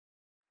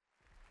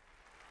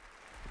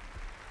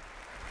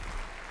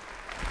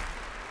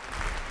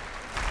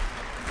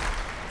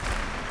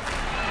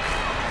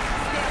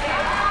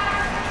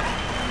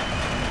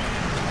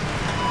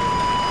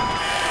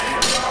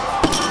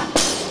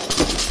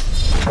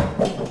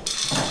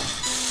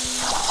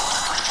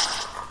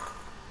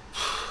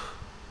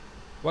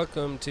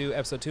Welcome to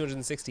episode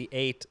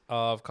 268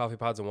 of Coffee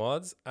Pods and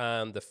Wads,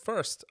 and the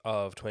first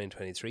of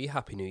 2023.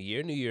 Happy New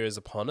Year. New Year is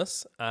upon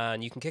us,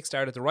 and you can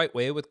kickstart it the right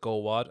way with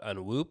GoWad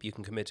and Whoop. You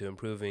can commit to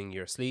improving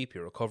your sleep,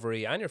 your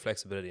recovery, and your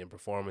flexibility and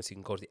performance. You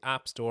can go to the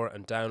App Store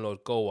and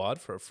download GoWad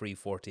for a free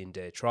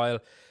 14-day trial.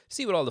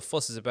 See what all the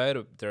fuss is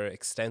about, their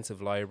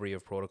extensive library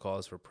of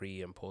protocols for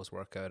pre- and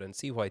post-workout, and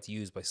see why it's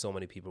used by so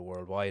many people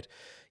worldwide.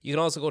 You can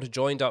also go to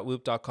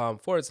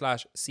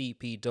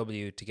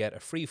join.whoop.com/CPW to get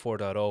a free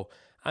 4.0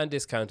 and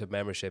discounted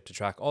membership to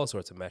track all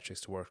sorts of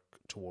metrics to work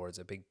towards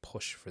a big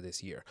push for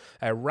this year.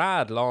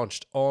 Rad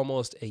launched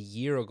almost a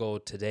year ago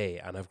today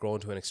and have grown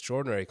to an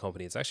extraordinary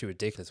company. It's actually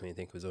ridiculous when you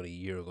think it was only a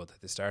year ago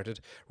that they started.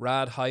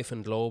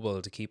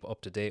 Rad-Global to keep up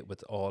to date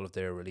with all of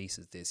their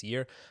releases this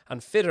year.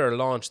 And Fitter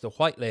launched the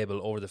white label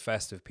over the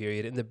festive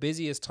period in the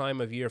busiest time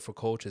of year for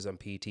coaches and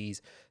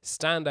PTs.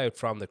 Stand out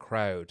from the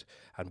crowd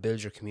and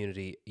build your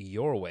community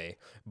your way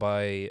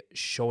by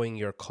showing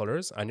your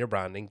colours and your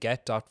branding.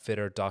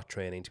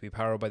 Get.fitter.training to be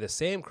powered by the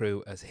same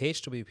crew as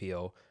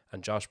HWPO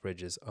and Josh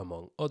Bridges,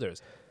 among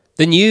others.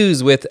 The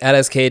news with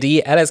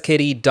LSKD.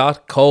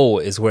 LSKD.co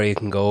is where you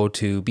can go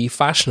to be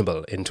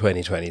fashionable in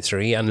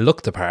 2023 and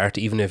look the part.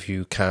 Even if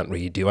you can't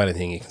really do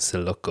anything, you can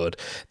still look good.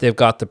 They've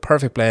got the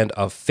perfect blend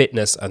of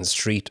fitness and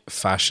street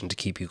fashion to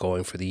keep you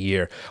going for the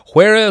year.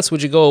 Where else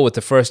would you go with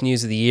the first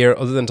news of the year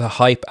other than to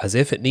hype, as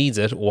if it needs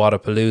it,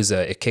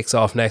 Wodapalooza? It kicks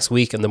off next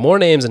week, and the more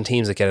names and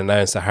teams that get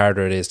announced, the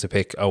harder it is to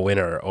pick a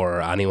winner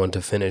or anyone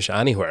to finish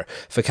anywhere.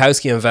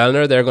 Fikowski and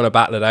Vellner, they're going to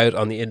battle it out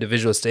on the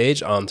individual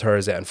stage on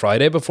Thursday and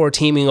Friday before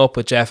teaming up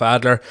with Jeff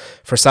Adler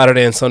for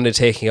Saturday and Sunday,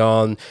 taking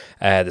on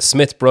the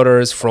Smith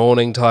brothers,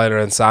 Froning, Tyler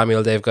and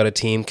Samuel. They've got a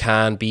team,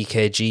 Can,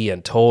 BKG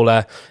and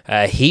Tola,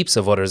 heaps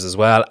of others as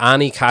well.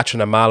 Annie,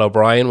 Catherine and Mal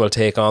O'Brien will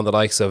take on the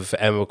likes of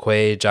Emma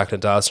McQuaid, Jacqueline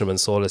Dahlstrom and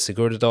Sola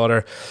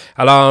Sigurdardottir,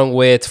 along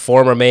with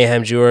former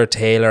Mayhem duo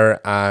Taylor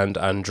and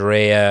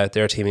Andrea.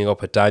 They're teaming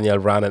up with Danielle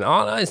Brannan.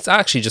 It's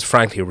actually just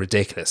frankly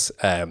ridiculous,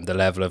 the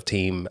level of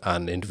team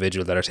and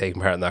individual that are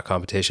taking part in that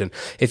competition.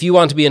 If you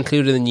want to be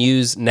included in the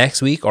news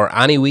next week or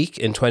any week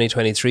in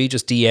 2023,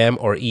 just DM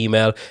or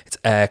email. It's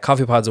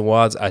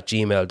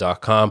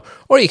coffeepodsandwads@gmail.com,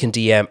 or you can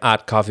DM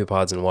at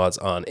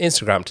coffeepodsandwads on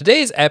Instagram.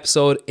 Today's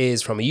episode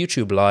is from a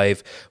YouTube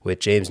live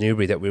with James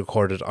Newbury that we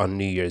recorded on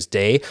New Year's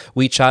Day.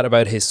 We chat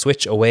about his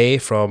switch away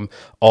from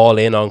all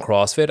in on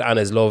CrossFit and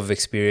his love of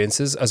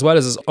experiences, as well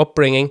as his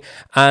upbringing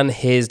and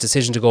his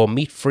decision to go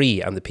meat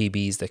free and the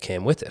PBs that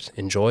came with it.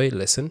 Enjoy,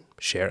 listen,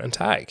 share and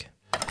tag.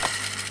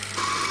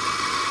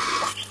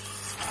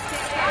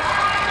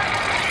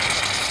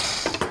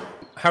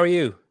 How are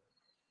you?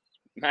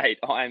 Mate,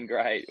 I'm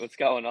great. What's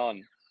going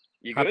on?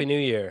 You Happy good?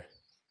 New Year.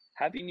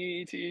 Happy New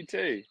Year to you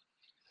too.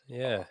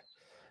 Yeah.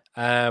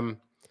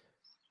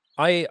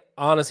 I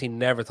honestly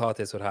never thought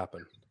this would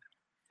happen.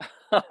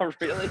 Oh,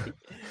 really?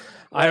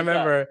 I Why's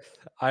that?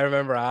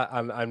 remember,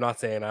 I'm not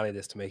saying any of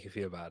this to make you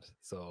feel bad,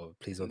 so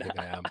please don't think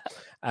I am.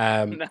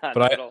 Nah, But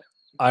not at all.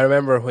 I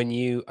remember when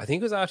I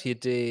think it was after you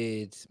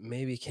did,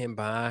 maybe came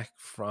back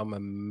from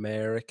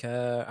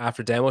America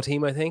after demo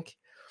team, I think.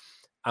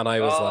 And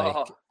I was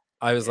Oh,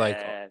 like,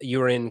 yeah. you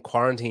were in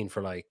quarantine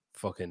for like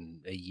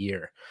fucking a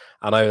year.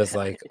 And I was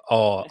like,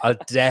 oh, I'll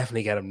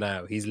definitely get him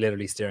now. He's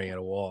literally staring at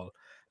a wall.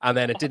 And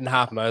then it didn't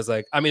happen. I was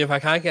like, I mean, if I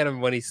can't get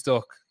him when he's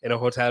stuck in a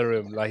hotel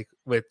room, like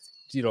with,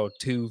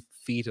 2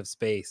 feet of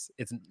space,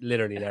 it's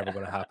literally never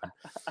going to happen.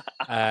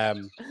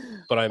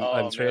 But I'm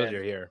Oh, thrilled man.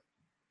 you're here.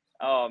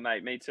 Oh,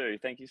 mate, me too.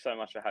 Thank you so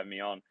much for having me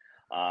on.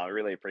 I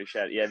really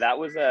appreciate it. Yeah, that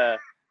was a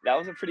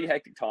pretty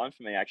hectic time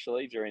for me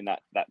actually during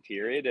that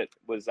period. It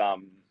was a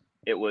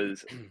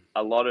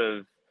lot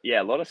of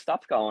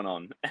stuff going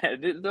on.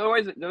 There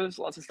was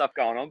lots of stuff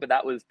going on, but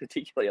that was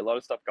particularly a lot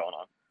of stuff going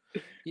on.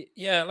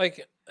 Yeah,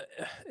 like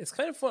it's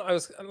kind of fun. I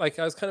was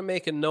kind of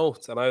making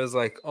notes, and I was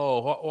like,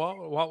 "Oh,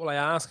 what will I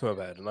ask him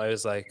about?" And I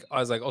was like,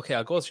 "Okay,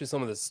 I'll go through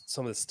some of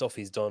the stuff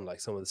he's done, like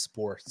some of the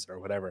sports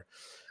or whatever."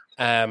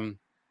 Um,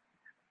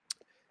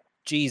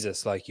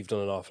 Jesus, like you've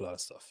done an awful lot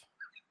of stuff.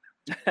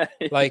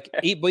 Like,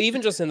 but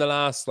even just in the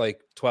last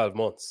like 12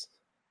 months,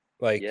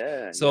 like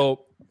Yeah, yeah.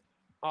 so,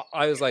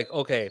 I was like,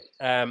 "Okay,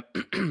 look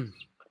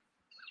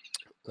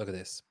at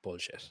this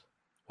bullshit."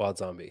 Wild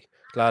zombie.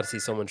 Glad to see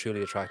someone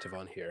truly attractive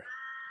on here.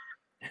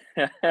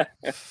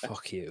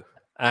 Fuck you.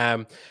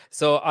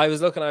 So I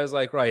was looking, I was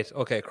like, right,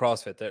 okay,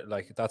 CrossFit.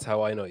 Like that's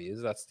how I know you.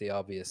 That's the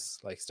obvious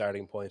like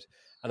starting point.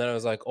 And then I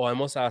was like, oh, I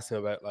must ask him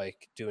about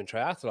like doing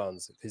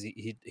triathlons because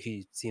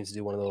he seems to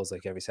do one of those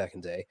like every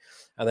second day.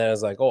 And then I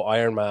was like, oh,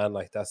 Ironman,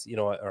 like that's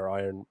or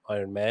Iron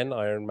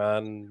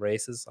Man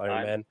races,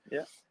 Iron Men.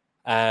 Yeah.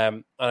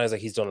 And I was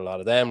like, he's done a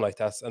lot of them, like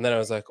that's. And then I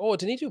was like, oh,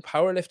 did he do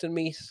powerlifting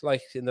meet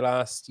like in the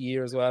last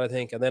year as well? I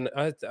think. And then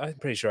I'm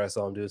pretty sure I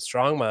saw him do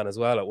strongman as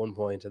well at one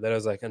point. And then I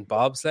was like, and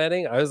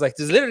bobsledding. I was like,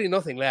 there's literally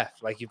nothing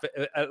left. Like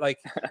like,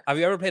 have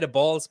you ever played a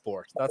ball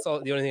sport? That's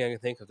all. The only thing I can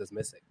think of that's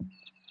missing.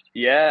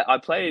 Yeah, I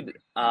played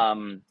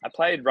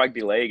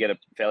rugby league at a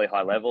fairly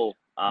high level.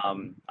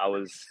 I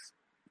was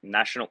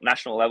national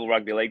level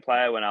rugby league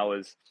player when I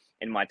was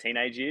in my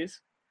teenage years.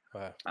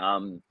 Wow.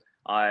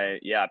 I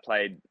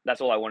played.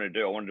 That's all I wanted to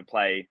do. I wanted to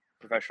play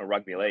professional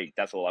rugby league.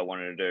 That's all I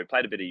wanted to do.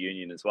 Played a bit of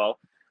union as well.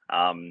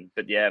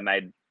 But yeah,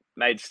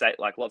 made state,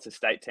 like lots of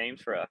state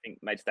teams for, I think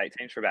made state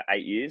teams for about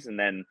 8 years, and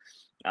then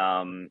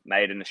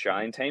made an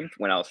Australian team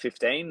when I was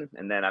 15,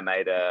 and then I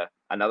made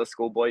another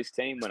schoolboys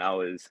team when I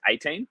was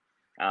 18.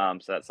 So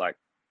that's like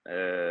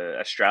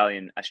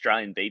Australian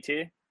B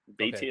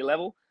Okay. tier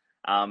level.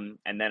 And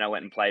then I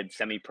went and played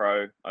semi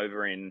pro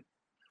over in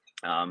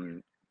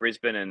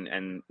Brisbane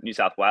and New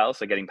South Wales,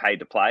 so getting paid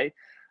to play.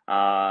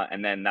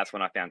 And then that's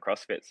when I found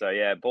CrossFit. So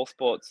yeah, ball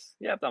sports.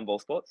 Yeah, I've done ball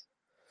sports.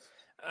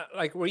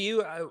 Like, were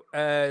you?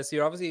 So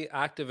you're obviously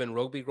active in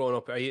rugby growing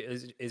up. Are you?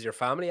 Is your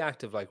family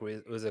active? Like,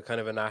 was it kind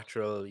of a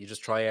natural? You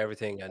just try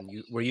everything, and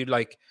you were you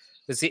like?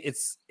 See,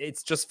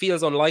 it's just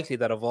feels unlikely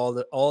that of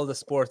all the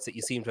sports that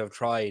you seem to have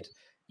tried,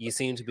 you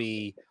seem to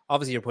be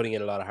obviously you're putting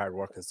in a lot of hard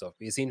work and stuff,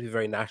 but you seem to be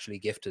very naturally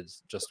gifted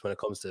just when it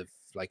comes to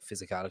like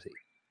physicality.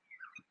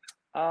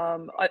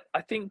 I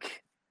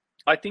think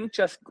I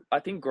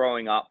think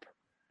growing up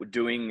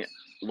doing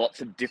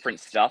lots of different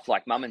stuff,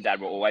 like mum and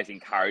dad were always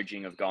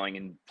encouraging of going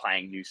and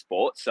playing new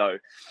sports. So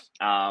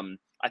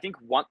I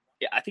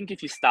think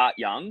if you start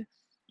young,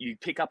 you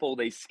pick up all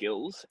these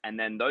skills, and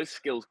then those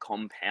skills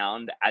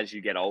compound as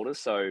you get older.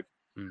 So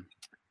Mm.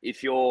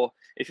 if you're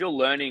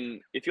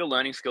learning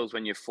skills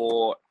when you're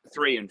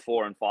 3 and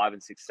 4 and 5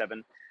 and 6,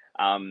 7,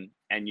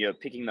 and you're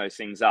picking those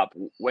things up,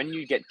 when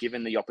you get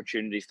given the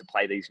opportunities to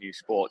play these new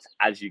sports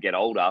as you get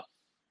older,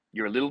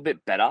 you're a little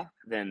bit better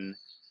than,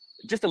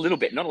 just a little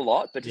bit, not a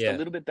lot, but just a Yeah,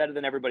 little bit better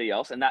than everybody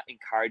else, and that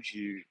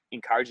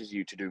encourages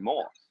you to do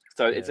more.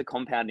 So it's yeah, a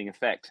compounding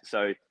effect.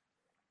 So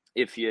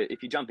if you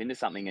jump into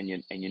something and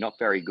you're not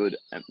very good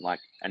at,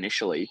 like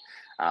initially,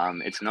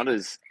 it's not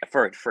as,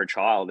 for a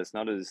child, it's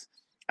not as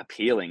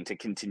appealing to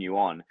continue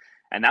on.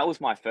 And that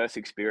was my first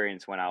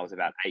experience when I was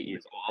about 8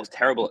 years old. I was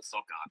terrible at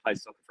soccer. I played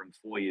soccer from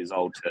 4 years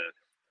old to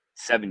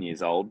 7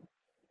 years old,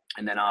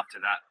 and then after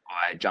that,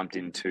 I jumped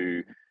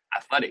into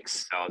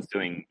athletics. So I was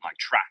doing like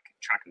track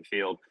and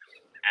field,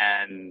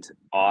 and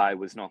I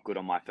was not good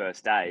on my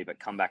first day. But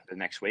come back the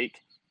next week,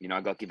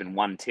 I got given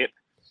one tip,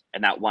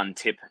 and that one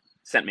tip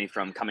sent me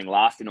from coming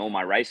last in all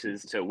my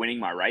races to winning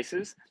my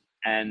races.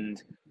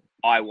 And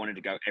I wanted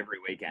to go every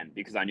weekend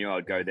because I knew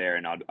I'd go yeah. there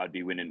and I'd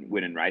be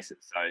winning races.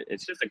 So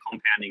it's just a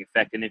compounding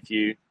effect. And if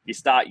you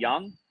start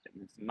young,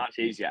 it's much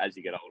easier as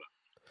you get older.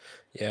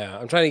 Yeah,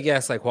 I'm trying to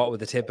guess like what would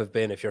the tip have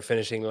been if you're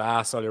finishing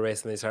last on your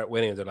race and they start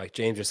winning. They're like,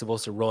 James, you're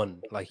supposed to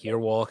run. Like you're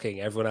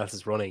walking, everyone else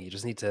is running. You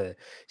just need to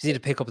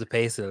pick up the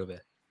pace a little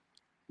bit.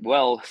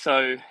 Well,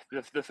 so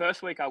the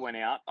first week I went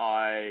out,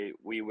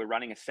 we were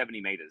running a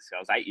 70 meters. So I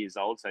was 8 years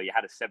old, so you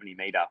had a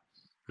 70-meter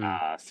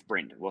Hmm.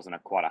 sprint. It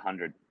wasn't quite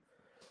 100.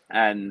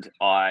 And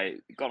I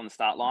got on the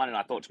start line, and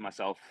I thought to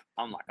myself,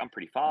 I'm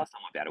pretty fast.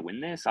 I might be able to win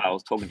this. I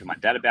was talking to my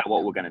dad about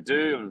what we're going to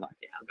do. And I was like,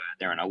 yeah, I'll go out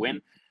there and I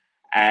win.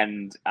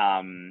 And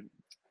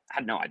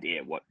had no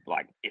idea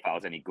like if I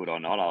was any good or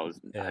not.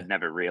 Yeah. Had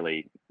never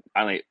really,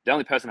 the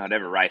only person I'd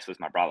ever raced was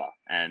my brother,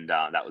 and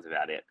that was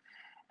about it.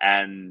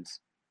 And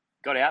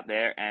got out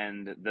there,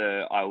 and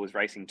I was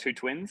racing two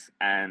twins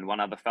and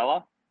one other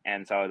fella,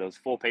 and so there was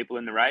four people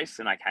in the race,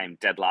 and I came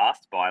dead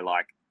last by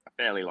like a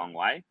fairly long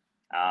way.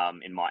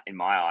 In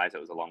my eyes, it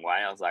was a long way.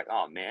 I was like,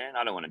 oh man,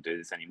 I don't want to do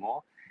this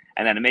anymore.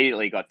 And then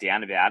immediately got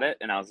down about it,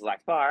 and I was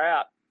like, far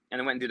out. And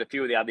then went and did a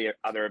few of the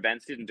other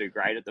events. Didn't do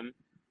great at them,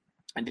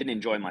 and didn't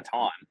enjoy my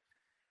time.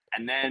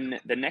 And then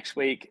the next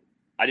week,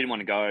 I didn't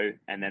want to go.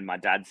 And then my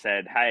dad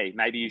said, hey,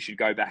 maybe you should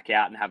go back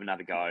out and have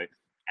another go.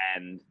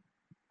 And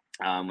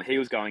he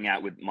was going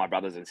out with my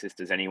brothers and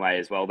sisters anyway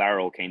as well. They were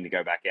all keen to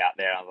go back out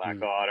there. I was like,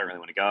 Hmm. oh, I don't really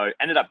want to go.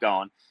 Ended up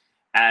going,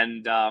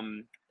 and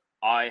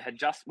we had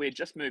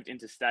just moved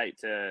interstate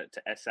to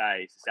SA,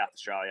 to South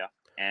Australia,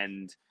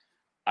 and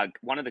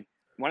one of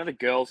the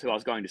girls who I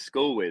was going to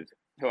school with,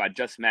 who I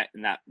just met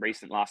in that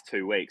recent last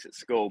 2 weeks at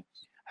school,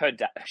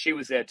 she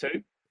was there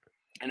too,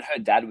 and her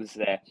dad was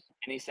there,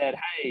 and he said,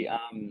 hey,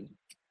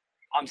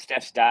 I'm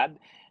Steph's dad.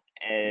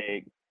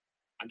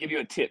 I'll give you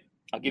a tip.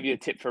 I'll give you a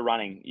tip for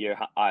running your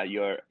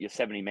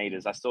 70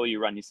 meters. I saw you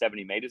run your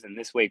 70 meters, and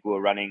this week we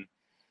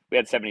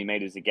had 70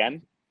 meters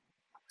again.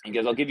 He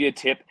goes, I'll give you a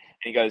tip.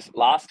 And he goes,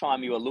 last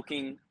time you were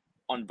looking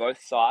on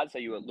both sides, so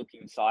you were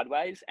looking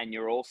sideways, and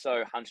you're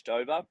also hunched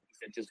over. He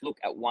said, just look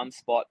at one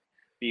spot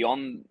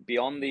beyond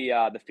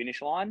the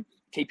finish line.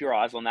 Keep your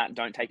eyes on that.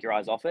 Don't take your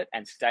eyes off it,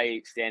 and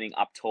stay standing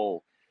up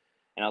tall.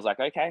 And I was like,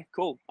 okay,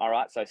 cool. All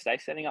right. So stay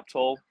standing up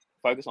tall,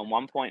 focus on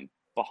one point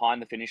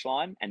behind the finish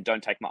line, and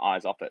don't take my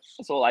eyes off it.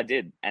 That's all I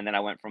did. And then I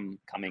went from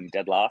coming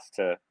dead last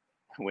to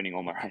winning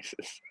all my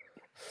races.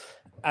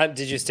 And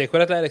did you stick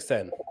with athletics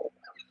then?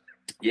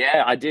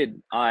 Yeah, I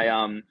did. I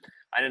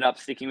ended up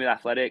sticking with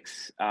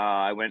athletics.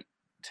 I went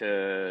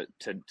to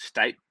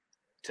state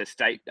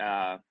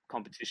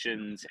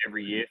competitions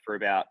every year for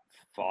about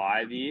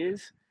 5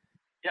 years.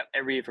 Yep,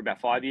 every year for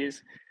about 5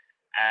 years.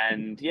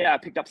 And yeah, I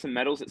picked up some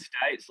medals at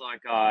states.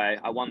 Like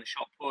I won the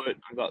shot put.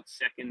 I got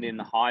second in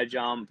the high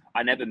jump.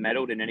 I never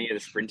medaled in any of the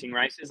sprinting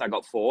races. I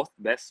got fourth.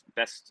 Best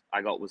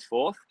I got was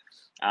fourth.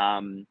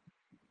 Um,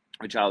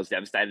 which I was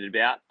devastated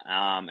about.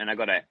 And I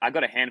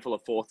got a handful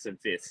of fourths and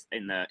fifths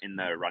in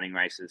the running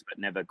races, but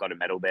never got a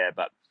medal there.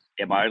 But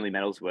yeah, my only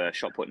medals were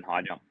shot put and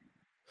high jump.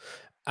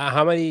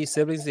 How many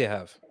siblings do you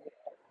have?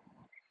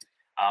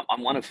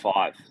 I'm one of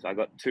five, so I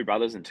got two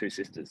brothers and two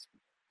sisters.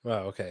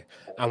 Oh, okay.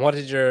 And what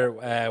did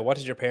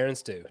your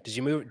parents do? Did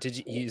you move?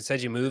 You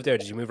said you moved there?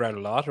 Did you move around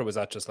a lot, or was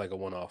that just like a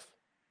one-off?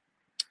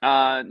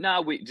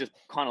 No, we just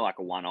kind of like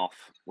a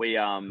one-off. We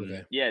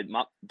Okay. yeah,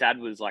 dad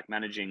was like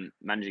managing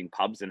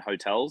pubs and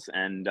hotels,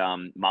 and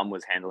mum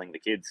was handling the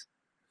kids.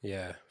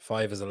 Yeah,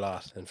 five is a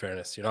lot. In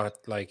fairness, you're not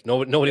like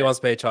nobody Yeah, wants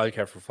to pay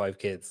childcare for five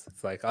kids.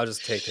 It's like I'll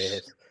just take the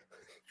hit.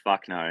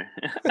 fuck no.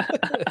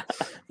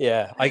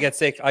 Yeah, I get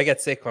sick. I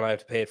get sick when I have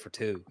to pay it for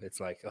two. It's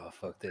like, oh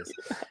fuck this.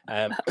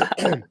 Um,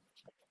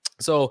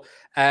 so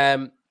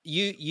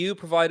you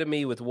provided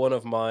me with one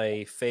of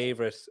my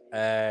favorite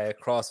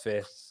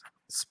CrossFit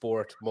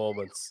sport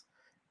moments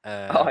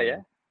Oh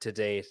yeah, to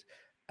date.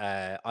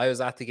 I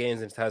was at the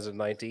games in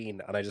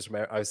 2019, and I just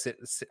remember I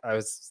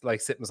was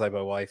like sitting beside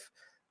my wife,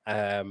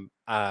 and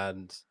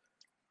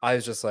I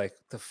was just like,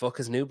 "The fuck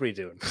is Newbury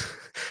doing?"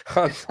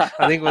 I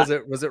think was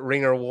it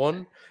Ringer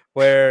One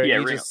where yeah.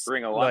 you just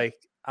Ring of one. like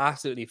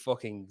absolutely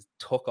fucking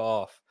took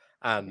off,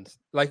 and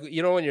like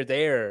when you're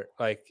there,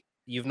 like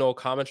you've no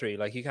commentary,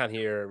 like you can't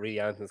hear really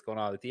anything that's going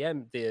on. At the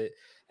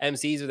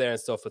MCs are there and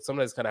stuff, but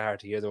sometimes it's kind of hard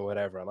to hear them or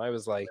whatever. And I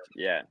was like,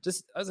 Yeah.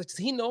 I was like, does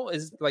he know?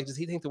 Does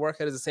he think the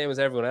workout is the same as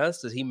everyone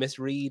else? Does he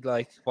misread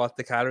like what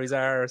the calories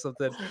are or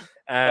something?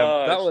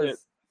 Oh That shit.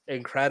 was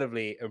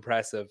incredibly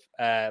impressive,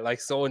 like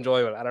so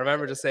enjoyable. And I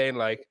remember just saying,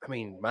 like, I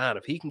mean, man,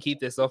 if he can keep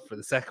this up for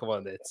the second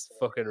one, it's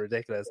fucking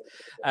ridiculous.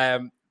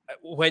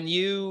 When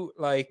you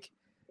like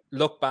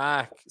look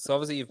back, so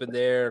obviously you've been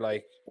there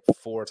like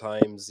 4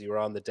 times. You were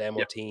on the demo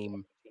Yep.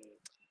 team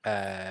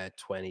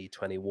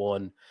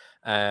 2021,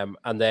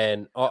 and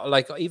then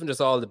like even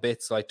just all the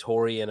bits like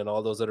Torian and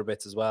all those other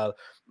bits as well.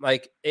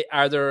 Like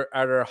are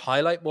there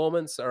highlight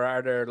moments, or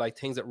are there like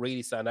things that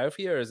really stand out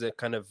for you, or is it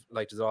kind of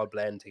like does it all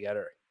blend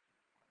together?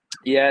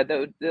 Yeah,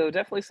 there were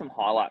definitely some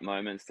highlight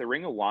moments. The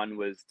Ring of One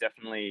was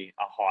definitely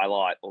a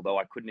highlight, although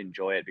I couldn't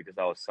enjoy it because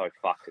I was so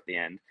fucked at the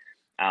end.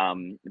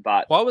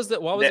 But What was the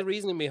that,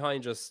 reasoning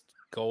behind just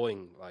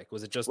going? Like,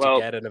 was it just to well,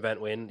 get an event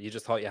win? You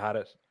just thought you had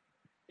it?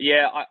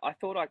 yeah, I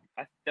thought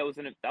that was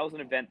an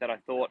event that I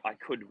thought I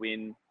could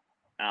win,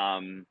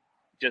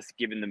 just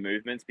given the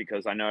movements,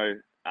 because I know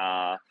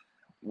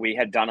we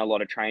had done a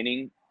lot of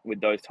training with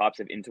those types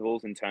of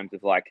intervals in terms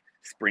of like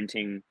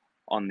sprinting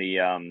on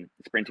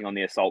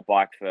the assault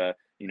bike for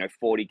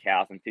 40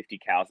 cows and 50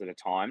 cows at a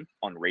time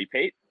on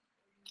repeat.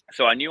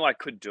 So I knew I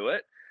could do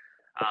it,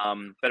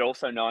 but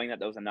also knowing that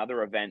there was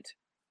another event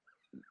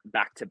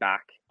back to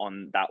back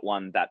on that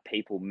one that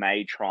people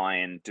may try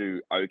and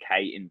do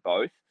okay in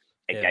both,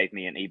 it Yeah, gave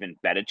me an even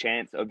better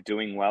chance of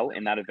doing well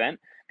in that event,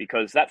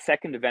 because that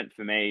second event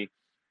for me,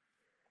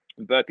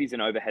 burpees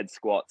and overhead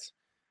squats,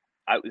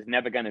 it was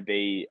never going to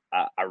be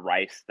a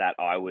race that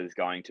I was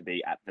going to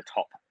be at the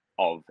top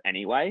of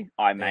anyway.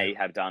 I yeah, may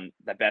have done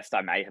the best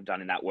I may have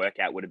done in that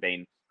workout would have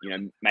been,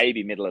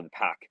 maybe middle of the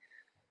pack.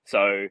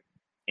 So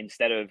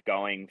instead of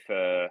going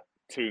for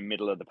two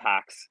middle of the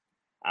packs,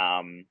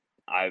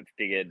 I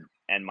figured,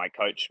 and my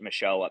coach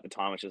Michelle at the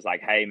time was just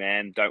like, "Hey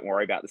man, don't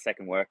worry about the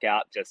second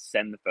workout. Just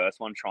send the first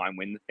one, try and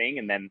win the thing,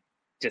 and then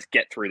just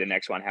get through the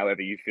next one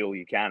however you feel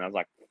you can." I was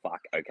like,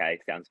 "Fuck, okay,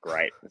 sounds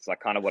great." It's like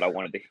kind of what I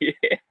wanted to hear.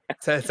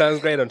 so it sounds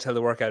great until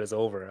the workout is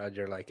over and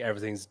you're like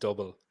everything's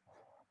double.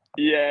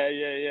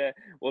 Yeah.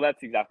 Well,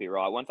 that's exactly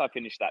right. Once I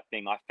finished that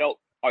thing, I felt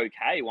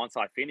okay once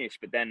I finished,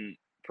 but then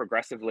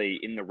progressively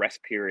in the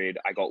rest period,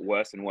 I got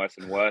worse and worse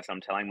and worse.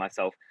 I'm telling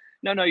myself,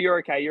 no, you're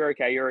okay, you're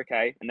okay, you're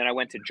okay. And then I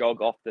went to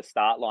jog off the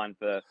start line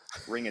for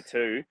Ringer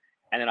 2,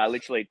 and then I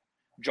literally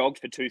jogged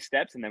for 2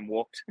 steps and then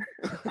walked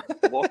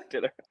walked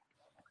to the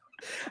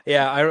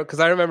Yeah, because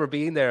I remember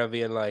being there and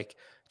being like,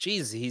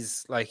 geez,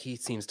 he's like, he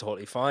seems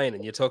totally fine.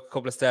 And you took a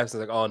couple of steps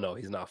and it's like, oh no,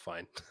 he's not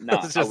fine.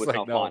 No, It's I just was like,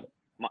 not no. fine.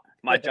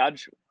 My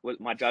judge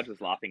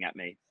was laughing at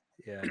me.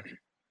 Yeah.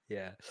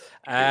 Yeah.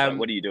 He was like, Um,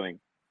 "What are you doing?"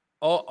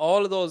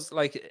 all of those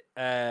like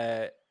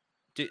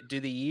do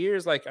the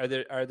years like are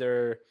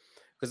there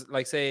because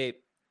like say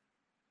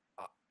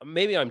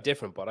maybe I'm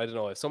different, but I don't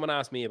know if someone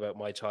asked me about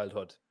my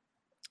childhood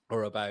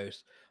or about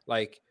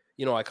like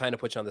I kind of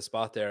put you on the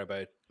spot there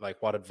about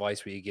like what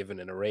advice were you given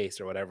in a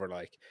race or whatever,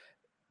 like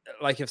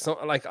if some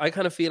like I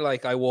kind of feel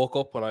like I woke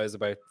up when I was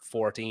about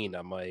 14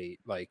 and my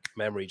like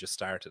memory just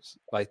started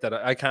like that.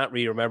 I can't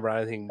really remember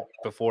anything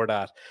before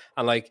that.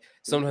 And like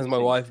sometimes my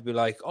Interesting. wife would be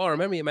like, oh,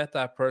 remember you met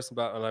that person,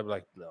 but and I'd be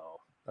like, no.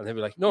 And they'd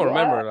be like, no,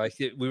 remember, What? like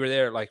we were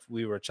there, like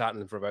we were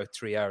chatting for about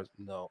 3 hours.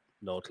 No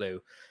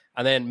clue.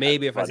 And then That's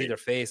maybe if I see funny. their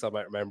face I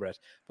might remember it.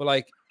 But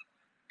like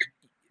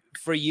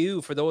for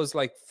you, for those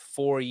like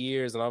 4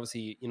 years, and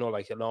obviously,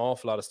 like an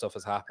awful lot of stuff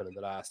has happened in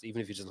the last,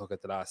 even if you just look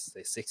at the last,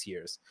 say, 6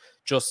 years,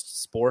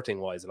 just sporting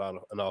wise, an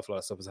awful lot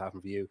of stuff has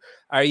happened for you.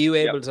 Are you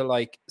Yep. able to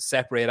like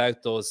separate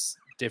out those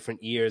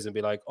different years and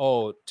be like,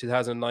 oh,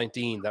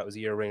 2019, that was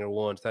year Ringer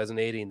won.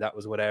 2018, that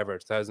was whatever.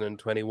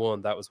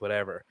 2021, that was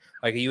whatever.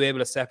 Like, are you able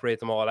to separate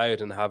them all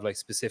out and have like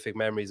specific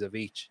memories of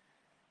each?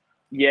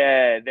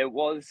 Yeah,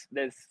 there's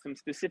some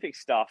specific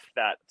stuff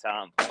that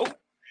oh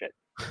shit,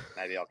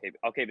 maybe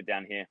I'll keep it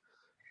down here.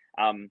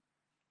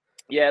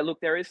 Yeah, look,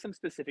 there is some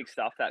specific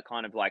stuff that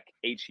kind of like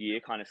each year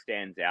kind of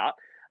stands out.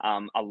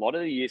 A lot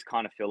of the years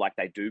kind of feel like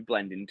they do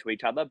blend into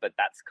each other, but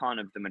that's kind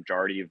of the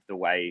majority of the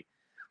way.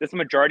 That's the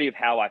majority of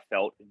how I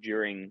felt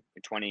during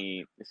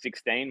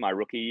 2016, my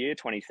rookie year,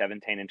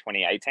 2017 and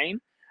 2018.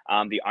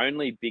 The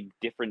only big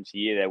difference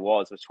year there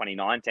was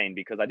 2019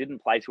 because I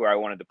didn't place where I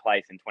wanted to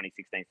place in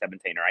 2016,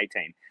 17, or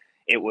 18.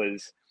 It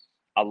was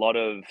a lot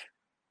of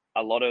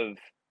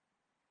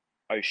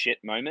oh shit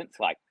moments,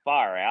 like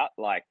far out,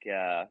 like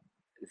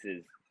this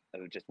is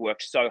I've just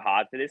worked so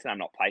hard for this and I'm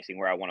not placing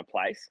where I want to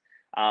place.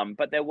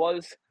 But there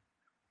was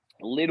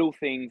little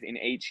things in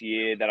each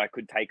year that I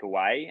could take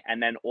away. And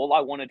then all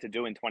I wanted to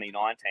do in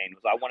 2019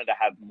 was I wanted to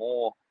have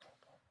more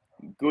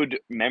good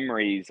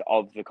memories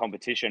of the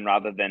competition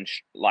rather than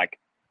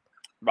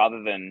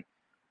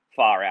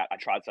far out. I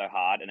tried so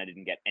hard and I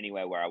didn't get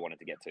anywhere where I wanted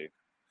to get to.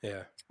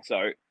 Yeah.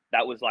 So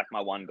that was like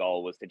my one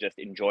goal, was to just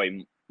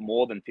enjoy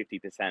more than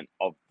 50%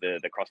 of the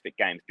CrossFit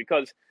Games,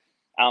 because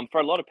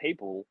for a lot of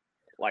people,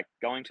 like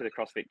going to the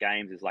CrossFit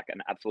Games is like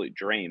an absolute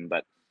dream.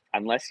 But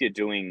unless you're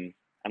doing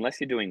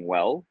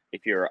well,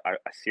 if you're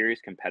a serious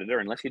competitor,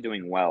 unless you're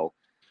doing well,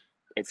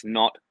 it's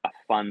not a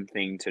fun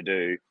thing to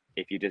do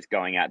if you're just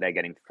going out there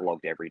getting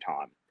flogged every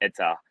time. It's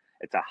a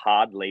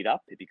hard lead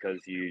up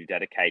because you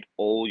dedicate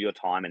all your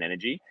time and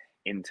energy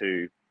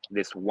into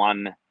this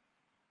one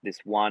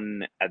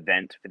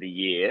event for the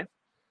year.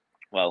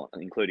 Well,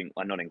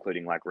 not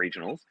including like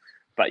regionals,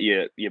 but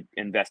you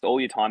invest all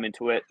your time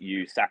into it.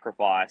 You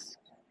sacrifice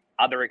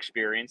other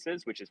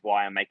experiences, which is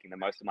why I'm making the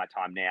most of my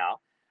time now.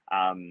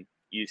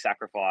 You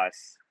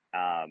sacrifice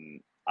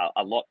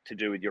a lot to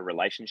do with your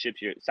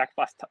relationships. You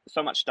sacrifice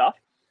so much stuff,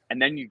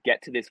 and then you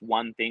get to this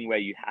one thing where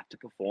you have to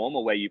perform,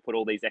 or where you put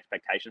all these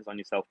expectations on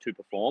yourself to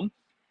perform,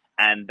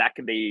 and that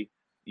can be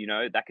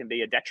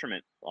a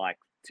detriment, like,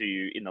 to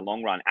you in the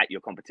long run at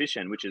your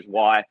competition. Which is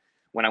why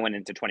when I went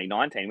into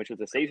 2019, which was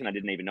a season I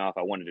didn't even know if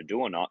I wanted to do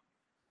or not,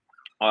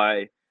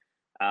 I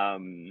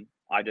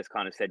just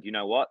kind of said, you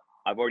know what,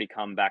 I've already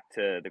come back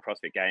to the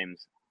CrossFit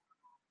Games.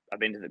 I've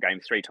been to the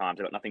games 3 times.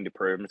 I've got nothing to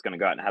prove. I'm just going to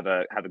go out and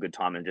have a good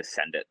time and just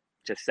send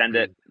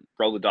it,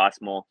 roll the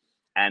dice more.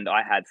 And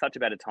I had such a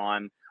better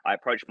time. I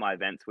approached my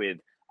events with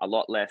a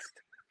lot less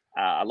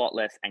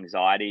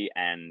anxiety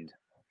and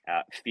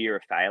fear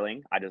of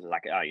failing. I just was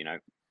like, oh,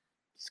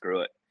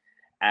 screw it.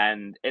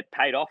 And it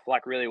paid off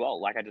like really well.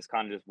 Like, I just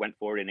kind of just went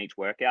forward in each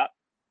workout.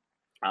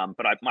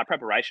 But my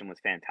preparation was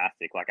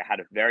fantastic. Like, I had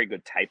a very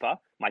good taper.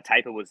 My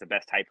taper was the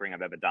best tapering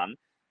I've ever done.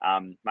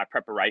 My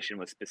preparation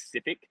was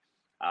specific.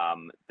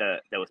 There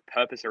was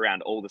purpose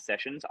around all the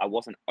sessions. I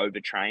wasn't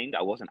overtrained.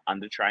 I wasn't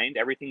undertrained.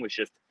 Everything was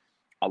just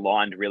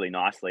aligned really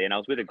nicely. And I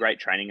was with a great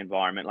training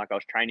environment. Like, I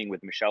was training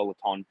with Michelle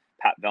Laton,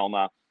 Pat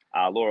Velma,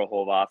 Laura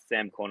Horvath,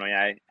 Sam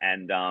Cornoyer.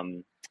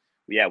 And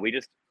we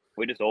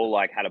just all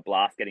like had a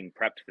blast getting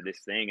prepped for this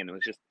thing. And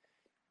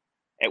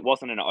it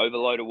wasn't an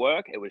overload of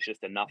work. It was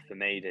just enough for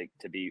me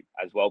to be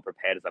as well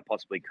prepared as I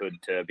possibly could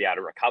to be able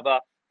to recover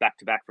back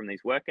to back from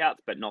these workouts,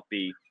 but not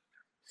be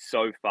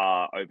so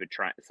far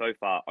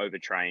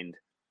overtrained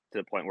to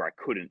the point where I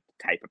couldn't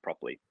taper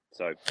properly.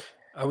 So,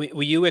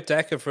 were you at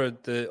DECA for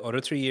the other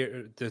 3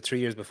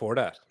 years before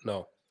that?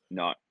 No.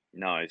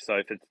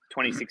 So for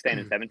 2016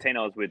 and 17,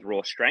 I was with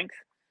Raw Strength.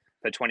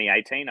 For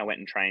 2018, I went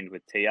and trained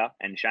with Tia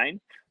and Shane,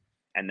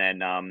 and then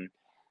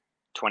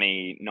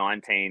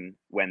 2019,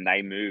 when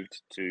they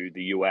moved to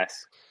the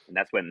US, and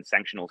that's when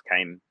Sanctionals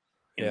came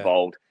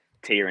involved.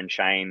 Tia and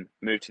Shane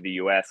moved to the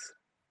US,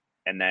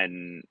 and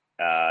then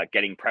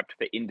getting prepped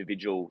for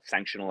individual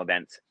sanctional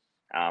events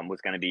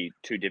was going to be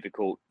too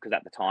difficult, because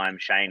at the time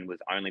Shane was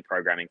only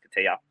programming for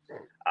Tia.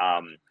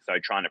 So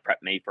trying to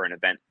prep me for an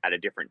event at a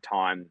different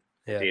time,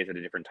 Tia's at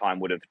a different time,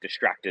 would have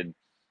distracted,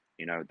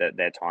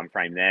 their time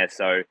frame there.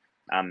 So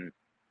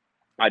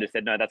I just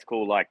said, no, that's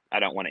cool. Like, I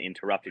don't want to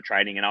interrupt your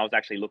training. And I was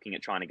actually looking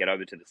at trying to get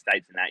over to the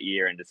States in that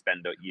year and to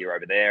spend a year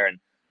over there, and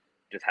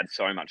just had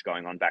so much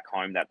going on back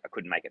home that I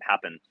couldn't make it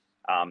happen.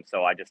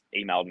 So I just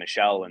emailed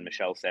Michelle, and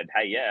Michelle said,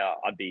 hey, yeah,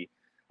 I'd be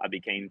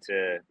keen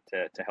to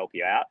help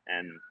you out.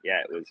 And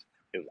yeah, it was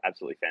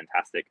absolutely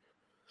fantastic.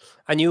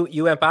 And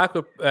you went back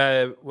with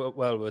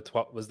with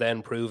what was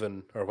then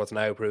proven, or what's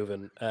now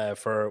proven, that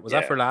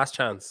for Last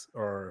Chance,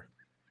 or?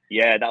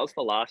 Yeah, that was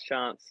for Last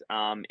Chance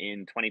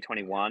in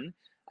 2021.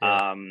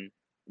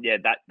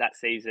 That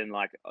season,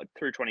 like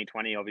through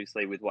 2020,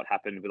 obviously with what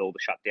happened with all the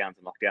shutdowns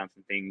and lockdowns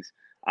and things,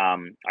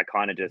 I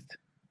kind of just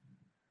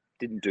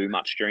didn't do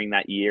much during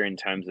that year in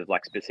terms of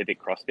like specific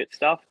CrossFit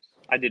stuff.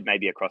 I did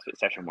maybe a CrossFit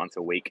session once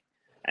a week,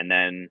 and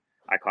then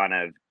I kind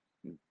of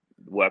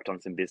worked on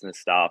some business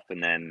stuff,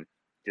 and then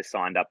just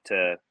signed up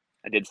I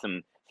did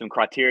some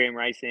criterium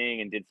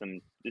racing and did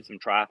some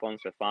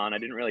triathlons for fun. I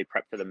didn't really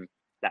prep for them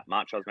that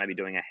much. I was maybe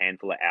doing a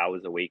handful of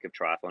hours a week of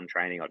triathlon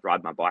training. I'd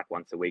ride my bike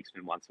once a week,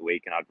 swim once a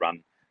week, and I'd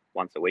run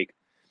once a week.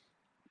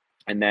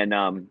 And then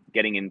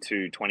getting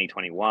into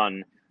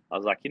 2021, I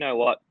was like, you know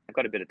what? I've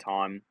got a bit of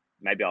time.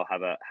 Maybe I'll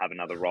have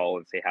another role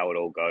and see how it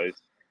all goes.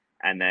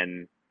 And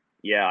then,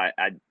 yeah,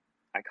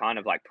 I kind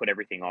of like put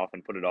everything off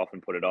and put it off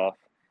and put it off.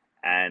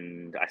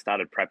 And I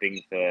started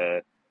prepping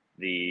for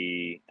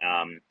the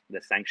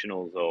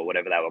sanctionals, or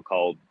whatever they were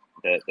called,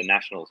 the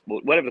nationals,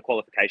 whatever the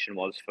qualification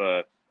was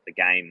for the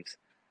games,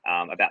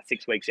 about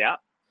 6 weeks out.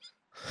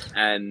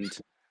 And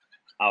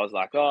I was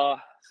like, oh,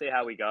 see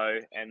how we go.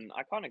 And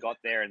I kind of got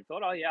there and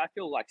thought, oh, yeah, I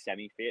feel like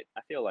semi-fit.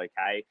 I feel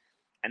okay.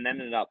 And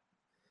then ended up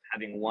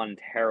having one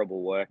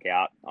terrible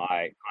workout.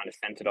 I kind of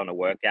centered on a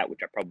workout, which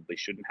I probably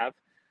shouldn't have.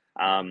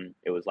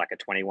 It was like a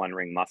 21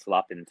 ring muscle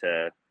up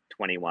into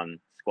 21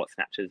 squat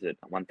snatches at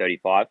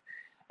 135.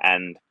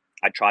 And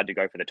I tried to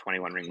go for the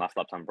 21 ring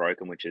muscle ups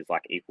unbroken, which is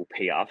like equal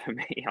PR for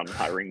me on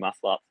my ring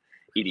muscle ups.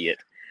 Idiot.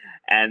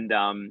 And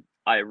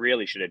I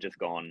really should have just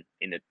done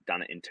it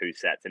in 2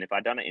 sets. And if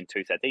I'd done it in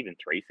 2 sets, even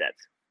 3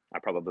 sets, I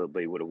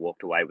probably would have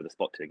walked away with a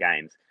spot to the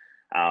games,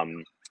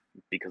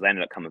 because I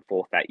ended up coming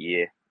 4th that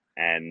year.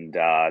 And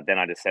then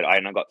I just said, I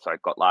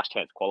got last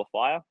chance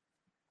qualifier.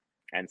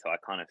 And so I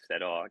kind of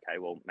said, oh, okay,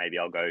 well, maybe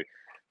I'll go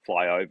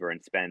fly over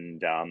and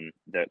spend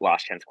the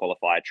last chance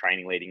qualifier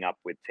training leading up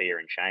with Tia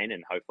and Shane,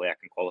 and hopefully I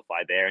can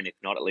qualify there. And if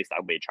not, at least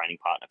I'll be a training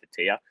partner for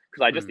Tia,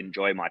 because I just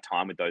enjoy my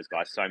time with those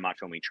guys so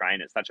much when we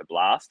train. It's such a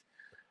blast.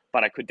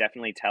 But I could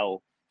definitely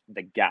tell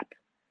the gap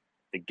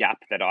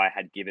that I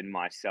had given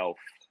myself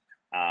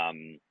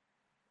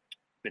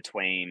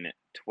between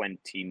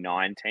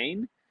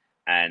 2019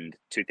 and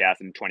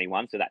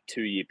 2021. So that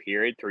 2-year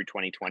period through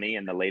 2020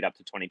 and the lead up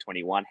to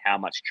 2021, how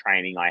much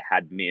training I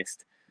had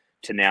missed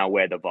to now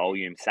where the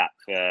volume sat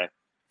for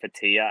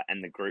Tia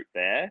and the group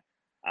there.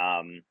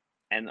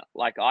 And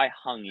like I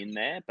hung in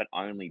there, but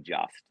only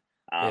just.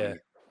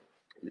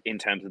 In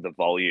terms of the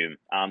volume,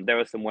 there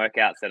were some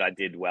workouts that I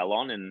did well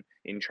on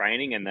in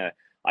training, and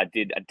I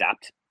did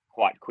adapt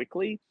quite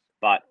quickly.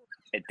 But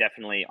it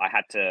definitely, I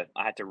had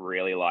to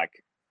really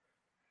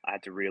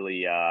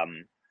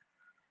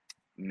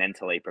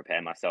mentally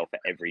prepare myself for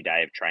every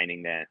day of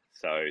training there.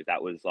 So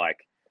that was like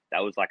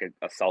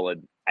a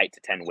solid 8 to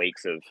 10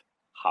 weeks of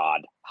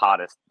the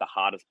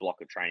hardest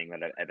block of training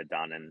that I've ever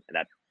done, and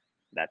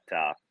that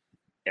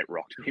it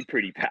rocked me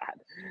pretty bad.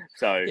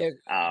 So yeah,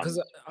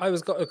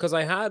 because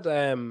I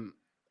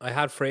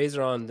had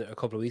Fraser on a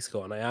couple of weeks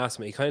ago, and I asked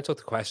him. He kind of took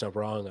the question up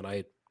wrong, and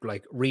I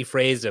like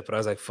rephrased it, but I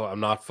was like, I'm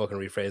not fucking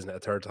rephrasing it a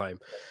third time.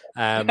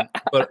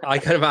 But I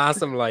kind of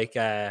asked him like,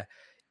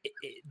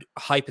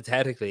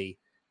 hypothetically,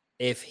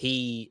 if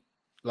he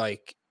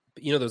like,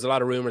 there was a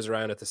lot of rumors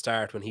around at the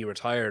start when he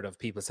retired of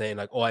people saying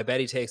like, oh, I bet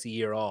he takes a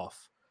year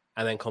off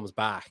and then comes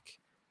back,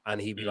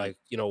 and he'd be like,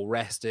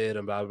 rested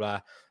and blah, blah,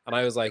 blah. And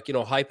I was like,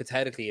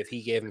 hypothetically, if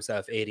he gave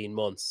himself 18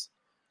 months,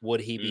 would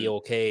he be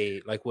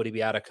okay? Like, would he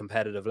be at a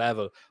competitive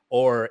level?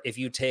 Or if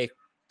you take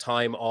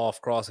time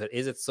off CrossFit,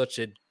 is it such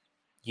a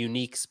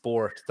unique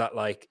sport that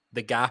like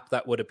the gap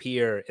that would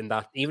appear in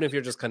that, even if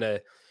you're just kind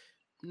of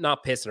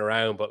not pissing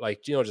around, but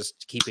like,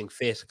 just keeping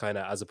fit kind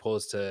of, as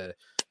opposed to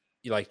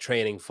like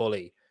training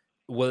fully,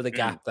 will the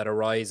gap that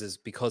arises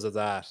because of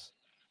that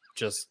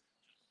just,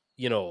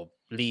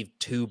 leave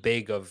too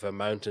big of a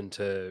mountain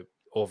to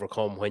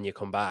overcome when you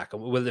come back?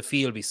 And will the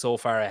field be so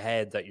far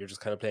ahead that you're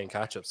just kind of playing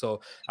catch up? So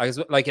I was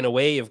like, in a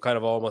way, you've kind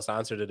of almost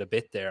answered it a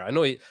bit there. I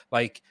know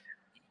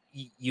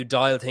you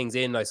dial things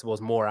in, I suppose,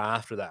 more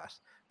after that,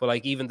 but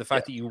like even the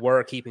fact that you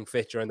were keeping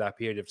fit during that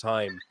period of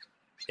time,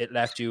 it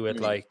left you with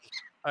like,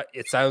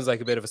 it sounds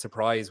like a bit of a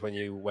surprise when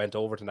you went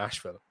over to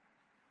Nashville.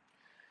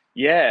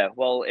 Yeah,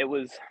 well, it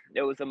was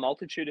a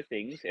multitude of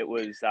things. It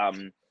was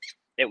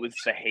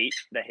the heat.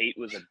 The heat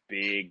was a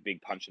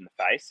big punch in the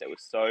face. It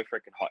was so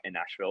freaking hot in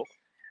Nashville.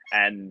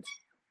 And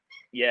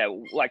yeah,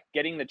 like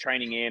getting the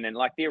training in, and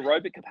like the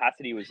aerobic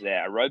capacity was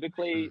there.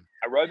 Aerobically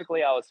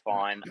I was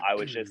fine. I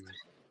was just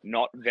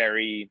not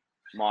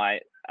my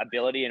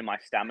ability and my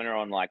stamina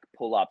on like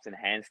pull-ups and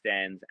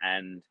handstands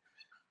and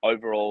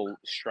overall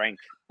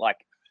strength. Like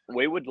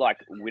we would like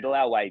whittle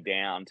our way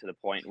down to the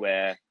point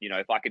where,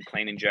 if I could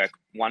clean and jerk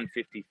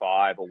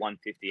 155 or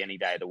 150 any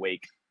day of the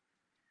week,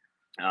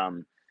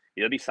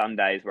 there'll be some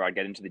days where I'd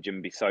get into the gym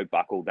and be so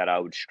buckled that I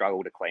would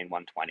struggle to clean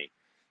 120.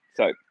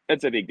 So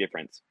it's a big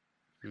difference.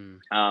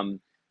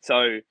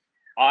 So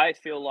I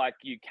feel like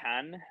you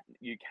can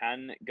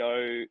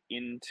go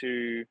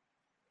into,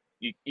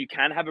 you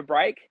can have a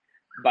break,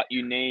 but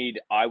you need,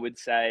 I would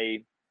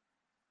say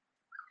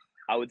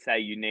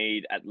you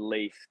need at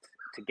least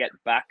to get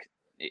back.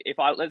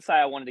 Let's say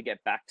I wanted to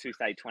get back to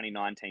say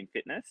 2019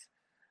 fitness,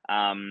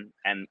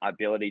 and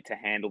ability to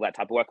handle that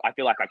type of work, I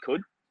feel like I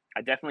could. I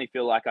definitely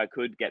feel like I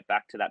could get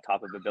back to that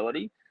type of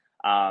ability.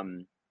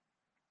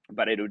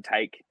 But it would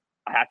take,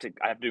 I have to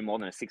do more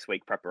than a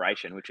 6-week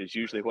preparation, which is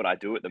usually what I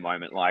do at the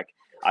moment. Like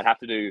I'd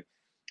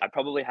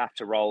probably have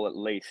to roll at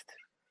least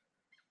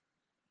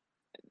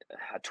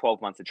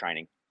 12 months of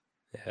training.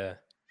 Yeah.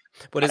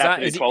 But is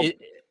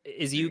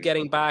is you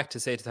getting back to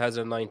say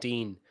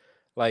 2019,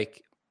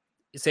 like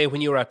say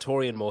when you were at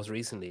Torian most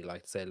recently,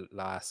 like say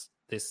last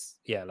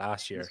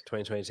year,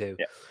 2022.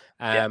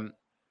 Yeah.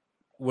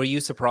 Were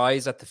you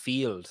surprised at the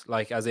field,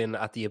 like as in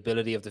at the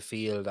ability of the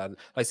field? And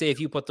like say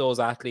if you put those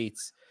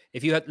athletes,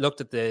 if you had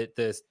looked at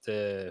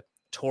the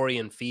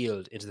Torian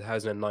field in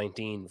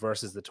 2019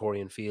 versus the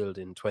Torian field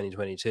in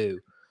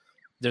 2022,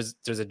 there's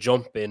a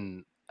jump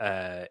in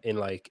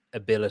like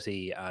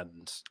ability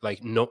and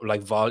like no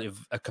like volume,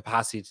 a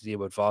capacity to deal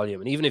with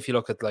volume. And even if you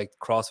look at like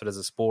CrossFit as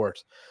a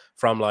sport,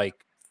 from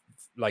like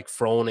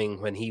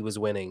Froning when he was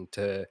winning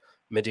to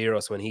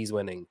Medeiros when he's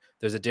winning,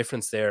 there's a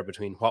difference there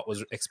between what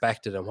was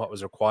expected and what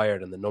was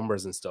required and the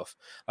numbers and stuff.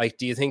 Like,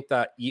 do you think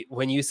that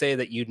when you say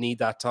that you'd need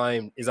that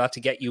time, is that to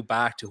get you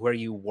back to where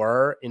you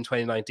were in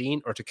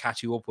 2019 or to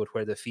catch you up with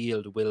where the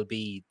field will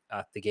be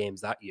at the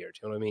games that year? Do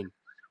you know what I mean?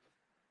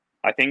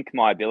 I think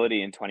my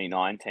ability in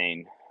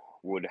 2019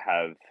 would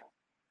have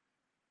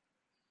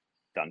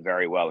done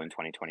very well in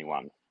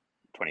 2021,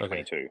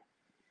 2022.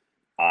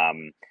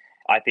 Okay.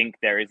 I think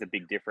there is a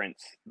big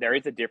difference. There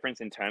is a difference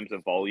in terms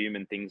of volume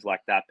and things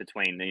like that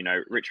between, you know,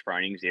 Rich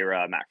Froning's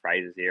era, Matt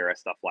Fraser's era,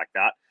 stuff like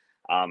that.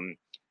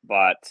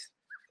 But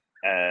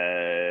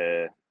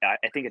I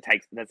think it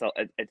takes,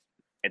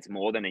 it's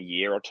more than a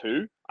year or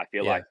two. I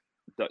feel like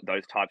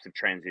those types of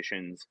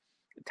transitions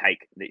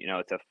take, you know,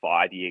 it's a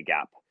 5-year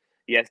gap.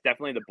 Yes,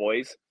 definitely the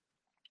boys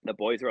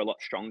are a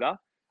lot stronger,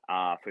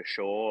 for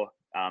sure.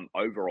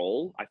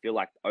 Overall, I feel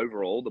like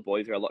overall the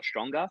boys are a lot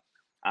stronger.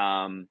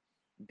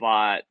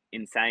 But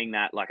in saying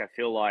that, like, I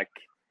feel like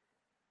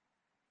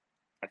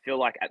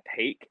at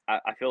peak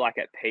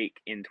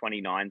in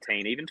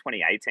 2019, even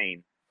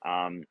 2018,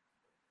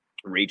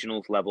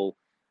 regionals level,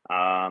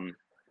 I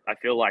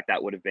feel like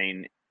that would have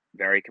been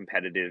very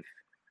competitive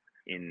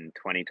in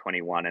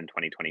 2021 and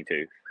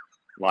 2022.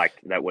 Like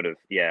that would have,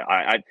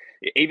 I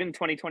even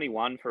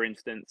 2021, for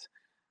instance,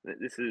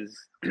 this is,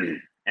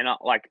 and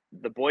like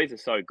the boys are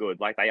so good,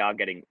 like they are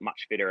getting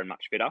much fitter,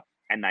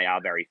 and they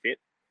are very fit.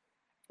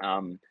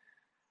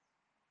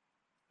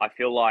 I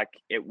feel like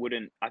it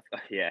wouldn't.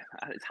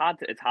 It's hard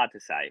to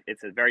say.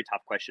 It's a very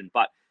tough question,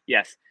 but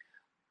yes,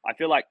 I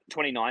feel like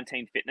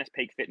 2019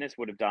 peak fitness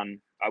would have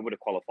done. I would have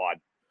qualified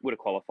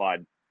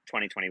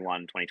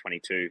 2021,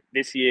 2022.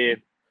 This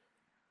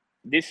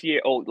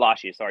year, or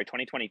last year, sorry,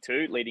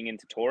 2022, leading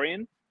into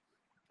Torian.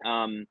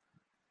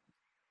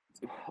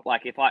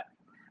 Like if I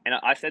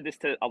said this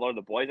to a lot of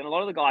the boys, and a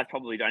lot of the guys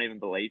probably don't even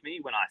believe me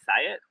when I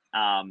say it.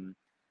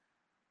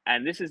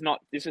 And this is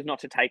not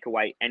to take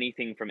away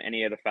anything from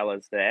any of the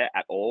fellas there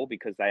at all,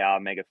 because they are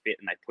mega fit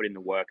and they put in the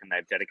work and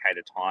they've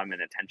dedicated time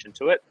and attention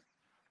to it.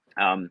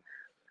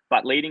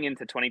 But leading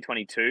into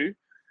 2022,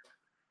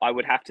 I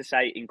would have to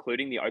say,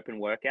 including the open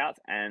workouts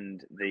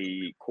and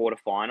the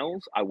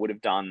quarterfinals, I would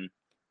have done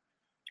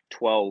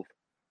 12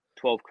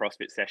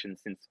 CrossFit sessions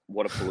since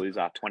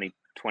Wodapalooza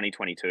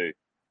 2022.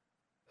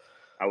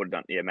 I would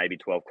have done, maybe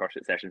 12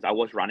 CrossFit sessions. I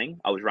was running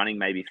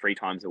maybe 3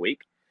 times a week.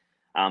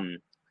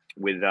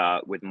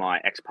 With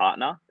my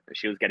ex-partner.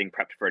 She was getting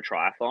prepped for a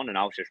triathlon and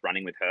I was just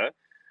running with her.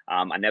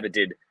 I never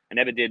did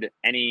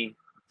any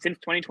since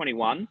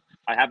 2021.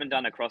 I haven't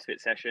done a CrossFit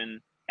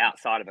session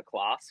outside of a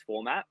class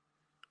format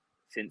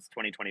since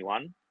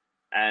 2021.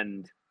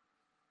 And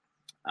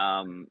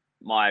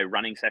my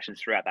running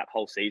sessions throughout that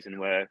whole season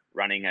were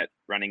running at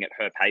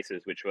her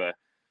paces, which were,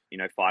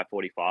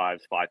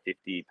 5:45s,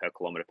 5:50 per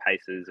kilometer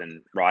paces,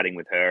 and riding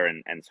with her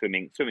and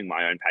swimming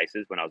my own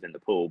paces when I was in the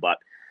pool. But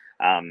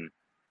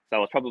so I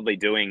was probably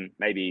doing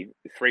maybe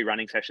 3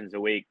 running sessions a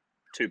week,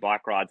 2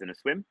 bike rides and a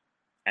swim.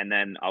 And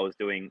then I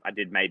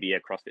did maybe a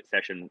CrossFit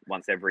session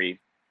once every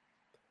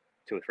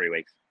 2 or 3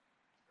 weeks.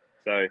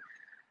 So,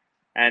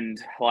 and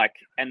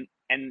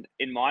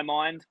in my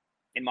mind,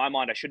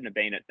 I shouldn't have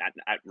been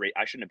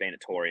I shouldn't have been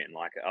at Torian.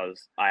 Like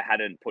I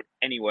hadn't put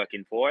any work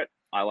in for it.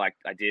 I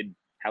did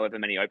however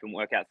many open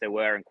workouts there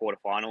were in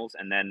quarterfinals.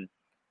 And then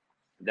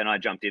I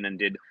jumped in and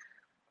did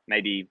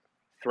maybe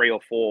 3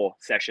 or 4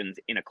 sessions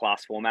in a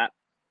class format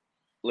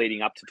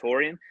leading up to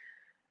Torian.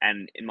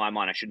 And in my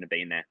mind, I shouldn't have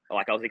been there.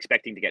 Like I was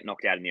expecting to get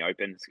knocked out in the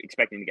open,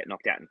 expecting to get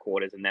knocked out in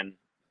quarters. And then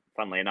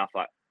funnily enough,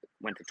 I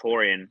went to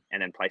Torian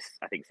and then placed,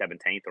 I think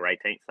 17th or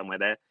 18th, somewhere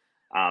there.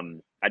 I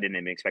didn't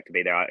even expect to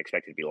be there. I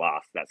expected to be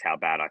last. That's how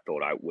bad I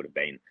thought I would have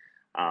been.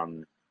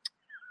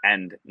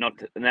 And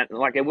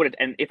it would have,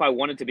 and if I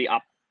wanted to be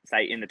up,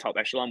 say in the top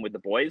echelon with the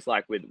boys,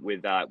 like with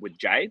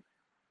Jay,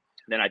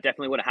 then I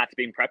definitely would have had to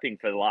been prepping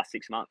for the last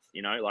 6 months.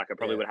 Like I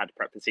probably would have had to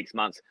prep for 6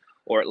 months,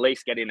 or at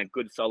least get in a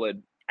good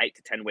solid 8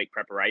 to 10 week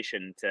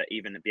preparation to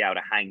even be able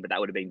to hang. But that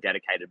would have been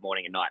dedicated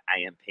morning and night,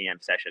 AM, PM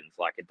sessions.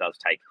 Like it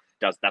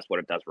that's what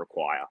it does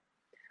require.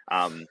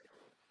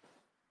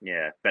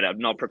 But I'm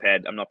not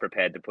prepared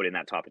to put in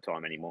that type of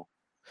time anymore.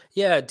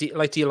 Yeah, do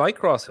you like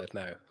CrossFit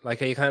now?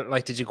 Like, are you kind of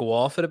like, did you go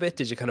off it a bit?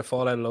 Did you kind of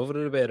fall out of love with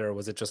it a bit, or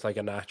was it just like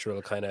a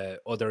natural kind of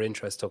other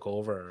interest took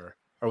over,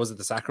 or was it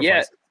the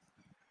sacrifice?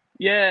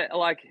 Yeah,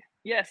 like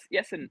yes,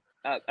 and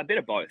a bit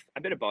of both.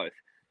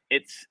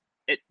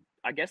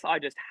 I guess I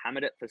just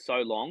hammered it for so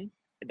long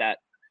that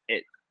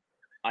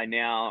I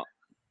now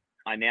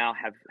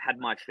have had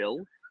my fill,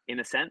 in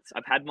a sense.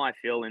 I've had my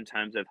fill in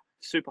terms of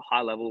super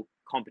high level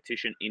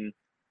competition in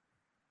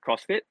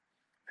CrossFit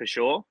for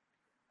sure.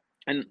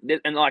 And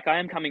like I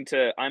am coming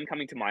to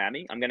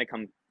Miami. I'm going to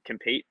come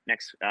compete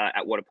next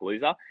at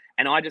Wodapalooza,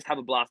 and I just have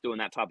a blast doing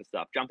that type of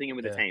stuff. Jumping in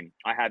with a Yeah. team.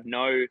 I have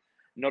not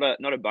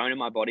a bone in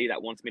my body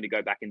that wants me to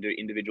go back and do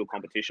individual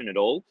competition at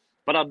all.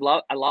 But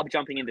I love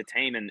jumping into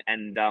team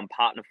and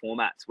partner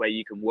formats where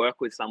you can work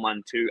with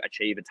someone to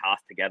achieve a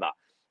task together.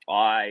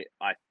 I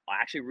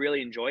actually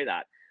really enjoy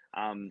that.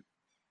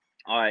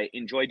 I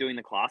enjoy doing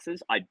the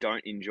classes. I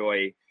don't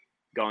enjoy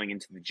going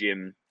into the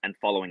gym and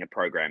following a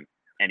program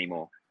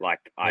anymore. Like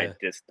Yeah.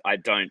 I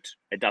don't,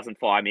 it doesn't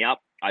fire me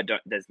up.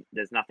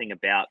 There's nothing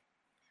about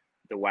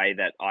the way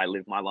that I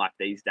live my life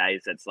these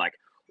days that's like,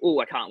 oh,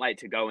 I can't wait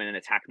to go in and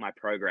attack my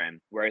program.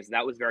 Whereas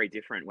that was very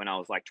different when I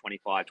was like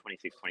 25,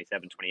 26,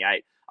 27,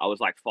 28. I was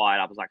like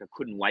fired up. I was like, I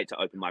couldn't wait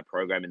to open my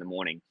program in the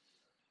morning.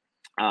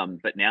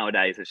 But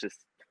nowadays it's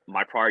just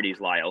my priorities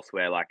lie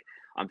elsewhere. Like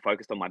I'm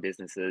focused on my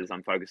businesses.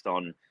 I'm focused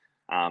on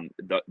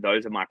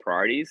those are my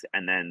priorities.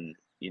 And then,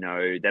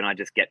 then I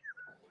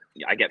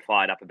get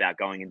fired up about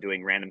going and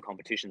doing random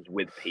competitions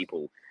with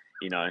people.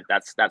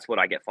 That's what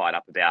I get fired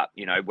up about,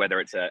 whether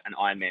it's an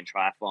Ironman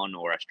triathlon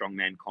or a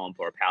strongman comp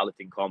or a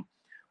powerlifting comp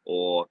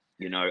or,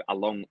 a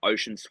long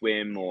ocean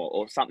swim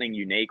or something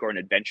unique or an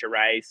adventure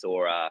race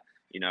or,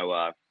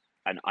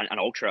 an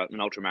ultra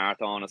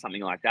marathon or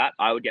something like that.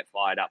 I would get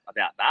fired up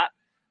about that,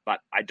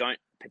 but I don't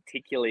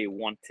particularly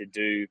want to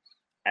do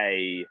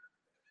a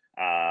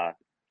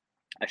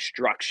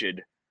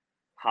structured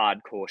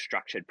hardcore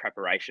structured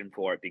preparation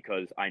for it,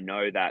 because I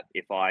know that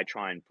if I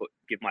try and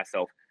give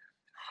myself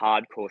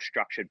hardcore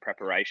structured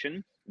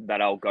preparation,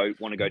 that I'll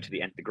want to go to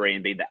the nth degree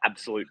and be the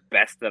absolute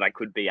best that I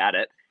could be at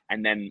it,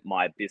 and then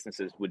my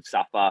businesses would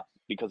suffer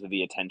because of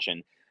the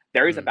attention.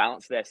 There is a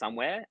balance there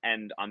somewhere,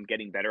 and I'm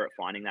getting better at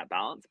finding that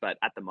balance. But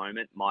at the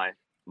moment, what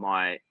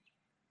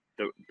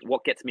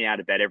gets me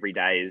out of bed every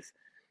day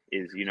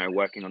is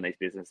working on these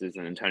businesses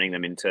and turning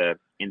them into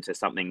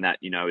something that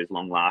is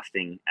long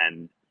lasting,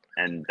 and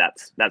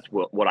that's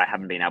what I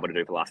haven't been able to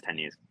do for the last 10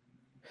 years.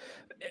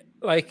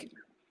 Like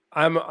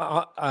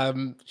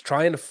I'm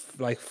trying to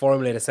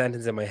formulate a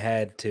sentence in my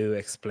head to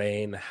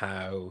explain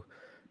how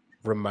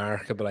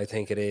remarkable I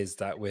think it is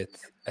that with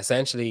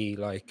essentially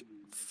like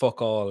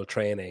fuck all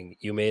training,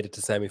 you made it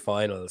to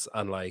semifinals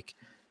and like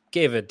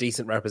gave a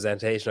decent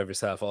representation of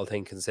yourself, all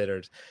things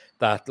considered.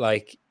 That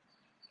like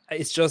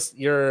it's just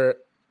you're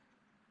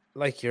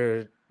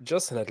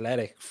just an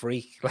athletic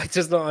freak. Like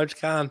just no, I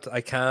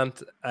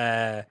can't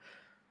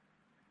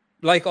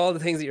like all the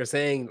things that you're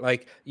saying,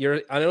 like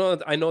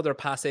I know they're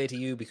passe to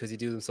you because you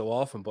do them so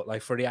often, but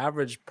like for the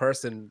average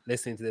person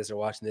listening to this or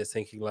watching this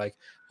thinking like,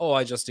 oh,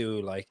 I just do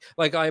like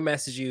I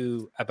messaged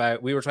you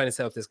about, we were trying to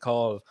set up this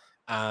call,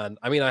 and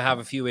I mean I have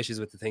a few issues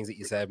with the things that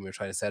you said when we were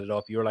trying to set it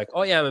up. You were like,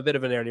 oh yeah, I'm a bit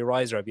of an early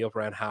riser, I'd be up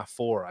around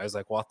 4:30. I was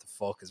like, what the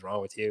fuck is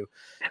wrong with you?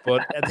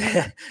 But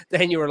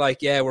then you were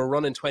like, yeah, we're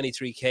running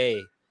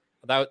 23k.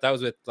 That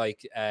was with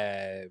like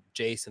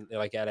Jason,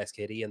 like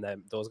LSKD and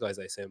them, those guys,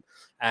 I assume.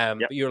 Yep.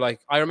 But you're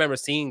like, I remember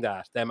seeing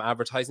that, them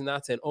advertising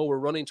that, saying, oh, we're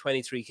running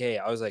 23k.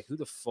 I was like, who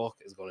the fuck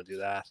is going to do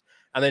that?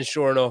 And then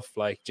sure enough,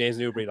 like James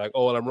Newbury, like,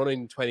 oh, well, I'm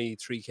running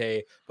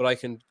 23k, but I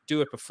can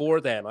do it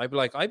before then. I'd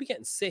be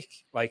getting sick,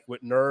 like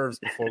with nerves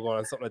before going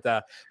on something like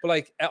that. But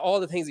like all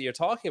the things that you're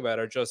talking about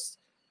are just,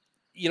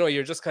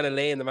 you're just kind of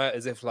laying them out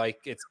as if like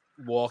it's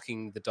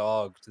walking the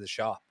dog to the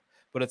shop.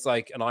 But it's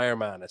like an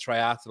Ironman, a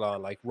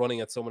triathlon, like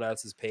running at someone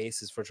else's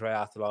paces for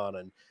triathlon,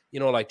 and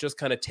like just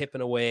kind of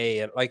tipping away,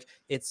 and like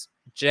it's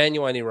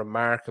genuinely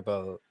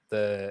remarkable.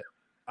 And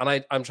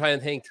I'm trying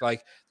to think,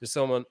 like there's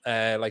someone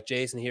like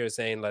Jason here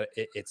saying like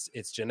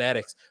it's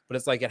genetics, but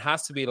it's like it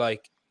has to be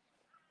like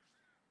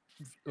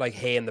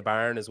hay in the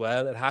barn as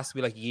well. It has to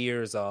be like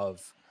years of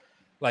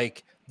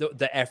like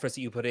the efforts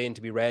that you put in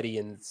to be ready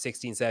in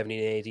 16,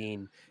 17,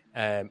 18,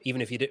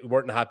 even if you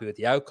weren't happy with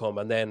the outcome.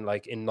 And then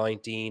like in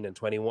 19 and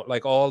 21,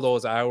 like all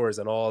those hours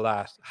and all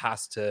that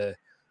has to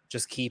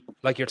just keep,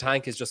 like your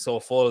tank is just so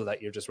full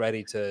that you're just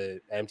ready to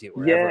empty it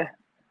wherever.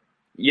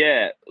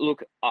 Yeah.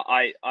 Look,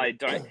 I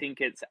don't think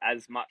it's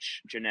as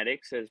much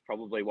genetics as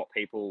probably what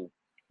people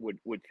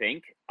would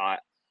think. I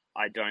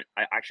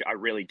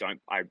really don't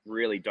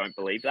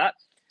believe that.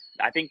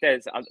 I think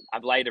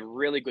I've laid a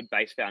really good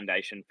base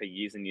foundation for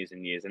years and years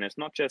and years. And it's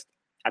not just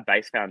a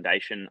base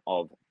foundation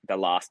of the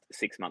last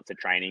 6 months of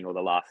training or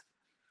the last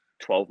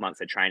 12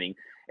 months of training.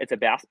 It's a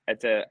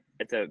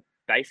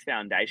base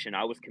foundation.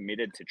 I was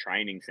committed to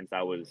training since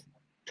I was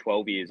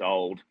 12 years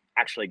old,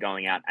 actually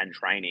going out and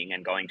training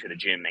and going to the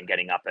gym and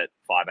getting up at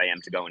 5 a.m.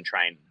 to go and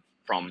train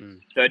from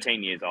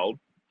 13 years old.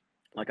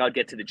 Like I'd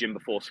get to the gym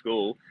before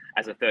school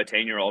as a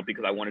 13-year-old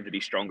because I wanted to be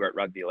stronger at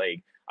rugby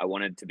league. I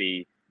wanted to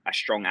be a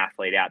strong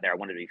athlete out there. I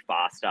wanted to be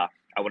faster.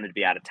 I wanted to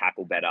be able to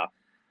tackle better.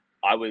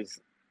 I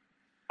was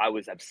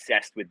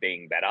obsessed with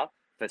being better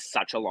for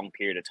such a long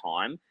period of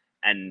time.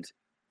 And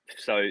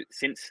so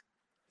since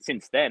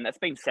since then, that's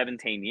been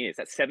 17 years.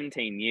 That's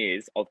 17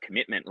 years of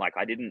commitment. Like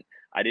I didn't,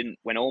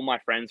 when all my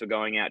friends were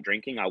going out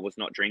drinking, I was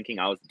not drinking.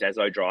 I was a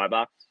deso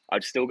driver.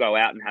 I'd still go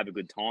out and have a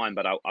good time,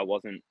 but I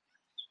wasn't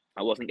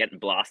getting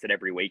blasted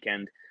every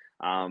weekend.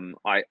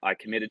 I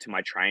committed to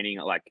my training.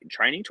 Like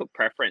training took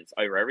preference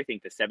over everything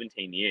for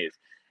 17 years.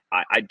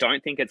 I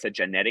don't think it's a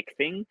genetic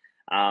thing.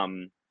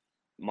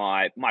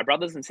 My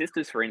brothers and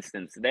sisters, for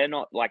instance, they're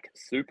not like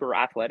super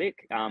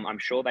athletic. I'm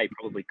sure they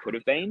probably could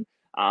have been.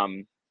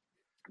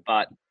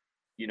 But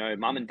you know,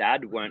 mum and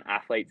dad weren't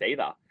athletes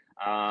either.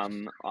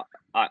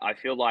 I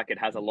feel like it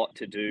has a lot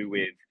to do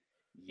with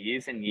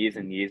years and years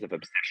and years of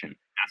obsession.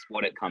 That's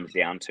what it comes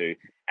down to.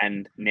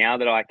 And now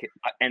that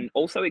and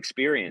also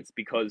experience,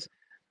 because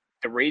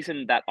the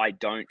reason that I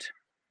don't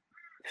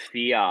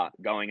fear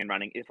going and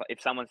running,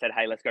 if someone said,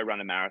 hey, let's go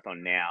run a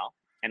marathon now,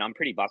 and I'm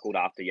pretty buckled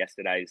after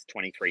yesterday's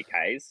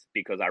 23Ks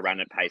because I ran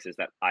at paces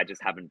that I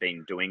just haven't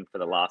been doing for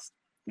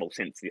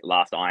since the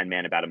last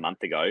Ironman about a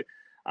month ago.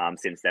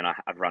 Since then,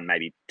 I've run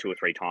maybe 2 or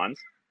 3 times.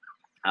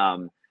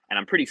 And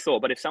I'm pretty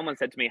sore. But if someone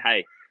said to me,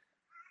 hey,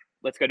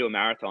 let's go do a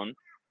marathon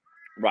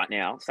right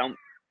now,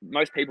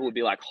 most people would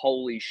be like,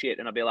 holy shit.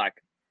 And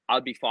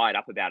I'd be fired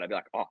up about it. I'd be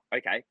like, oh,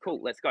 okay,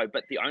 cool, let's go.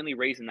 But the only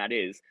reason that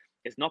is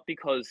not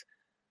because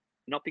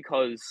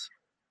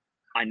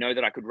I know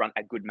that I could run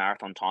a good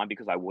marathon time,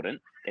 because I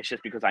wouldn't. It's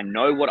just because I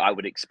know what I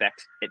would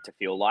expect it to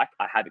feel like.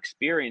 I have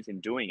experience in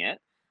doing it.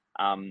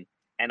 And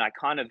I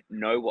kind of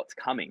know what's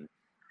coming.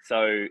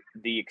 So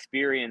the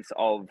experience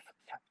of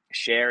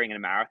sharing in a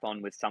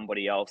marathon with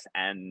somebody else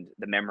and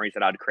the memories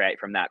that I'd create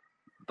from that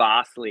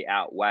vastly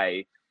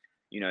outweigh,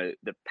 you know,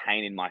 the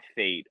pain in my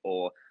feet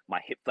or my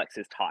hip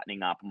flexors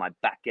tightening up, my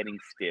back getting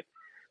stiff.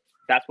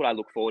 That's what I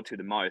look forward to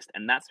the most.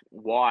 And that's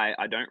why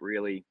I don't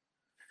really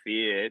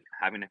fear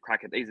having a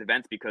crack at these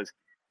events, because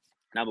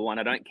number one,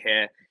 I don't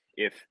care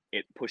if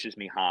it pushes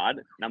me hard.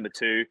 Number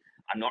two,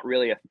 I'm not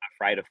really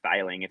afraid of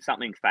failing. If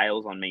something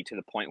fails on me to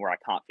the point where I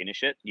can't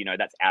finish it, you know,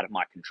 that's out of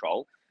my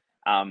control.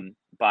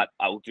 But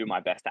I will do my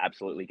best to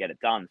absolutely get it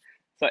done.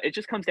 So it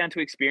just comes down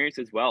to experience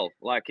as well.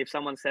 Like if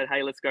someone said,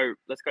 hey, let's go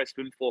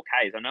swim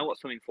 4Ks. I know what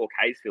swimming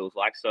 4Ks feels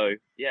like. So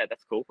yeah,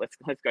 that's cool. Let's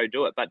go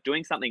do it. But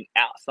doing something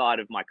outside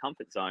of my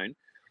comfort zone,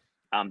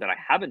 that I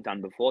haven't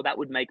done before, that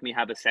would make me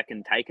have a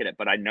second take at it.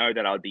 But I know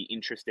that I would be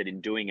interested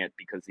in doing it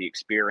because the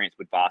experience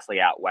would vastly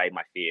outweigh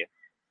my fear.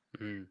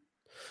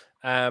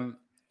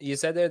 You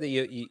said there that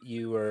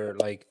you were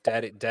like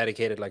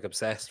dedicated, like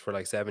obsessed for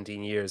like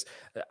 17 years.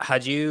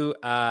 Had you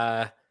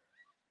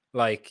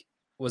like,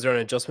 was there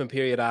an adjustment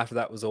period after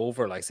that was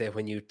over? Like say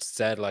when you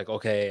said like,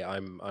 okay,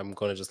 I'm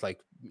going to just like,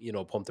 you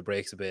know, pump the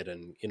brakes a bit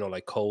and, you know,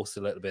 like coast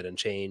a little bit and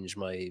change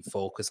my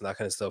focus and that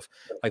kind of stuff.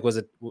 Like, was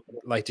it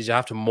like, did you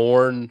have to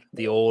mourn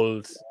the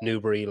old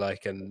Newbury,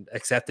 like, and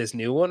accept this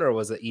new one, or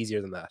was it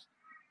easier than that?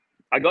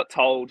 I got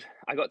told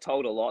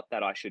a lot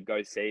that I should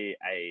go see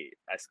a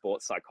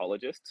sports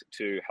psychologist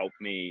to help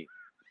me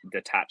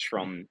detach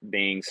from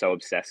being so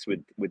obsessed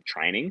with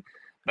training.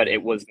 But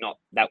that's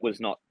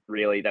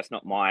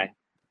not my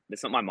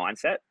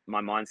mindset.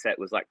 My mindset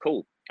was like,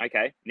 cool,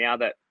 okay, now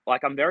that,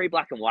 like, I'm very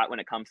black and white when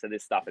it comes to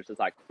this stuff. It's just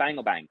like bang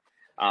or bang.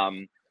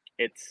 I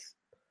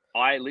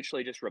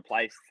literally just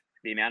replaced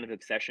the amount of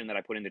obsession that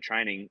I put into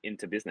training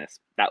into business.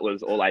 That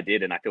was all I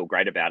did, and I feel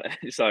great about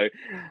it. So,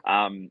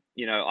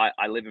 you know,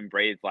 I live and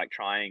breathe like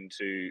trying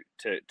to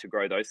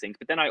grow those things.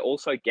 But then I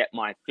also get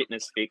my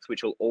fitness fix,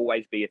 which will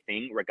always be a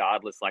thing,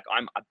 regardless. Like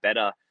I'm a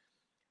better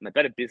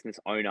business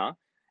owner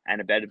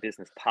and a better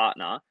business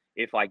partner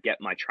if I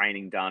get my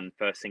training done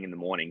first thing in the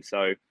morning.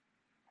 So,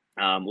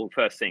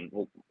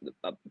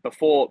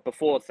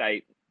 before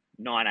say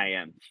 9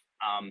 a.m.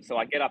 So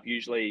I get up,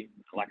 usually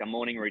like a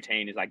morning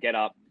routine is I get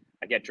up,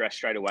 I get dressed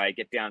straight away,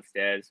 get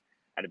downstairs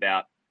at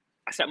about,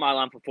 I set my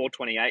alarm for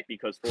 4:28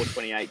 because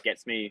 4:28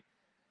 gets me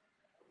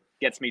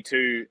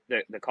to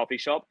the coffee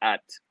shop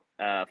at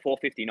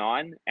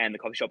 4:59, and the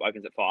coffee shop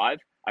opens at 5.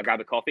 I grab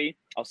a coffee.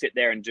 I'll sit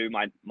there and do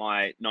my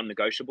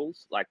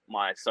non-negotiables, like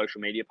my social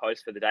media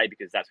posts for the day,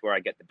 because that's where I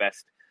get the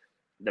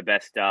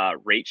best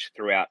reach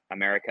throughout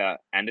America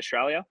and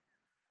Australia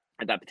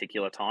at that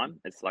particular time.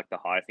 It's like the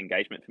highest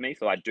engagement for me.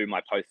 So I do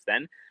my posts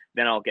then.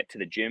 Then I'll get to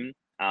the gym.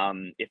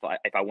 If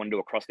I want to do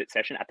a CrossFit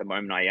session, at the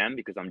moment I am,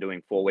 because I'm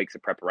doing 4 weeks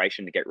of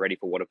preparation to get ready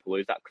for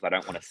Wodapalooza, because I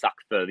don't want to suck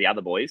for the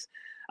other boys.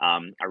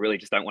 I really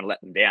just don't want to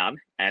let them down,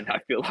 and I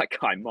feel like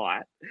I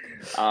might.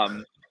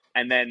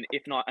 And then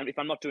if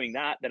I'm not doing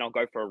that, then I'll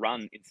go for a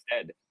run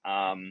instead.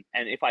 And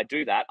if I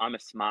do that, I'm a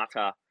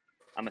smarter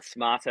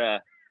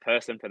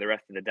person for the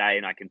rest of the day,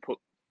 and I can put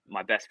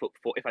my best foot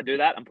forward. If I do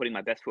that, I'm putting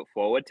my best foot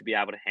forward to be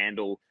able to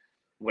handle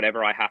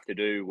whatever I have to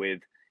do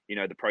with, you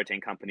know, the protein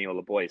company or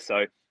the boys.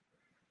 So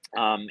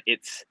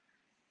that's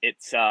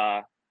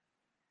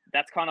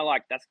kind of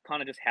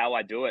just how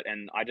I do it.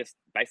 And I just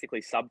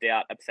basically subbed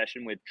out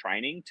obsession with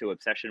training to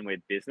obsession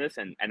with business.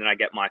 And then I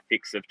get my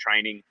fix of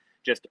training,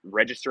 just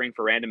registering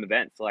for random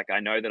events. Like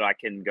I know that I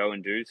can go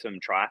and do some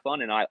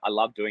triathlon, and I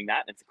love doing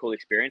that. It's a cool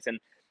experience. And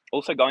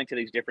also going to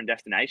these different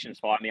destinations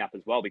fire me up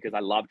as well, because I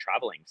love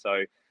traveling.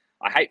 So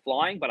I hate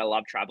flying, but I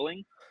love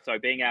traveling. So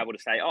being able to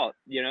say, oh,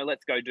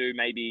 let's go do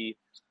maybe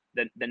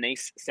the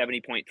Nice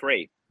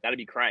 70.3. That'd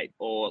be great.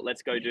 Or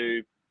let's go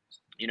do,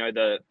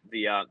 the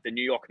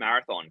New York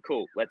Marathon.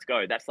 Cool, let's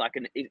go. That's like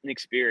an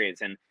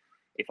experience. And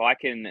if I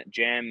can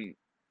jam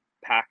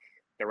pack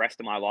the rest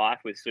of my life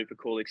with super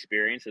cool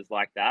experiences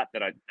like that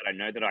I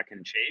know that I can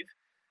achieve,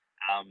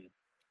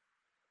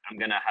 I'm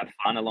gonna have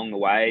fun along the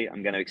way.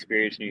 I'm gonna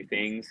experience new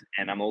things,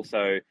 and I'm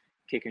also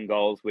kicking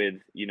goals with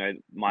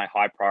my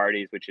high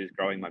priorities, which is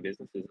growing my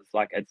businesses.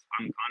 I'm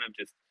kind of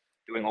just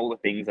doing all the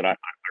things that I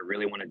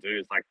really want to do.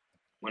 It's like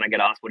when I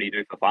get asked, "What do you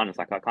do for fun?" It's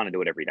like I kind of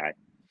do it every day.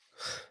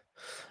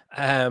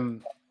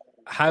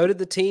 How did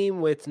the team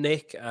with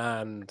Nick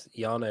and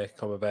Yana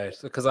come about?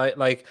 Because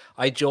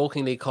I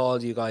jokingly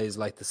called you guys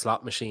like the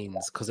slot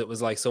machines, because it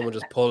was like someone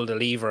just pulled a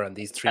lever and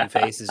these three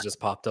faces just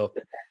popped up.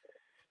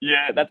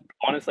 Yeah,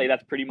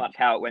 that's pretty much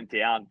how it went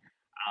down.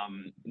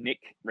 Nick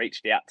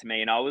reached out to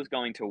me, and I was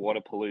going to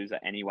Wodapalooza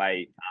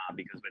anyway,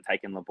 because we're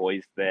taking the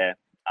boys there.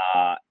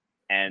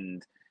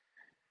 And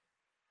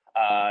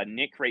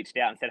Nick reached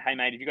out and said, "Hey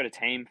mate, have you got a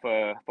team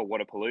for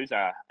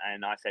Wodapalooza?"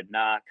 And I said,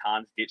 "Nah,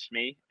 Khan's ditched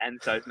me,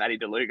 and so's Matty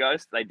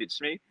DeLugos. They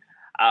ditched me."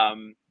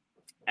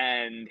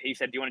 And he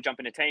said, "Do you want to jump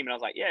in a team?" And I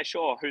was like, "Yeah,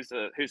 sure. Who's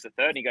the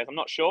third?" And he goes, "I'm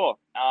not sure.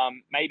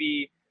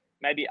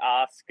 Maybe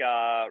ask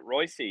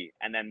Royce."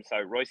 And then so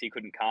Royce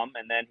couldn't come,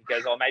 and then he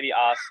goes, "Oh, maybe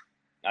ask."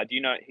 Do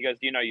you know? He goes,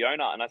 "Do you know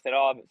Yona?" And I said,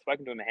 "Oh, I've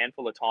spoken to him a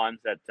handful of times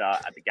at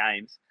the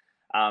games."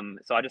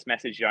 So I just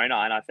messaged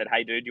Yona and I said,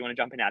 "Hey, dude, do you want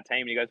to jump in our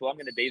team?" And he goes, "Well, I'm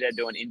going to be there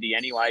doing indie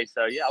anyway,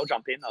 so yeah, I'll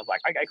jump in." I was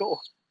like, "Okay,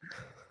 cool."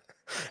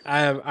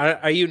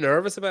 Are you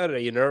nervous about it? Are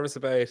you nervous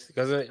about,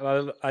 because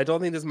I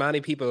don't think there's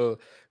many people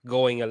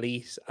going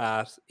elite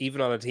at, even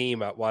on a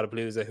team at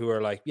Wodapalooza, who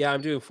are like, "Yeah,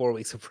 I'm doing 4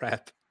 weeks of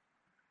prep."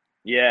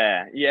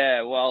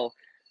 Yeah. Well,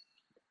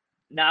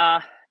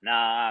 nah.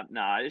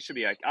 It should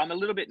be okay. I'm a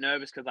little bit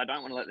nervous because I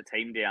don't want to let the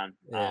team down.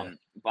 Yeah.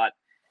 But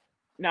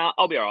nah,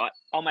 I'll be all right.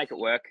 I'll make it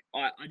work.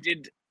 I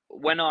did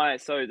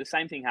so the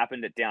same thing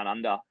happened at Down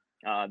Under.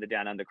 The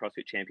Down Under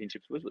CrossFit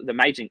Championships was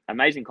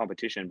amazing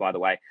competition, by the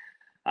way.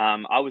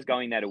 I was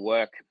going there to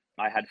work.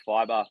 I had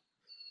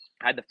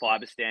the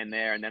fiber stand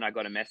there, and then I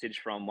got a message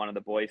from one of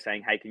the boys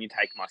saying, "Hey, can you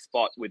take my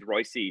spot with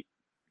Royce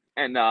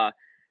and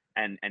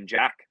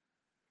Jack?"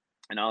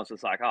 And I was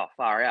just like, "Oh,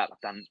 far out!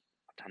 I've done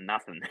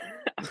nothing.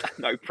 I've done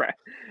no prep."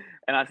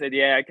 And I said,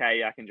 "Yeah, okay,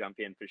 yeah, I can jump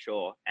in for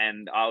sure."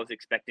 And I was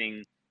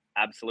expecting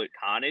absolute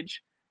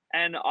carnage,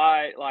 and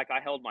I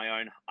held my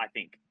own. I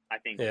think,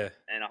 Yeah.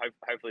 and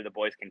hopefully the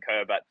boys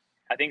concur, but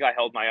I think I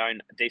held my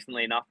own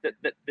decently enough. That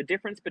the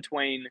difference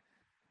between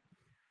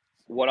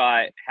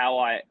how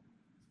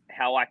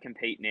I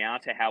compete now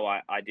to how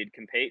I did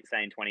compete,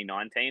 say in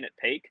 2019 at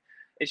peak,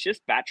 it's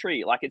just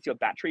battery. Like, it's your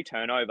battery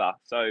turnover.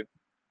 So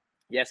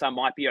yes, I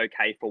might be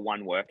okay for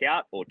one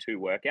workout or two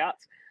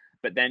workouts,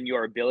 but then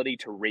your ability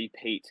to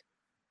repeat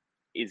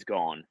is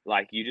gone.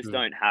 Like, you just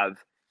don't have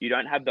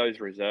those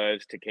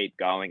reserves to keep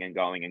going and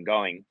going and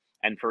going.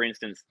 And for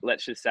instance,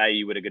 let's just say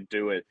you were to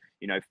do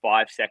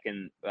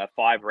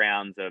 5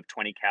 rounds of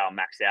 20 cal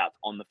max outs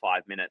on the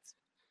 5 minutes.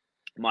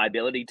 My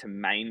ability to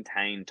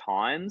maintain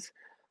times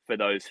for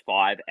those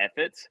 5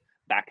 efforts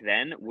back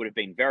then would have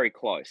been very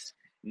close.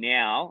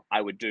 Now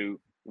I would do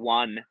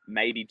 1,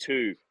 maybe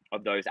 2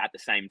 of those at the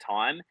same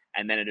time,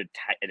 and then it'd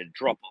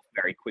drop off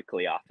very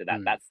quickly after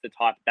that. That's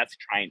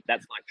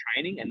like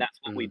training, and that's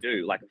what we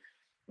do. Like,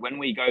 when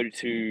we go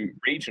to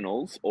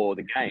regionals or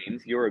the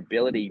games, your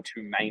ability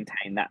to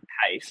maintain that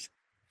pace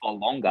for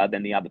longer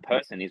than the other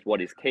person is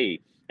what is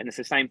key. And it's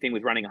the same thing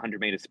with running a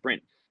 100-meter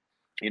sprint.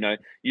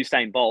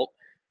 Usain Bolt,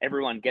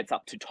 everyone gets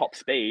up to top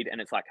speed,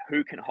 and it's like,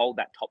 who can hold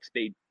that top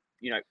speed,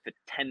 for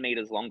 10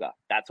 meters longer?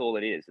 That's all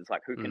it is. It's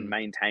like, who can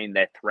maintain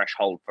their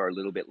threshold for a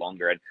little bit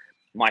longer. And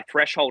my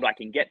threshold, I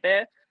can get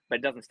there, but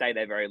it doesn't stay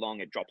there very long.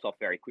 It drops off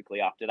very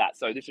quickly after that.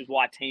 So this is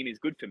why team is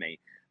good for me.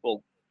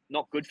 Well,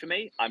 not good for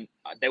me.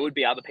 There would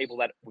be other people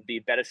that would be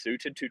better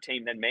suited to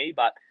team than me,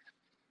 but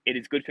it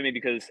is good for me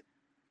because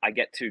I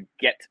get to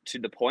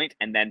the point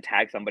and then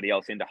tag somebody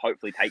else in to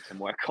hopefully take some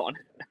work on.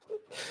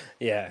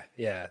 Yeah.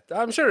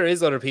 I'm sure there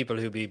is other people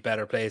who'd be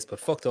better placed, but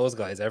fuck those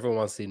guys. Everyone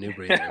wants to see new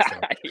breeds.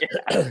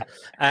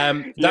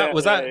 That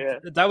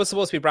was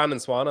supposed to be Brandon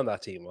Swan on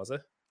that team, was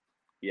it?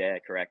 Yeah,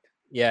 correct.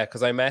 Yeah,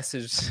 because I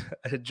messaged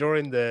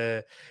during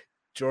the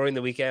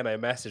weekend, I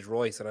messaged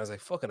Royce and I was like,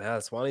 "Fucking hell,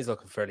 Swanee's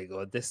looking fairly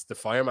good. The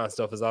fireman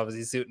stuff is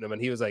obviously suiting him."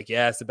 And he was like,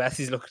 "Yeah, it's the best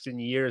he's looked in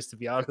years, to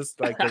be honest."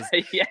 Like, cause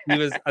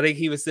I think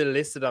he was still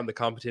listed on the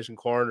competition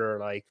corner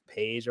like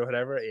page or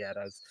whatever. Yeah,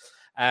 that's.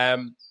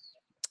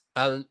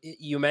 And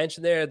you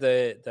mentioned there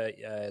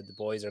the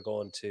boys are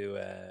going to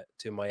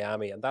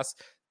Miami, and that's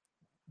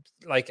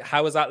like,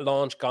 how is that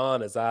launch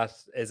gone? Is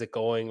it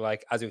going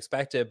like as you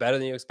expected, better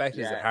than you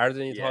expected? Is it harder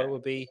than you thought it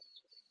would be?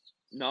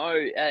 No,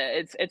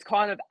 it's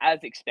kind of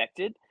as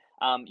expected.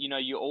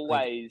 You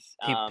always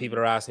people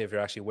are asking if you're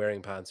actually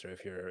wearing pants or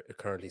if you're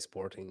currently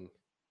sporting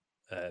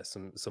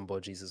some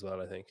budgies as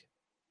well, I think.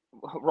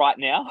 Right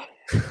now.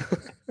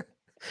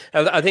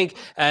 I think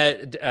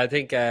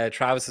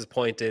Travis's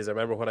point is, I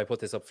remember when I put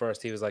this up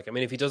first, he was like, I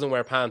mean, if he doesn't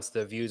wear pants,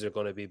 the views are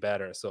going to be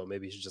better. So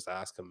maybe you should just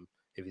ask him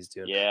if he's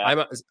doing.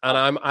 Yeah.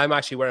 I'm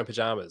actually wearing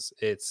pajamas.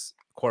 It's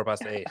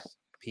 8:15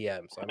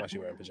 p.m. So I'm actually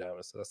wearing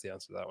pajamas. So that's the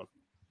answer to that one.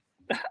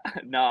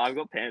 No, I've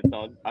got pants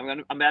on.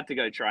 I'm about to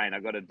go train. I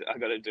got to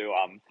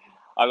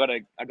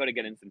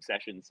get in some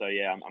sessions. So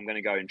yeah, I'm going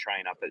to go and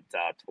train up at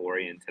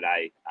Torian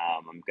today.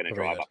 I'm going to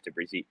Very drive good. up to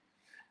Brizzy.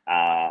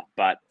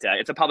 But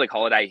it's a public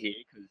holiday here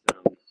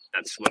because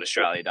that's what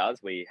Australia does.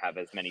 We have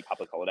as many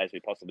public holidays as we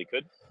possibly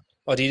could.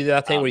 Oh, do you do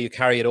that thing where Um, you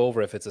carry it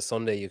over? If it's a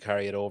Sunday, you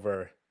carry it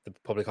over the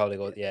public holiday.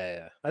 Goes,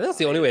 yeah. I think that's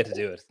the only way to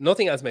do it.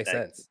 Nothing else makes They-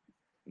 sense.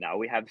 no,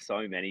 we have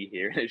so many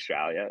here in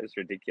Australia. It's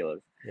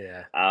ridiculous.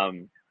 Yeah.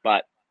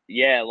 But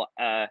yeah,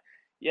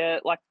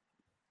 like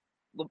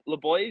Le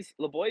Boys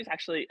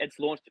actually it's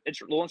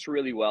launched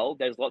really well.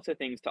 There's lots of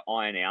things to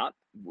iron out.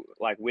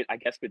 Like with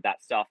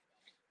that stuff,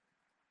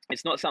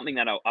 it's not something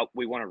that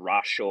we want to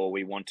rush or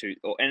we want to,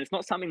 and it's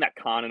not something that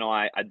Khan and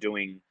I are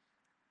doing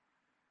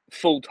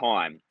full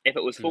time. If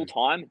it was full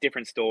time,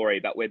 different story.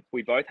 But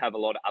we both have a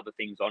lot of other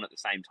things on at the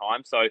same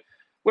time, so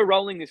we're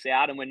rolling this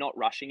out and we're not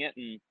rushing it.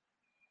 And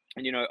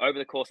over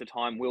the course of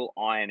time, we'll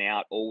iron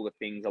out all the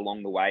things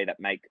along the way that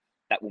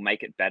will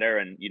make it better.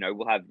 And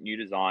we'll have new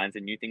designs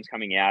and new things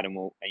coming out, and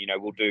we'll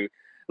do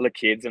the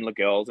kids and the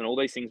girls, and all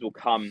these things will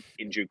come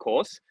in due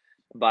course.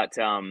 But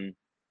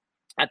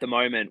at the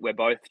moment, we're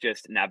both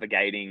just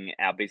navigating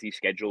our busy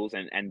schedules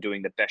and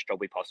doing the best job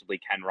we possibly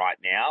can right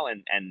now.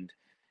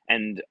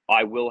 And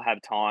I will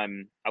have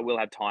time. I will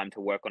have time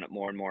to work on it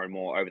more and more and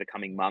more over the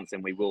coming months,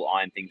 and we will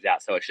iron things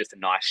out. So it's just a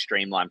nice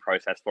streamlined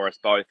process for us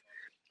both.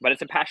 But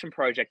it's a passion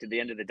project at the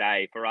end of the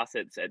day. For us,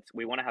 it's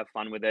we want to have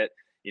fun with it.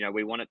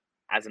 We want it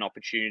as an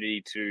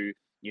opportunity to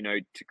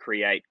to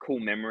create cool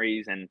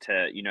memories and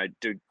to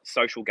do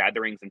social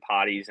gatherings and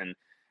parties and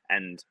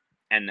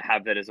and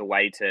have that as a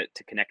way to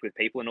connect with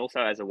people, and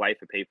also as a way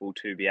for people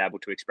to be able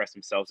to express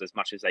themselves as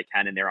much as they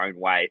can in their own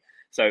way.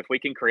 So if we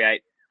can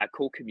create a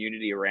cool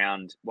community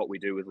around what we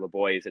do with Le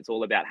Boys, it's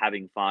all about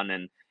having fun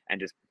and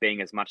just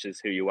being as much as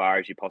who you are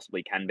as you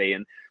possibly can be.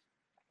 And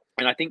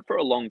I think for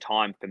a long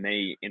time, for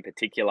me in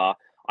particular,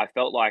 I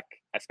felt like,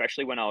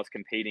 especially when I was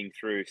competing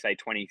through, say,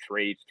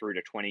 23 through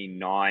to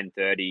 29,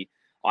 30,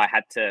 I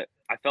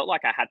felt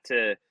like I had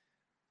to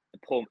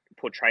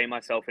portray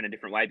myself in a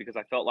different way, because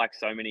I felt like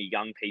so many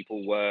young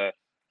people were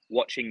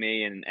watching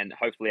me, and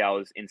hopefully I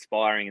was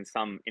inspiring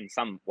in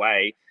some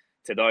way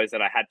to those,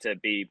 that I had to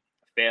be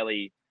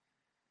fairly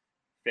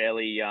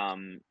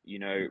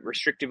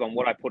restrictive on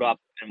what I put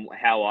up and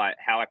how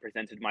I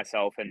presented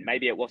myself, and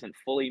maybe it wasn't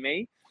fully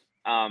me.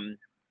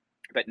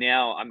 But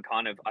now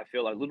I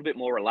feel a little bit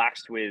more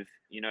relaxed with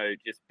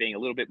just being a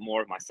little bit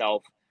more of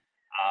myself,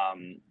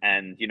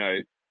 and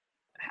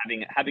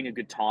having a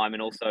good time,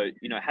 and also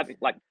having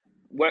like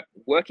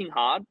working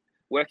hard,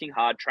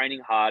 training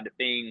hard,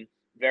 being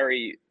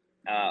very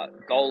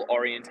goal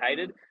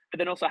orientated, but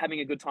then also having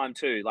a good time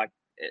too. Like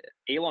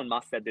Elon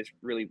Musk said this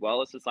really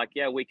well. It's just like,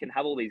 yeah, we can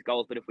have all these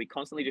goals, but if we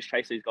constantly just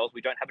chase these goals,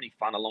 we don't have any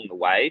fun along the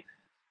way.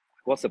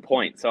 What's the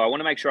point? So I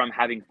want to make sure I'm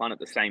having fun at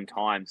the same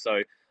time.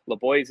 So Le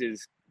Boys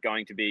is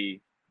going to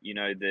be,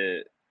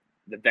 the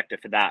vector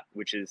for that,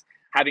 which is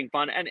having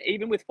fun. And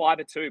even with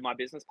Fiverr too, my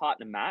business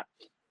partner Matt,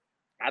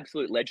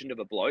 absolute legend of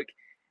a bloke,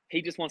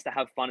 he just wants to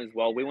have fun as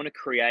well. We want to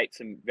create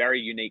some very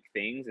unique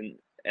things,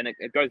 and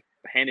it goes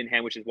hand in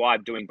hand, which is why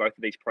I'm doing both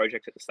of these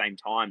projects at the same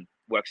time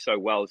works so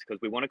well, is because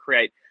we want to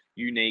create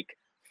unique,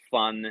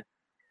 fun,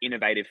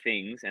 innovative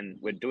things, and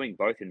we're doing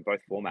both in both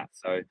formats.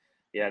 So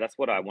yeah, that's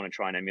what I want to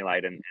try and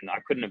emulate, and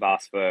I couldn't have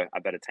asked for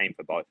a better team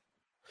for both.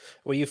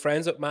 Were you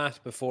friends with Matt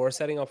before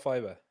setting up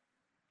Fiverr?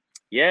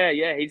 Yeah,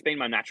 he's been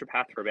my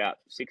naturopath for about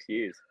 6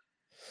 years.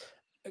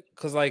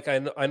 Because like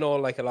I know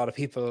like a lot of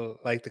people,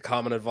 like the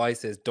common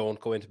advice is don't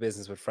go into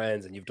business with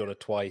friends, and you've done it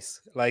twice.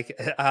 Like,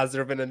 has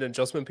there been an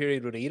adjustment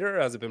period with either,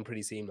 or has it been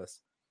pretty seamless?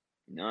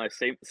 No,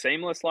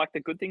 seamless. Like the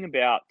good thing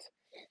about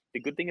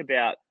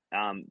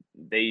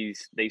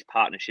these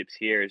partnerships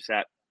here is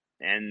that,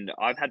 and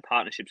I've had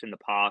partnerships in the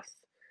past,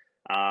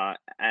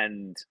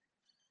 and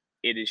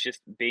it is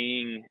just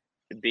being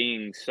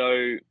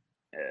so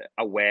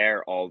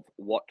aware of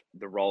what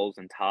the roles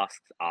and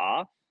tasks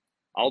are.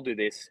 I'll do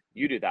this,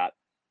 you do that,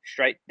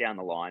 straight down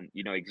the line.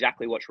 You know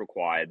exactly what's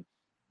required,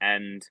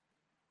 and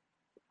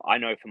I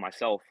know for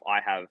myself, I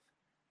have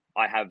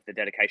the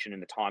dedication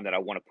and the time that I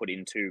want to put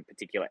into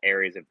particular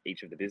areas of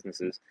each of the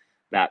businesses,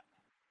 that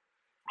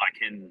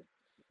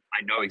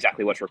I know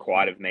exactly what's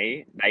required of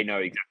me. They know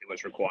exactly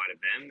what's required of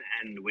them,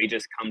 and we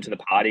just come to the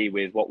party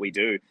with what we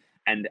do.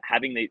 And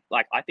having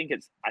I think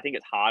it's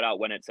harder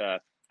when it's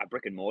a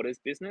brick and mortars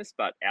business,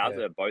 but ours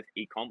Yeah. are both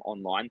ecom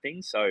online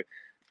things. So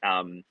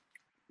um,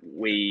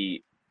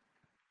 we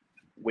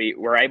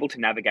we're able to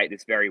navigate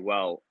this very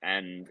well.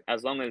 And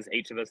as long as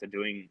each of us are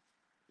doing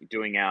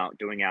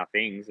our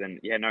things, and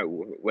yeah, no,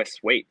 we're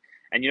sweet.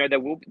 And there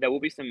will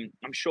be some,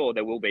 I'm sure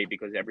there will be,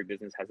 because every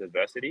business has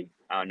adversity,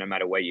 no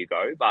matter where you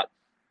go. But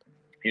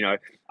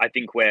I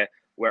think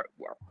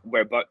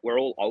we're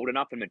all old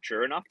enough and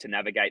mature enough to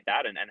navigate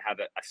that and have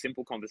a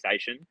simple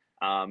conversation,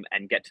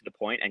 and get to the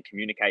point and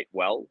communicate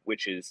well,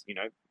 which is,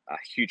 a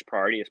huge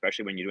priority,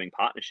 especially when you're doing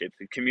partnerships.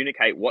 And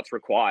communicate what's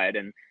required,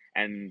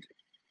 and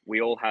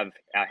we all have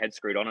our heads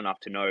screwed on enough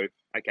to know,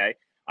 okay,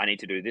 I need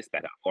to do this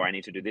better, or I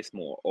need to do this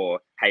more, or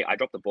hey, I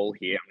dropped the ball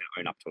here, I'm going to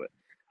own up to it.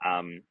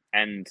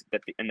 And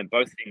the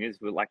both thing is,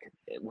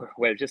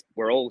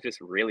 we're all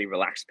just really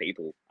relaxed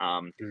people.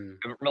 Mm.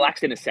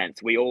 Relaxed in a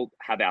sense. We all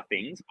have our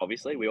things.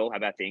 Obviously, we all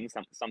have our things.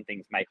 Some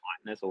things may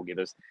heighten us or give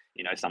us,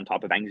 some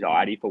type of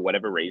anxiety for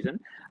whatever reason.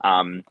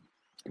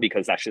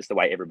 Because that's just the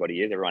way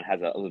everybody is. Everyone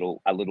has a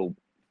little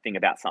thing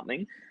about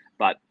something.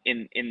 But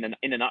in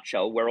a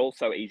nutshell, we're all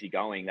so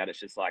easygoing that it's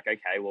just like,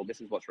 okay, well,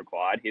 this is what's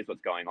required. Here's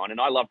what's going on.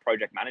 And I love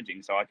project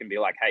managing, so I can be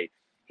like, hey,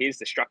 here's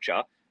the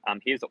structure.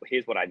 Here's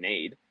what I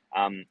need.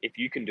 If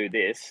you can do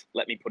this,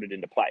 let me put it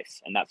into place.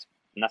 And that's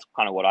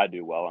kind of what I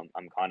do well.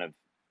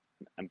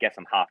 I guess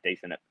I'm half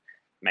decent at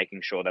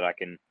making sure that I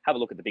can have a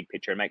look at the big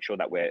picture and make sure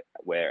that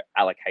we're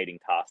allocating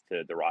tasks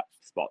to the right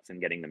spots and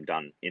getting them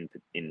done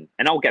and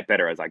I'll get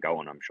better as I go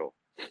on, I'm sure.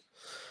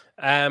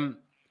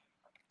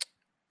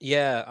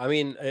 Yeah, I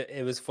mean,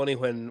 it was funny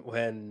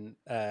when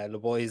the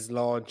boys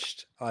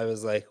launched. I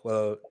was like,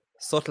 well,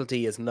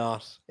 subtlety is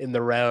not in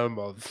the realm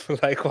of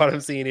like what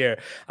I'm seeing here,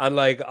 and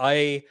like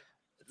I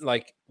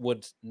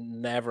would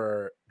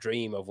never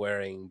dream of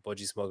wearing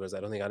budgie smugglers. I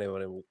don't think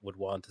anyone would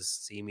want to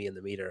see me in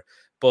the meter,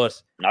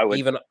 but I would.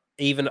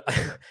 even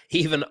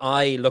even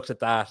I looked at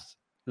that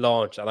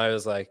launch and I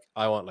was like,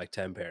 I want like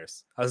 10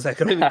 pairs. I was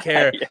like, I don't even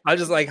care. Yeah. I'll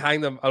just like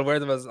hang them. I'll wear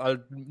them I'll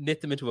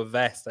knit them into a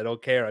vest. I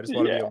don't care. I just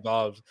want to be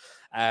involved.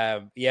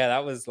 Yeah,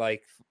 that was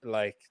like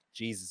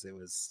Jesus. It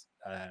was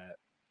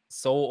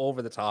so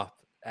over the top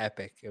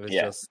epic. It was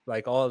just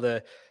like all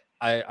the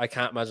I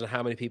can't imagine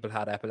how many people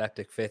had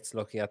epileptic fits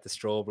looking at the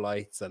strobe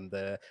lights and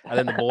then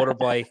the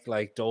motorbike,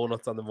 like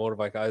donuts on the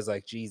motorbike. I was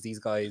like, geez, these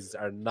guys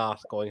are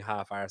not going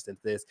half-arsed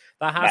into this.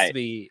 That has to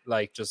be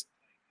like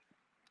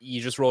you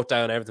just wrote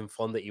down everything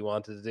fun that you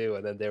wanted to do,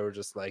 and then they were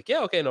just like,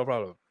 yeah, okay, no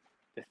problem.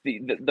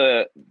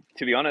 To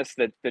be honest,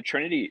 the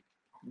Trinity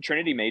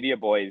Media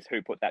boys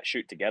who put that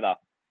shoot together,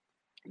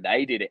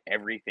 they did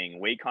everything.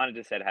 We kind of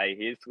just said, hey,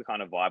 here's the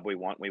kind of vibe we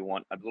want. We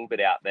want a little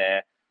bit out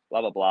there,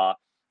 blah, blah, blah.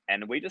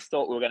 And we just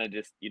thought we were going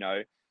to just,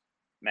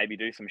 maybe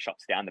do some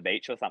shots down the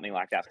beach or something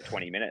like that for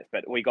 20 minutes.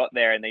 But we got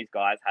there and these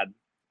guys had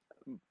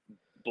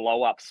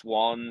blow up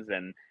swans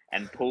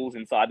and pools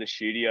inside the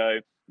studio.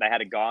 They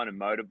had a guy on a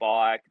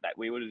motorbike that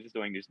we were just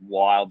doing just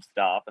wild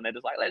stuff. And they're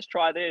just like, let's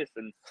try this.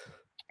 And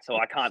so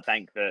I can't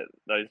thank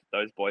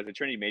those boys, the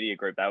Trinity Media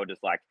Group. They were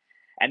just like,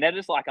 and they're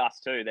just like us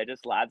too. They're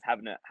just lads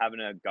having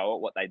a go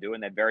at what they do,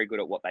 and they're very good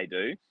at what they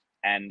do.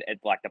 And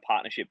it's like the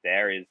partnership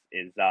there is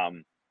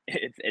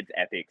it's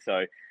epic.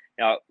 So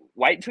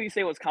wait until you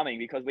see what's coming,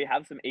 because we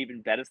have some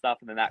even better stuff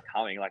than that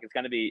coming. Like we're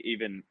gonna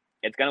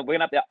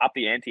up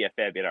the ante a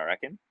fair bit, I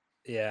reckon.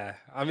 Yeah,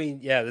 I mean,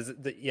 yeah,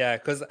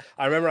 because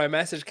I remember I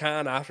messaged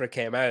Khan after it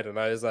came out, and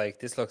I was like,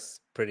 "This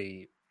looks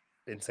pretty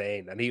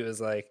insane," and he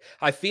was like,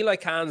 "I feel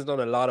like Khan's done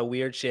a lot of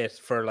weird shit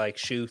for like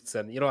shoots,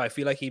 and I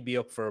feel like he'd be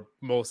up for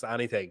most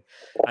anything."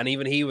 And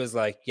even he was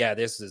like, "Yeah,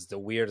 this is the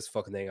weirdest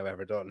fucking thing I've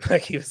ever done."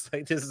 Like he was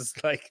like, "This is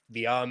like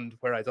beyond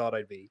where I thought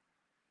I'd be."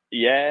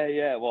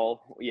 Yeah.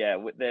 Well,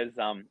 yeah. There's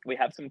we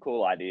have some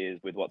cool ideas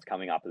with what's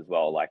coming up as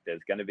well. Like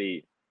there's going to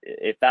be,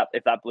 if that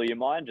blew your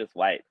mind, just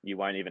wait. You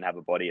won't even have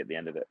a body at the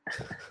end of it.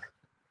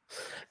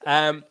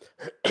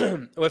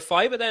 With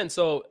Fiverr then,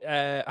 so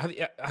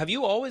have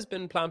you always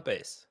been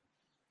plant-based?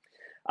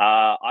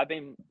 I've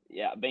been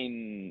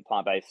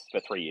plant-based for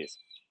 3 years.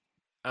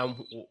 And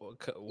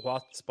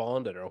what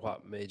spawned it, or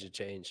what made you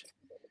change?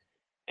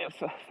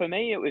 For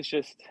me, it was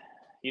just,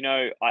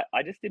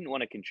 I just didn't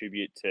want to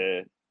contribute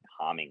to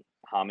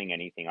harming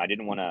anything. I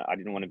didn't want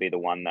to be the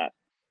one that,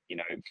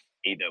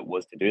 either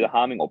was to do the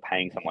harming or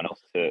paying someone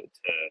else to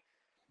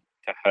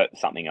hurt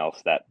something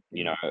else that,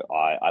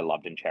 I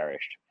loved and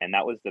cherished. And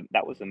that was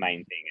the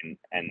main thing.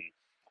 And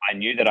I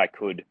knew that I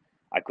could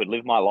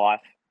live my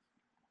life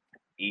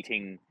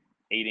eating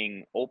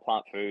all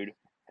plant food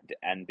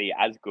and be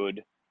as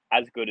good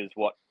as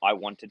what I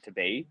wanted to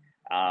be,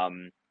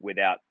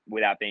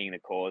 without being the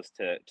cause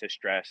to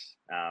stress,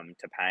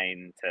 to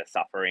pain, to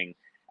suffering.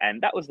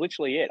 And that was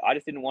literally it. I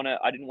didn't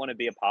want to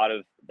be a part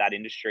of that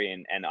industry.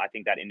 And I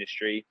think that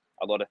industry,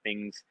 a lot of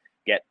things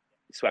get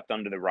swept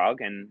under the rug,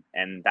 and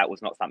that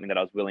was not something that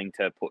I was willing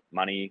to put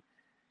money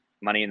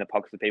in the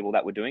pockets of people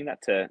that were doing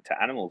that to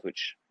animals,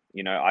 which,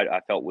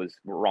 I felt was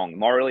wrong.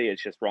 Morally,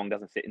 it's just wrong,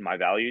 doesn't sit in my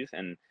values.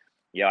 And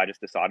yeah, I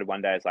just decided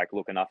one day, it's like,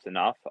 look, enough's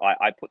enough.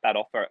 I put that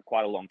off for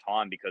quite a long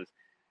time because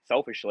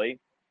selfishly,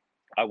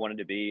 I wanted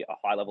to be a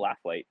high level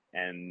athlete,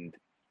 and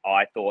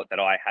I thought that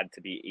I had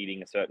to be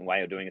eating a certain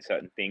way or doing a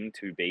certain thing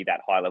to be that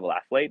high level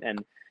athlete. And,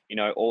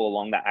 all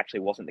along that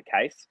actually wasn't the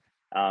case.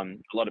 A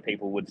lot of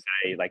people would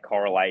say they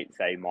correlate,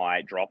 say,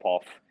 my drop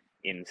off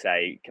in,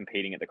 say,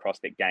 competing at the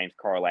CrossFit Games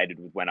correlated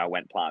with when I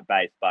went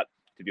plant-based. But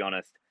to be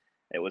honest,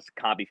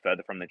 can't be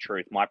further from the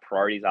truth. My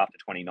priorities after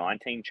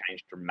 2019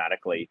 changed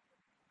dramatically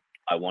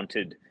I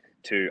wanted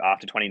to,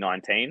 after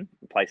 2019,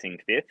 placing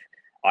fifth,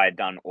 I had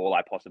done all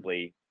I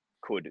possibly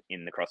could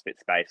in the CrossFit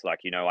space. Like,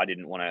 I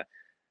didn't want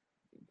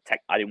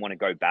to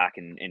go back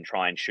and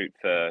try and shoot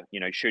for,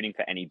 shooting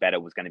for any better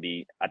was going to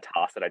be a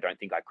task that I don't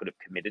think I could have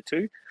committed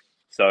to.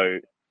 So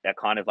that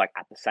kind of like,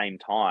 at the same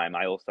time,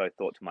 I also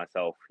thought to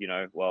myself,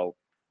 well,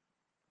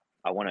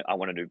 I want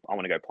to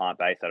go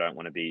plant-based. I don't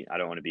want to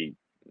be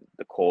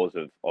the cause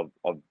of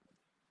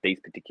these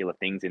particular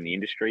things in the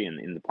industry and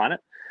in the planet.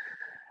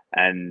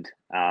 And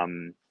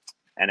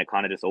it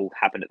kind of just all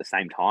happened at the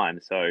same time.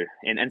 So,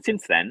 and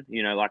since then,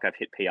 like I've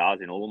hit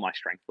PRs in all of my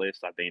strength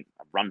lifts. I've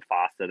run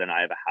faster than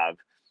I ever have.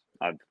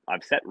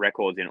 I've set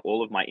records in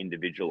all of my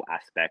individual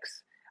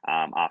aspects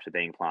after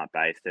being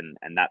plant-based, and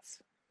that's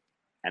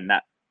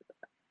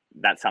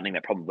something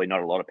that probably not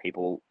a lot of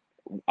people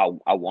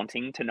are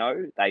wanting to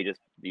know. They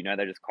just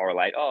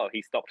correlate. Oh,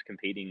 he stopped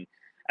competing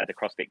at the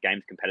CrossFit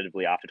Games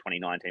competitively after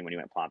 2019 when he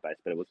went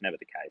plant-based, but it was never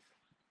the case.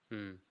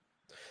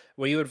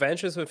 Were you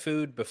adventurous with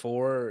food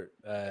before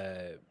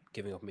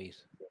giving up meat?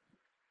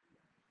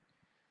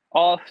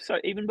 Oh, so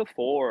even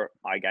before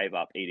I gave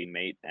up eating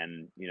meat,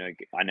 and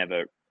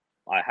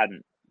I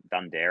hadn't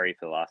done dairy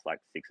for the last like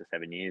 6 or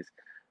 7 years.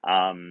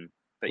 But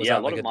was yeah,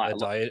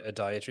 that a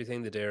dietary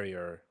thing, the dairy,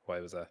 or why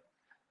was that?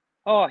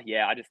 Oh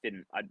yeah, I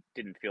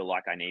didn't feel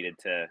like I needed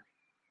to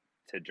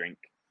drink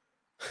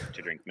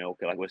milk.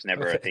 Like, it was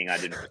never a thing. I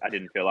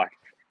didn't feel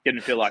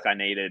like I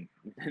needed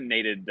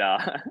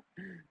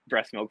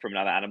breast milk from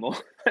another animal.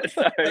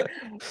 So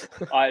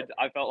I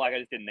felt like I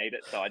just didn't need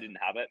it, so I didn't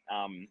have it.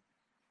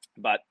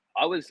 But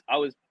I was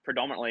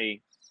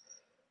predominantly,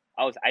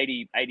 I was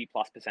 80+%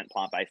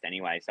 plant-based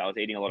anyway. So I was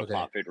eating a lot of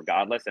plant food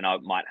regardless, and I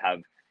might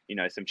have,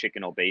 some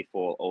chicken or beef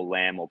or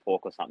lamb or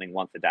pork or something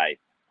once a day.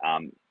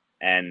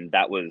 And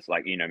that was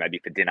like, maybe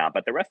for dinner,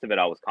 but the rest of it,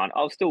 I was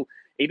still,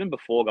 even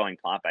before going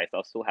plant-based, I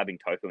was still having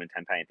tofu and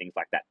tempeh and things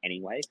like that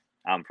anyway,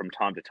 from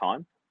time to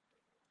time.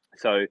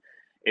 So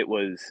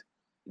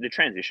the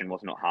transition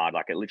was not hard.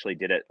 Like, I literally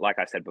did it. Like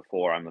I said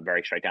before, I'm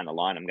very straight down the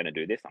line. I'm going to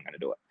do this. I'm going to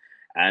do it.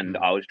 And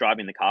I was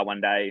driving the car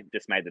one day,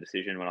 just made the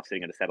decision when I was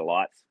sitting at a set of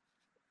lights.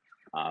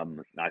 I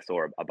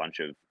saw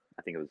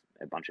I think it was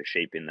a bunch of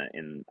sheep in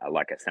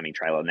like a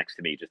semi-trailer next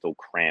to me, just all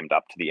crammed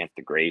up to the nth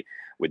degree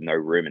with no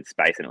room and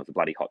space. And it was a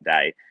bloody hot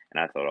day.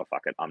 And I thought, oh,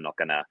 fuck it. I'm not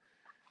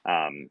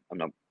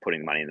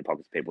putting money in the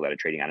pockets of people that are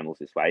treating animals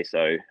this way.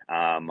 So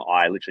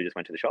I literally just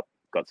went to the shop,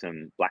 got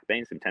some black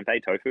beans, some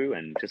tempeh, tofu,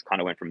 and just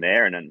kind of went from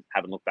there. And then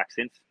haven't looked back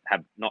since.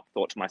 Have not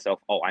thought to myself,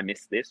 oh, I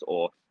missed this,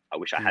 or I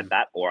wish I had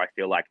that, or I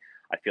feel like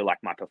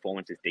my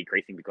performance is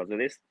decreasing because of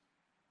this.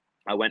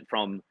 I went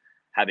from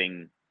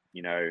having,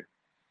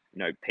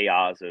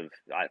 PRs of,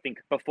 I think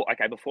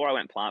before I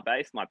went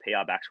plant-based, my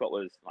PR back squat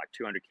was like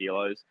 200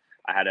 kilos.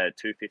 I had a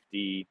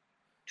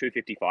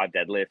 255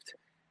 deadlift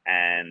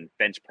and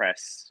bench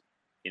press,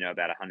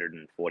 about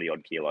 140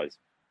 odd kilos.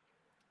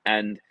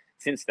 And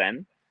since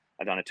then,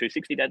 I've done a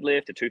 260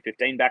 deadlift, a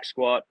 215 back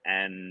squat,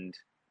 and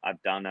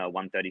I've done a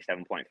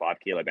 137.5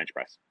 kilo bench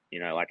press.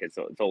 Like it's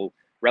all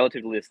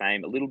relatively the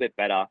same, a little bit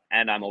better,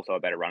 and I'm also a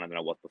better runner than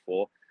I was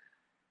before.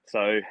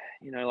 So,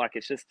 like,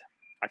 it's just,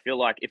 I feel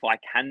like if I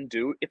can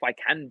do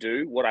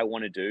what I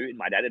want to do in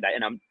my day-to-day,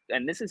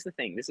 and this is the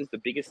thing, this is the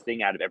biggest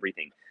thing out of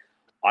everything.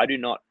 I do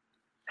not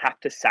have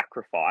to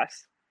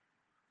sacrifice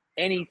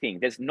anything.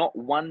 There's not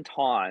one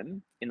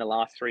time in the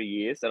last 3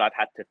 years that I've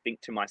had to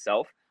think to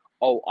myself,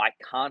 oh, I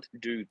can't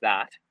do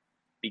that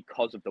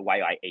because of the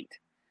way I eat.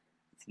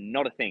 It's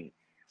not a thing.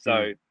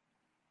 So,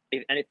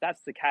 if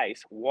that's the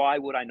case, why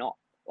would I not?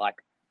 Like,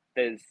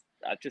 there's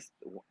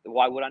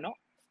why would I not?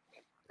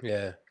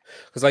 Yeah,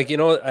 because like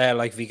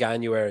like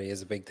veganuary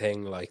is a big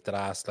thing. Like the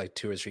last like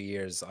 2 or 3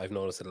 years, I've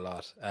noticed it a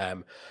lot.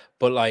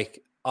 But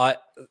like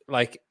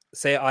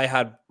say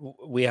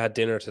we had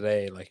dinner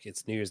today. Like,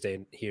 it's New Year's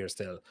Day here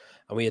still,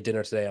 and we had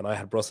dinner today, and I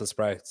had Brussels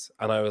sprouts,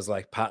 and I was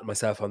like patting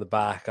myself on the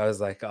back. I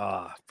was like,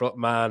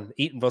 man,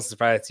 eating Brussels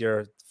sprouts,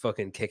 you're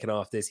fucking kicking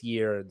off this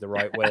year the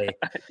right way.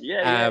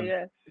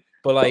 Yeah.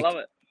 But like, I love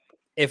it.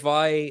 if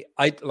I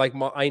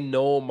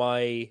know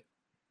my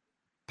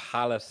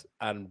palate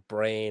and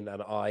brain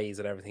and eyes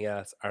and everything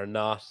else are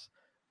not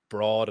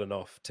broad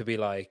enough to be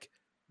like,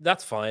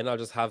 that's fine, I'll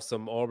just have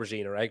some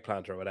aubergine or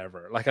eggplant or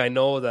whatever. Like, I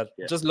know that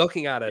just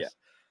looking at it,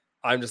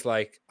 I'm just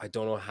like, I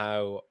don't know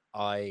how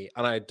and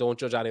I don't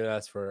judge anyone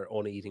else for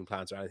only eating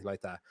plants or anything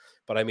like that.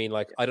 But I mean,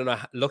 like, I don't know,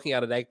 looking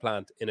at an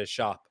eggplant in a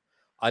shop,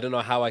 I don't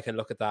know how I can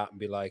look at that and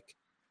be like,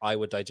 I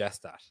would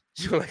digest that.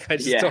 Like, I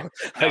just don't.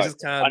 I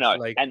just can't. I know.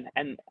 Like, and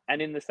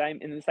in the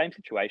same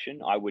situation,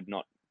 I would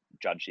not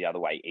judge the other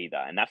way either,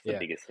 and that's the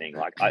biggest thing.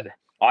 Like,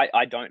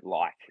 I don't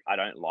like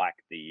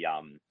the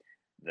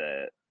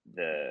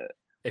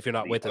if you're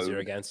not with us, you're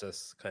against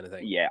us kind of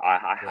thing. Yeah,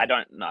 I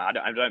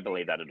don't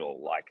believe that at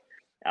all. Like,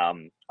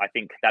 I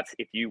think that's,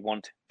 if you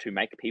want to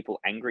make people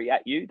angry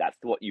at you, that's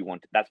what you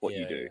want. That's what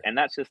you do, and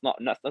that's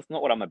not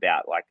what I'm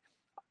about. Like,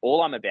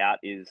 all I'm about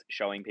is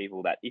showing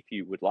people that if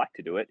you would like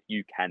to do it,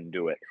 you can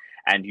do it,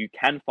 and you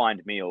can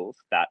find meals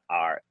that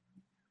are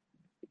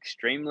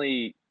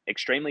extremely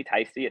extremely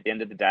tasty at the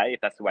end of the day,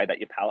 if that's the way that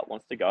your palate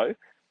wants to go.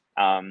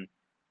 Um,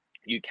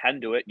 you can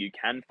do it. You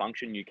can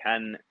function. You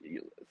can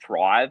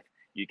thrive.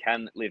 You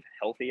can live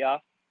healthier.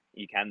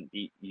 You can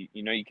be,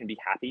 you can be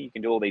happy. You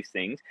can do all these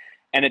things,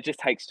 and it just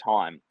takes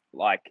time.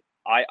 Like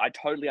I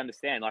totally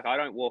understand. Like I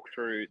don't walk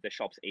through the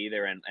shops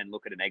either and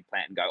look at an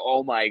eggplant and go,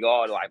 oh my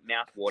God, like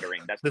mouth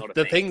watering. That's not a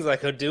The thing. things I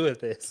could do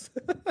with this.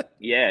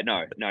 Yeah,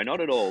 no,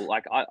 not at all.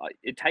 Like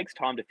it takes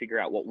time to figure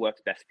out what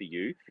works best for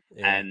you,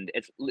 Yeah. and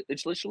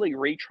it's literally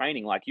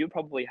retraining. Like you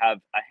probably have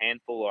a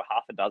handful or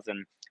half a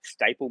dozen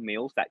staple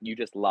meals that you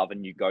just love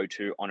and you go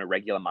to on a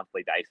regular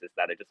monthly basis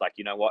that are just like,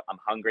 you know what, I'm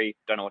hungry,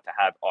 don't know what to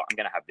have. Oh, I'm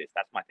gonna have this.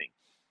 That's my thing.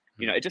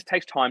 It just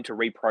takes time to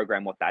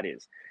reprogram what that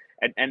is,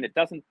 and it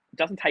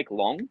doesn't take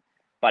long,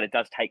 but it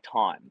does take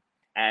time.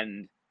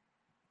 And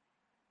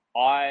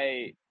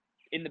I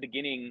in the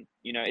beginning,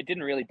 it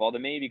didn't really bother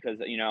me because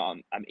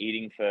I'm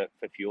eating for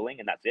fueling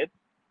and that's it.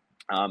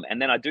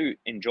 And then I do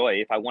enjoy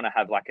if I want to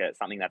have like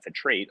something that's a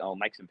treat, I'll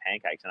make some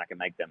pancakes and I can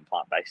make them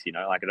plant based.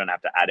 Like I don't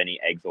have to add any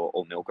eggs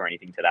or milk or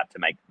anything to that to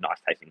make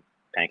nice tasting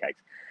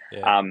pancakes.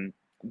 Yeah.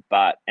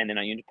 But and then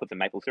I usually put some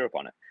maple syrup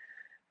on it.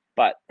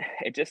 But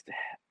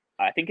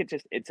I think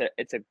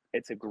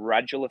it's a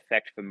gradual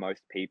effect for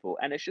most people,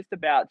 and it's just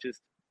about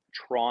just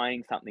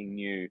trying something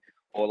new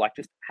or like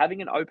just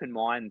having an open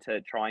mind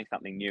to trying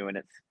something new. And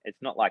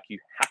it's not like you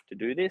have to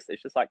do this.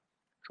 It's just like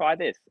try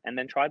this and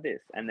then try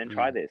this and then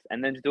try this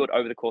and then just do it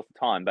over the course of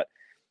time. But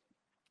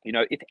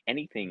if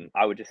anything,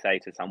 I would just say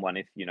to someone,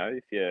 if you're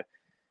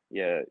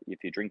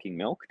drinking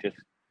milk, just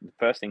the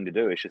first thing to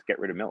do is just get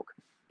rid of milk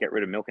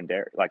and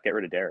dairy, like get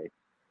rid of dairy.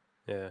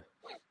 Yeah.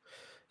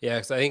 Yeah,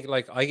 because I think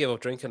like I gave up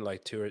drinking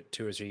like two or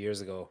 3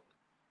 years ago.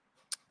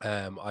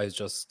 I was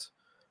just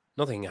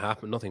nothing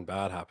happened, nothing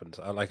bad happened.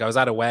 I was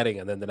at a wedding,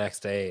 and then the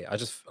next day I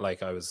just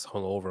I was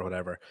hungover or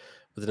whatever.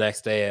 But the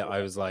next day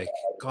I was like,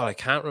 God, I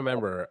can't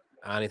remember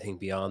anything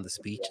beyond the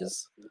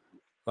speeches.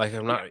 Like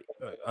I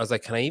was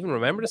like, can I even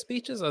remember the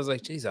speeches? I was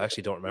like, geez, I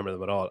actually don't remember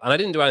them at all. And I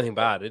didn't do anything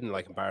bad. I didn't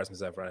like embarrass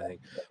myself or anything.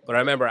 But I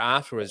remember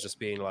afterwards just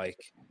being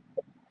like,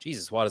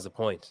 Jesus, what is the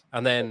point?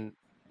 And then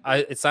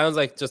it sounds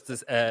like just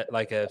this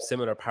like a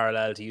similar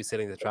parallel to you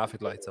sitting at the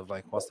traffic lights of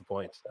like, what's the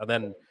point? And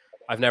then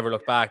I've never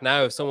looked back.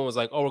 Now, if someone was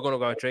like, oh, we're going to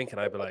go out drinking,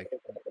 I'd be like,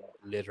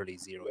 literally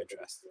zero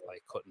interest.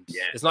 Like, couldn't.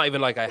 Yeah. It's not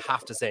even like I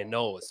have to say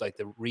no. It's like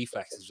the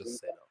reflex is just to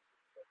say no.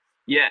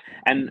 Yeah.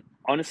 And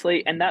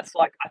honestly, and that's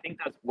like, I think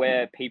that's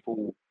where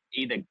people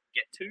either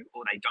get to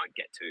or they don't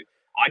get to.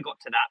 I got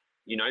to that,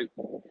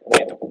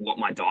 with what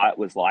my diet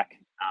was like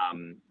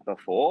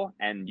before,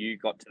 and you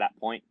got to that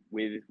point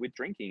with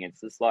drinking.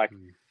 It's just like,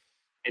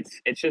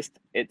 it's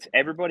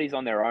everybody's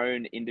on their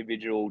own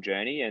individual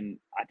journey, and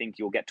I think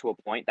you'll get to a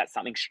point that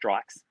something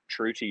strikes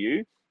true to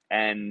you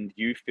and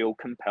you feel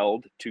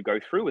compelled to go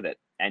through with it,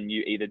 and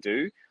you either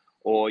do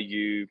or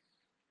you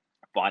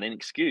find an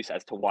excuse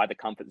as to why the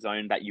comfort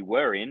zone that you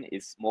were in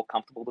is more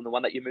comfortable than the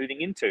one that you're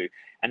moving into.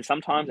 And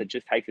sometimes it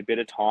just takes a bit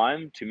of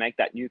time to make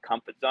that new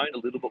comfort zone a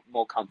little bit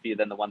more comfier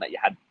than the one that you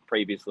had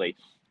previously.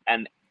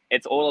 And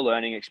it's all a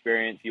learning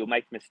experience. You'll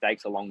make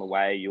mistakes along the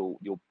way. You'll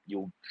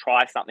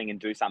try something and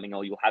do something,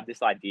 or you'll have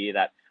this idea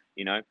that,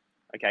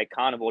 okay,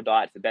 carnivore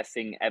diet's the best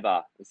thing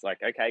ever. It's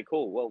like, okay,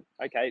 cool. Well,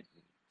 okay,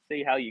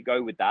 see how you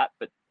go with that.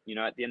 But,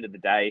 at the end of the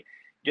day,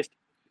 just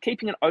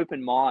keeping an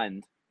open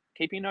mind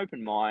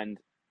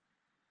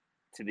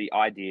to the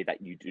idea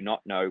that you do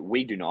not know,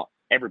 we do not,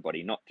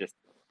 everybody, not just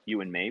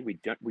you and me, we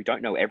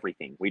don't know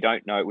everything. We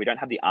don't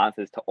have the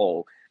answers to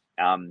all.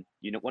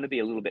 You want to be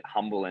a little bit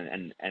humble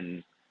and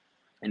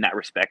in that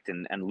respect,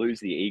 and lose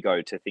the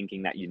ego to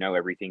thinking that you know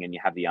everything and you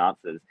have the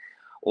answers.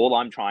 All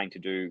I'm trying to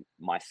do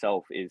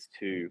myself is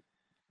to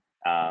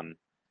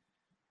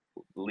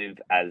live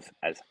as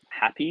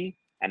happy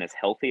and as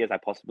healthy as I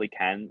possibly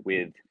can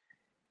with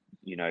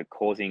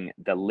causing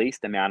the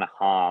least amount of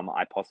harm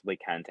I possibly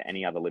can to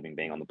any other living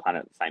being on the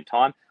planet at the same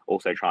time.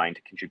 Also trying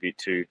to contribute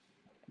to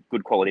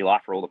good quality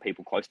life for all the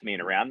people close to me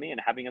and around me, and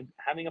having a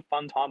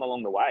fun time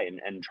along the way,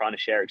 and trying to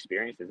share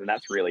experiences. And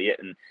that's really it.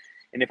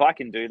 And if I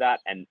can do that,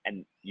 and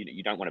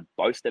you don't want to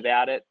boast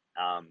about it,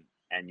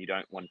 and you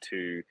don't want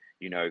to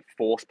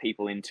force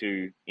people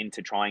into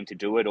trying to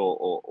do it,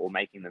 or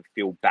making them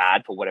feel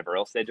bad for whatever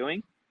else they're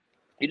doing.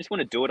 You just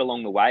want to do it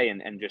along the way,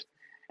 and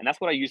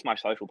that's what I use my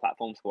social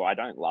platforms for. I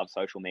don't love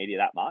social media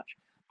that much,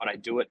 but I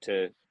do it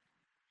to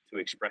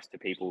express to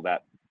people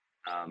that,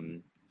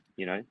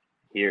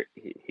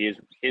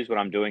 here's what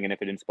I'm doing, and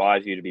if it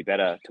inspires you to be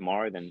better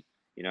tomorrow, then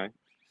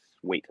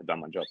sweet, I've done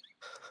my job.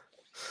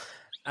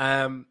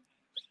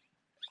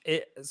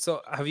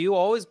 So have you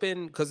always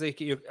been, because I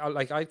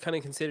kind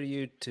of consider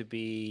you to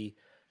be,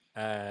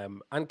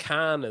 and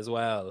can as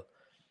well.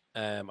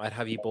 I'd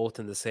have you both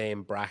in the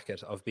same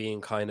bracket of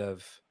being kind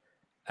of,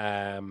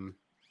 I'm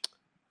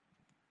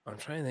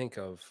trying to think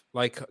of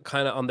like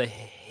kind of on the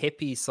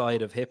hippie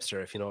side of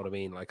hipster, if you know what I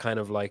mean. Like kind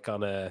of like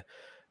on a,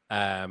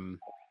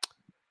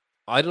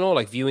 I don't know,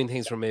 like viewing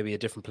things from maybe a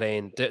different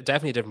plane,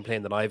 definitely a different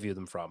plane than I view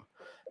them from.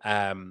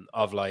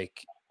 Of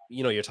like,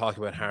 you're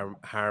talking about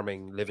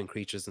harming living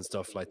creatures and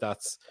stuff like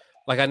that's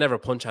like I never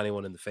punch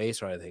anyone in the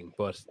face or anything,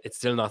 but it's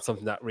still not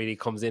something that really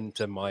comes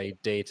into my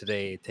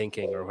day-to-day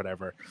thinking or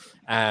whatever.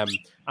 And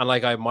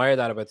like I admire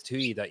that about the two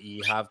of you, that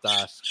you have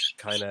that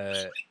kind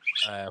of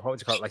what would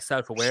you call it, like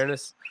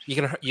self-awareness.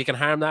 You can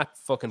harm that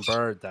fucking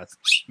bird that's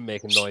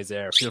making noise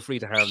there. Feel free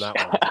to harm that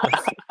one.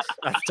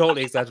 That's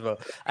totally acceptable.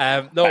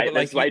 No, Hey, but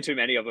there's like way too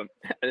many of them.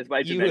 There's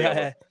way too you many of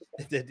them.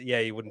 yeah,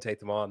 you wouldn't take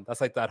them on.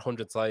 That's like that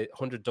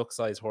 100 duck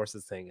size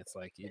horses thing. It's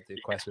like the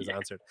question is Yeah.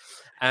 answered.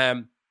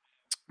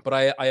 But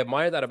I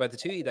admire that about the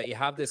two of you, that you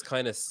have this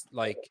kind of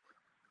like,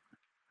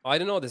 I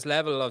don't know, this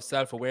level of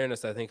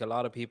self-awareness. I think a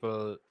lot of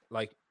people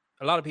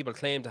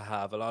claim to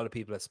have, a lot of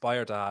people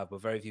aspire to have, but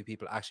very few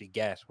people actually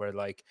get, where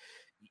like,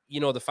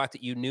 the fact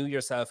that you knew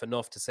yourself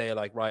enough to say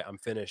like, right, I'm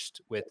finished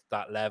with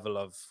that level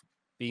of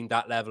being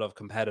that level of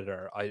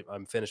competitor.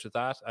 I'm finished with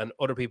that. And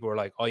other people were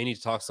like, oh, you need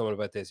to talk to someone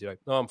about this. You're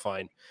like, no, I'm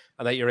fine.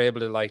 And that you're able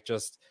to like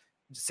just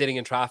sitting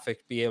in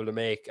traffic, be able to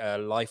make a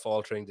life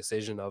altering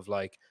decision of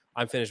like,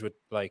 I'm finished with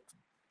like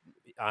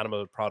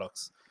animal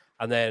products.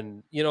 And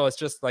then it's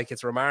just like,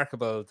 it's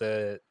remarkable.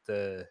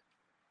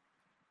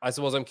 I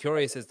suppose I'm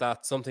curious, is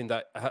that something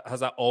that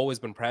has that always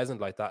been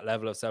present, like that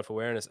level of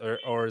self-awareness,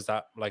 or is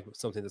that like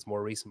something that's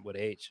more recent with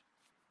age?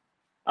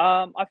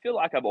 I feel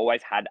like I've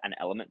always had an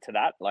element to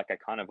that. Like I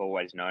kind of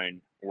always known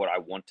what I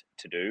want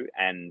to do,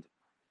 and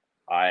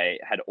I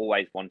had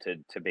always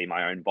wanted to be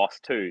my own boss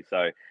too.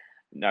 So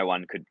no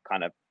one could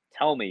kind of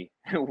tell me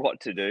what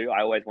to do.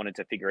 I always wanted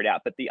to figure it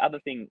out. But the other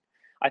thing,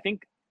 I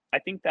think, I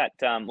think that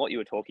what you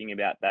were talking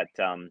about, that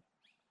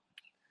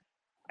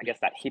I guess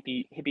that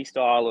hippie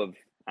style of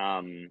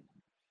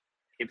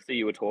hipster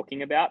you were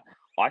talking about,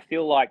 I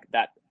feel like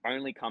that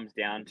only comes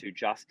down to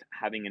just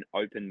having an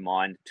open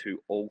mind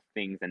to all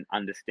things and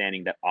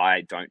understanding that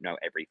I don't know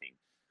everything.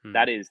 Hmm.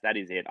 That is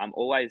it. I'm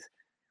always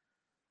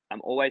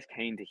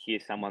keen to hear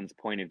someone's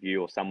point of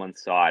view or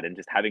someone's side, and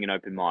just having an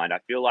open mind. I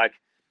feel like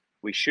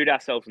we shoot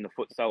ourselves in the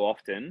foot so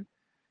often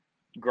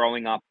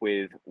growing up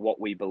with what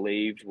we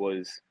believed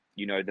was,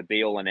 the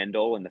be all and end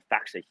all, and the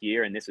facts are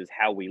here, and this is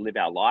how we live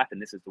our life,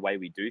 and this is the way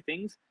we do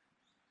things.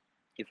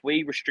 If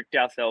we restrict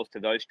ourselves to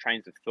those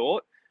trains of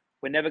thought,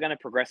 we're never going to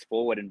progress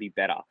forward and be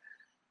better.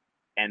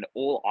 And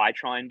all I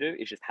try and do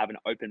is just have an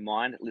open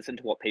mind, listen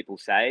to what people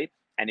say.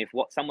 And if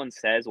what someone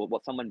says or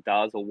what someone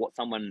does or what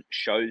someone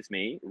shows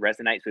me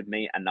resonates with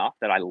me enough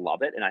that I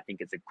love it and I think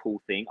it's a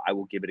cool thing, I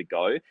will give it a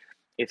go.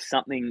 If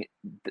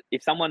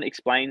someone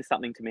explains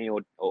something to me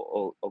or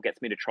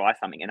gets me to try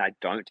something and I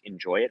don't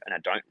enjoy it and I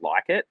don't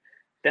like it,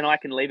 then I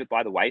can leave it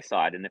by the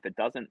wayside. And if it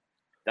doesn't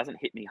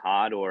hit me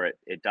hard, or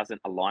it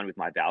doesn't align with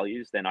my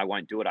values, then I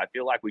won't do it. I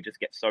feel like we just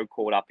get so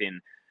caught up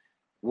in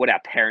what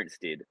our parents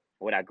did,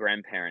 what our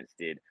grandparents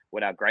did,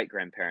 what our great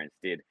grandparents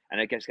did,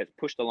 and it just gets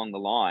pushed along the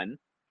line.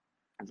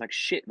 It's like,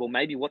 shit, well,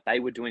 maybe what they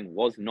were doing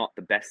was not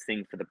the best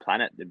thing for the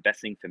planet, the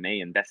best thing for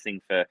me, and best thing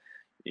for,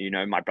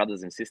 my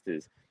brothers and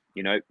sisters.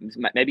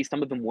 Maybe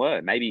some of them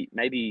were.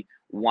 Maybe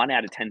 1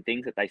 out of 10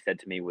 things that they said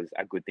to me was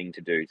a good thing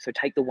to do. So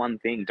take the one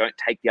thing. Don't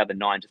take the other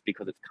nine just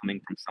because it's coming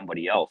from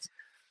somebody else.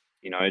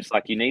 It's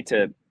like you need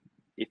to,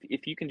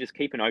 if you can just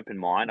keep an open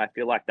mind. I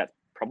feel like that's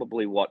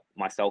probably what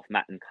myself,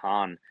 Matt, and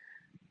Khan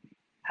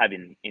have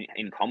in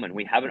common.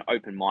 We have an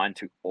open mind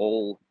to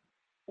all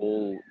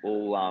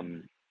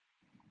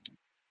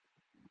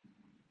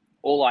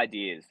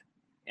ideas,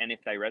 and if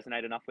they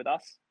resonate enough with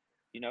us,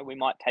 we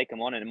might take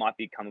them on, and it might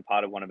become a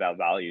part of one of our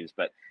values.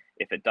 But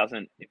if it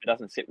doesn't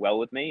sit well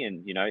with me,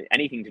 and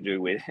anything to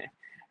do with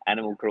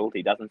animal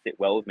cruelty doesn't sit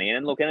well with me.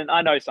 And look, and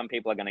I know some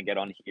people are going to get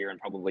on here and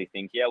probably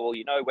think, yeah, well,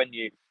 when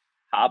you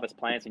harvest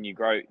plants and you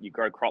grow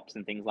crops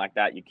and things like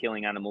that, you're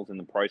killing animals in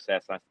the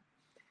process.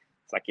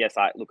 It's like, yes,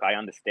 I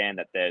understand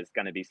that there's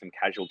going to be some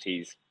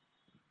casualties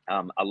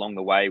along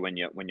the way when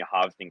you're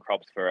harvesting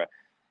crops for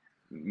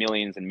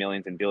millions and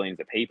millions and billions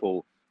of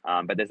people.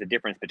 But there's a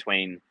difference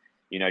between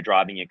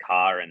driving your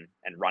car and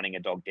running a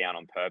dog down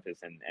on purpose,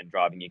 and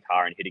driving your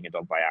car and hitting a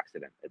dog by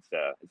accident. It's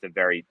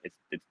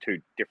two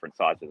different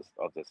sides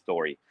of the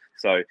story.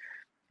 So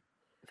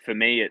for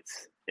me,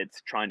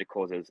 it's trying to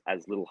cause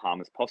as little harm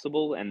as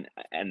possible, and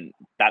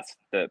that's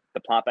the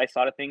plant-based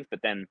side of things.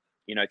 But then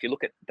if you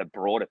look at the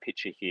broader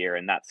picture here,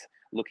 and that's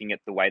looking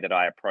at the way that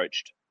I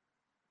approached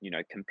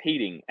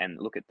competing, and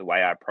look at the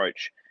way I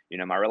approach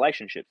my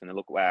relationships, and then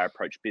look at the way I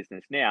approach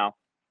business now,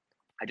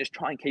 I just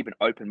try and keep an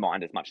open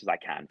mind as much as I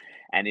can.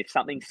 And if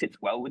something sits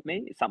well with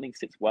me, if something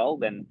sits well,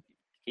 then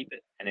keep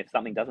it. And if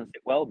something doesn't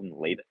sit well, then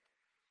leave it.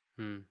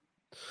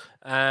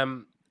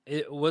 Hmm.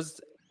 It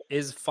was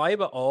Is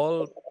fiber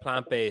all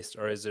plant-based,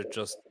 or is it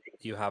just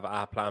you have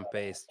a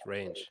plant-based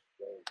range?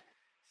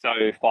 So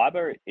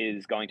fiber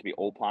is going to be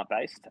all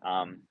plant-based.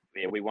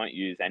 We won't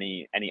use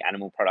any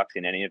animal products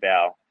in any of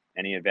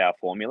our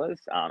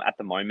formulas. At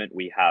the moment,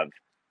 we have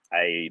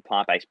a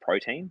plant-based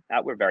protein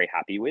that we're very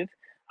happy with.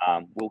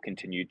 We'll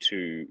continue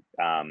to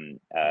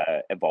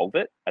evolve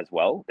it as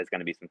well. There's going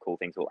to be some cool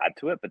things we'll add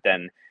to it, but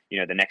then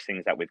the next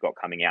things that we've got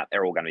coming out,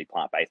 they're all going to be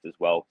plant-based as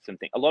well.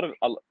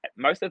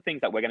 Most of the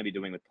things that we're going to be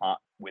doing with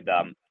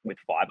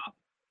fiber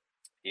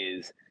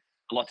is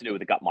a lot to do with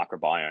the gut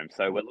microbiome.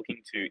 So we're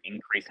looking to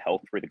increase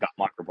health through the gut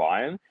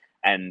microbiome,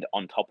 and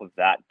on top of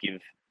that,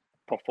 give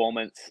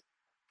performance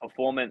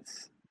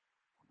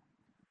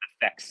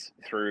effects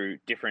through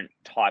different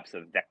types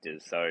of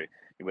vectors. So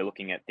we're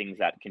looking at things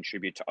that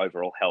contribute to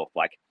overall health,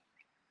 like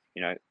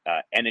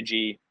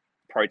energy,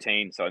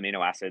 protein, so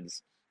amino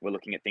acids. We're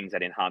looking at things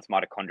that enhance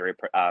mitochondria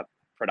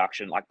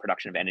production, like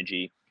production of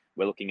energy.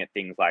 We're looking at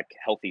things like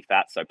healthy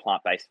fats, so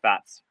plant-based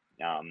fats.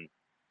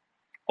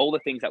 All the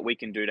things that we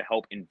can do to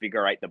help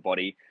invigorate the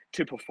body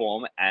to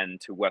perform and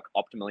to work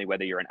optimally,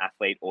 whether you're an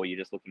athlete or you're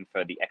just looking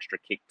for the extra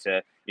kick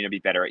to be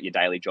better at your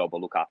daily job or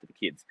look after the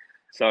kids.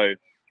 So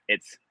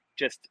it's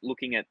just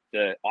looking at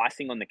the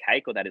icing on the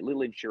cake, or that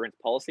little insurance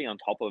policy on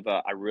top of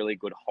a really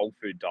good whole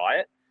food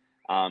diet,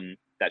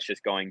 that's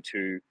just going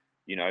to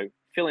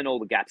fill in all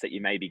the gaps that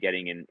you may be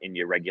getting in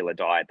your regular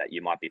diet that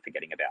you might be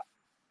forgetting about.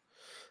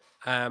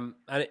 And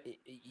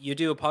you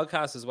do a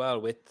podcast as well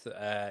with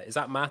is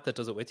that Matt that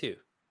does it with you?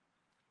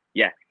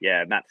 Yeah.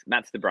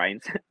 Matt's the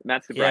brains.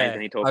 Matt's the brains,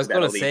 and he talks. I was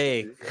going to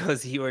say,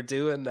 because you were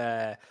doing.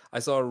 I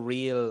saw a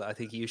reel. I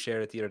think you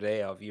shared it the other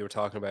day. Of you were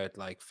talking about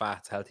like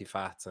fats, healthy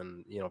fats,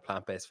 and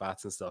plant-based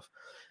fats and stuff.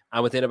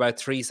 And within about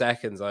 3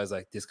 seconds, I was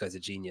like, "This guy's a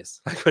genius!"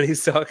 Like when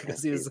he's talking,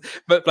 because he was,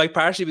 but like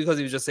partially because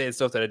he was just saying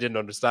stuff that I didn't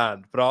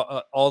understand, but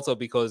also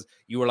because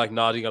you were like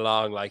nodding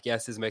along, like,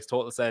 "Yes, this makes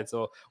total sense."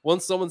 So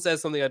once someone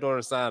says something I don't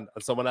understand,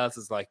 and someone else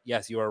is like,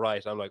 "Yes, you are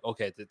right," I'm like,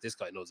 "Okay, this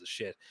guy knows his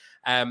shit."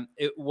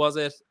 Was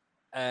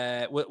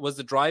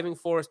the driving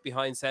force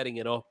behind setting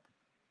it up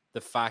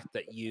the fact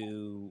that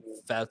you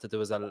felt that there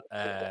was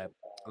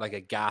like a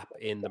gap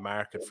in the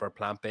market for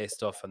plant-based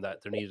stuff, and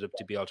that there needed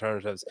to be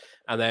alternatives,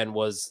 and then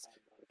was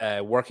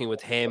working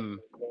with him?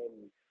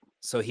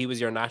 So he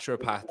was your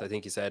naturopath, I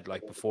think you said,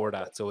 like before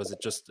that. So was it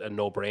just a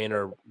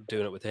no-brainer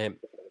doing it with him?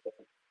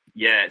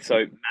 Yeah,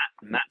 so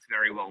Matt's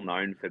very well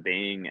known for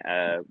being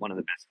one of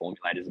the best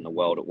formulators in the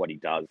world at what he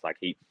does. Like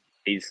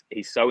he's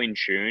so in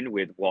tune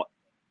with what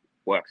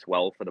works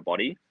well for the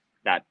body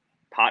that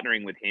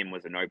partnering with him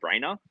was a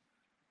no-brainer.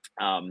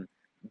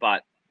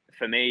 But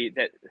for me,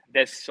 that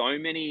there's so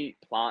many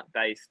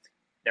plant-based.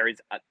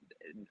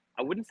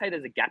 I wouldn't say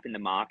there's a gap in the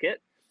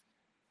market,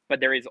 but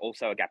there is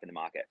also a gap in the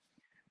market.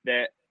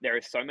 There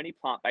are so many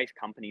plant-based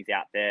companies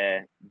out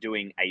there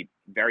doing a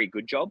very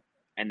good job,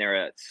 and there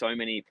are so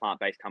many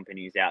plant-based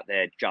companies out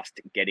there just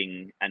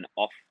getting an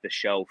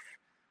off-the-shelf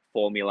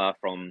formula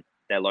from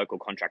their local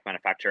contract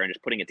manufacturer and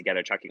just putting it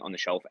together, chucking it on the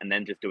shelf, and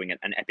then just doing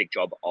an epic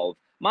job of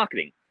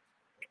marketing.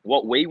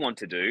 What we want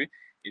to do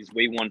is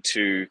we want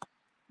to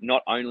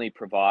not only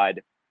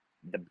provide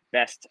the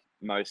best,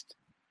 most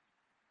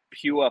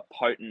pure,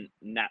 potent,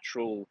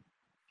 natural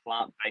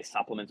plant-based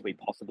supplements we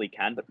possibly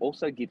can, but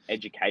also give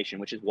education,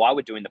 which is why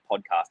we're doing the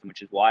podcast, and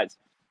which is why it's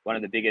one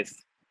of the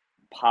biggest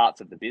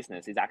parts of the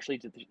business is actually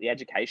the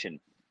education.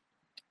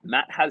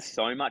 Matt has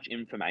so much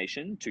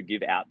information to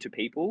give out to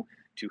people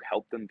to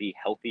help them be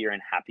healthier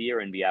and happier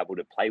and be able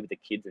to play with the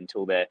kids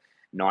until they're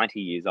 90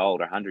 years old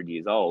or 100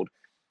 years old,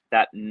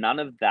 that none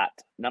of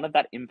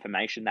that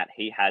information that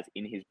he has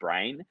in his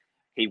brain,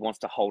 he wants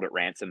to hold at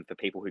ransom for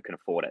people who can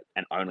afford it,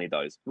 and only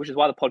those, which is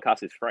why the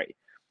podcast is free.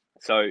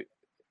 So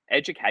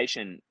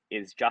education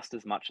is just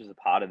as much as a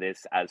part of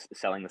this as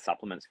selling the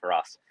supplements for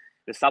us.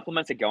 The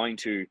supplements are going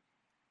to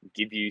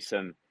give you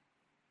some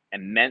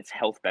immense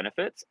health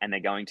benefits, and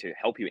they're going to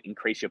help you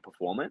increase your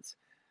performance.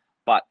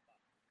 But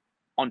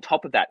on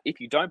top of that, if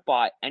you don't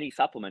buy any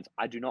supplements,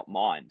 I do not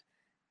mind.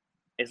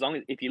 As long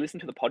as if you listen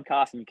to the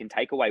podcast and you can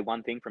take away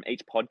one thing from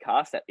each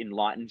podcast that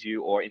enlightens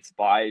you or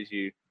inspires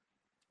you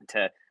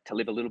to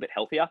live a little bit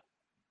healthier,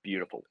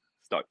 beautiful.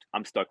 Stoked.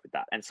 I'm stoked with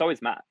that. And so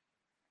is Matt.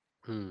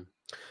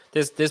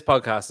 This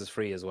podcast is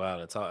free as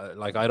well. It's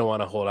like I don't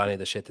want to hold any of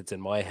the shit that's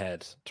in my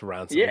head to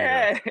ransom.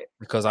 Yeah, either,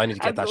 because I need to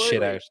get that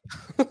shit out.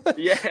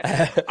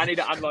 Yeah, I need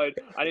to unload.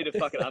 I need to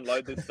fucking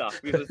unload this stuff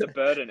because it's a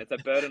burden. It's a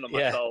burden on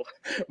my soul.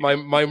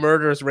 My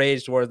murderous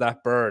rage towards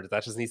that bird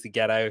that just needs to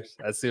get out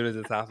as soon as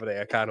it's happening.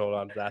 I can't hold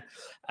on to that.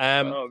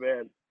 Oh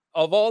man.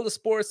 Of all the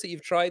sports that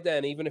you've tried,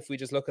 then, even if we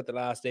just look at the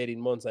last 18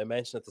 months, I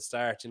mentioned at the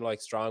start, like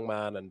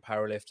strongman and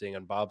powerlifting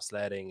and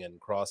bobsledding and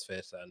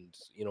CrossFit and,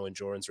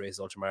 endurance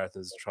races,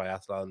 ultramarathons,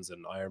 triathlons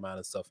and Ironman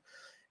and stuff.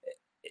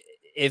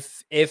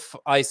 If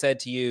I said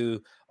to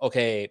you,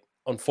 okay,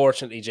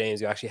 unfortunately,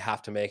 James, you actually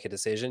have to make a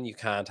decision. You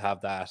can't have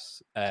that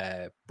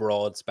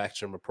broad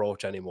spectrum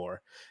approach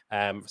anymore.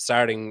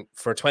 Starting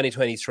for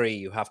 2023,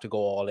 you have to go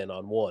all in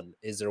on one.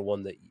 Is there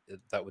one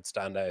that would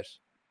stand out?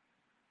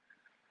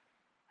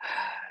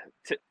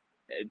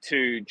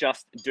 To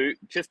just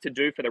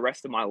do for the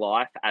rest of my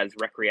life as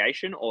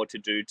recreation, or to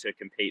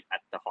compete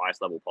at the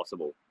highest level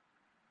possible?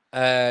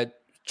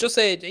 Just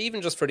say,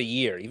 even just for the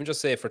year, even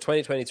just say for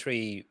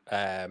 2023,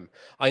 I'm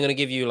going to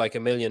give you like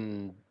 $1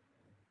 million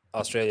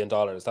Australian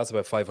dollars. That's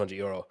about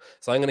 €500.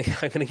 So I'm going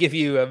to give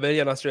you $1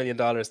 million Australian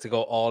dollars to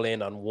go all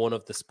in on one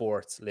of the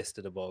sports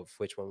listed above.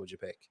 Which one would you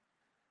pick?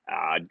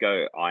 I'd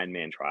go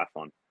Ironman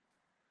triathlon.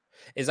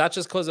 Is that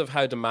just because of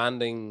how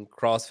demanding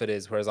CrossFit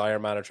is, whereas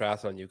Ironman or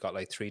triathlon, you've got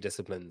like 3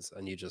 disciplines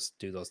and you just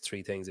do those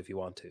 3 things if you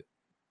want to?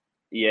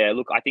 Yeah,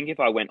 look, I think if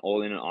I went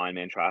all in an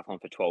Ironman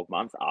triathlon for 12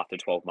 months, after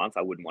 12 months,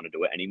 I wouldn't want to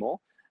do it anymore.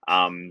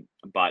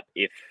 But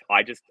if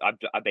I've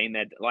been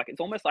there, like,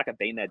 it's almost like I've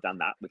been there, done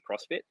that with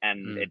CrossFit,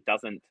 and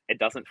Mm. it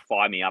doesn't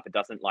fire me up. It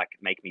doesn't like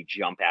make me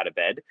jump out of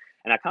bed.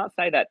 And I can't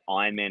say that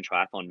Ironman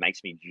triathlon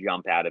makes me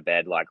jump out of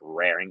bed like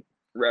raring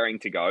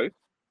to go.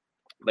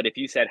 But if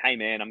you said, "Hey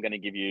man, I'm going to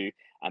give you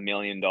 $1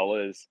 million,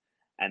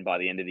 and by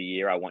the end of the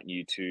year, I want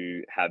you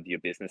to have your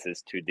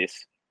businesses to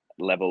this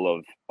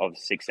level of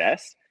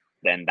success,"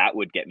 then that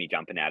would get me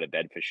jumping out of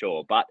bed for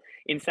sure. But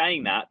in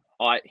saying that,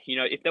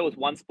 if there was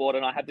one sport,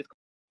 and I had this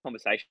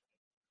conversation.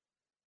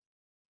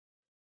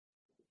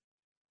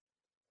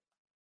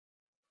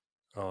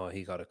 Oh,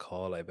 he got a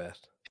call, I bet.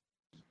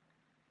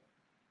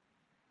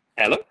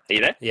 Hello, are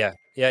you there? Yeah,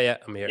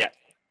 I'm here. Yeah.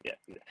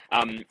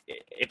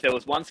 If there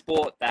was one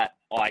sport that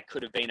I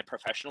could have been a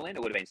professional in,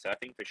 it would have been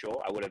surfing for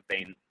sure. I would have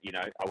been,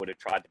 I would have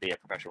tried to be a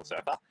professional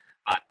surfer,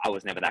 but I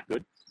was never that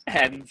good.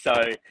 And so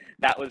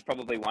that was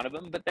probably one of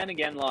them. But then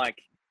again,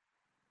 like,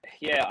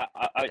 yeah,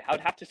 I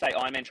would have to say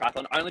Ironman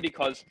triathlon, only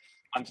because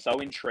I'm so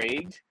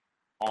intrigued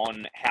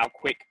on how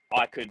quick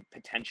I could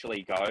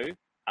potentially go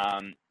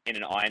in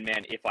an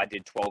Ironman if I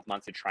did 12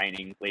 months of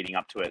training leading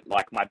up to it.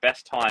 Like, my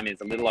best time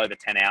is a little over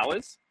 10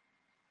 hours.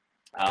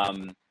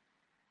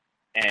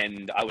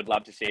 And I would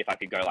love to see if I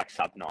could go like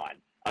sub 9.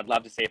 I'd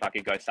love to see if I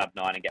could go sub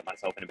 9 and get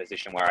myself in a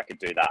position where I could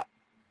do that.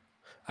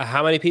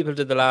 How many people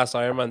did the last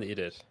Ironman that you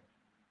did?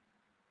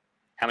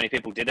 How many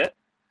people did it?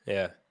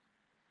 Yeah.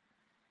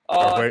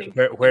 Oh,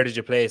 where did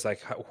you place?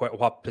 Like,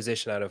 what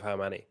position out of how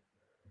many?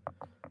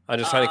 I'm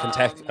just trying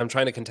to I'm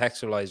trying to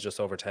contextualize just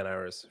over 10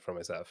 hours for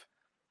myself.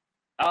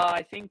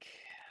 I think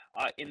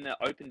in the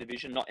open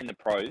division, not in the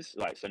pros,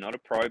 like, so not a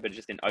pro, but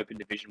just in open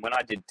division. When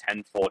I did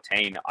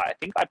 10-14, I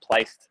think I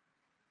placed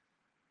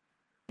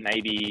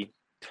maybe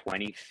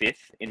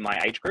 25th in my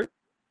age group,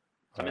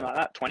 something like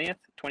that. 20th,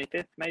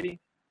 25th, maybe.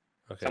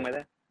 Okay. Somewhere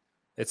there.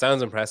 It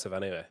sounds impressive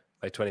anyway.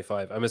 Like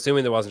 25. I'm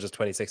assuming there wasn't just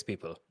 26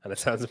 people, and it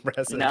sounds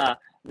impressive. Nah.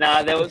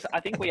 There was. I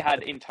think we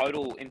had in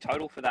total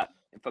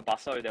for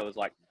Busso there was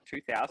like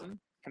 2,000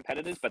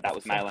 competitors, but that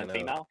was male and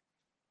female.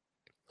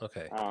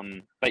 Okay.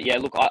 But yeah,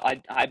 look,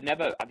 I've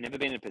never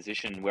been in a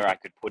position where I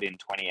could put in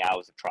 20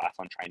 hours of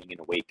triathlon training in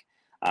a week.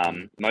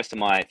 Most of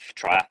my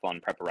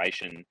triathlon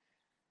preparation,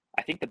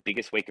 I think the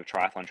biggest week of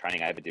triathlon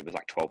training I ever did was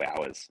like 12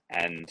 hours,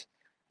 and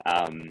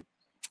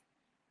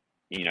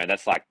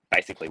that's like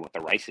basically what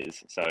the race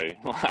is. So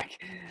like,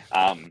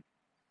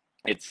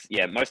 it's,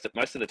 yeah, most of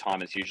the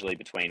time it's usually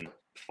between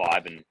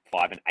 5 and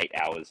 8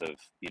 hours of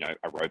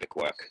aerobic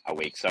work a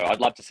week. So I'd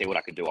love to see what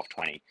I could do off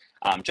 20.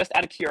 Just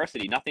out of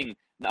curiosity,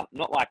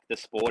 not like the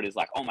sport is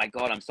like, oh my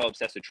god, I'm so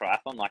obsessed with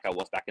triathlon like I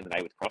was back in the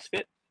day with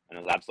CrossFit, and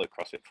it was absolute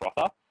CrossFit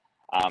frother.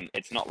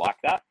 It's not like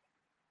that.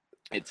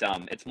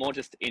 It's more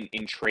just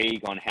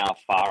intrigue on how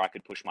far I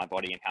could push my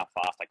body and how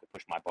fast I could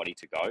push my body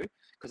to go,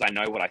 because I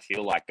know what I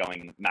feel like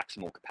going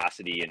maximal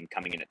capacity and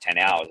coming in at 10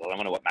 hours. I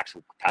don't know what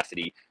maximal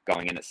capacity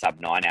going in at sub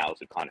 9 hours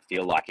would kind of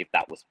feel like if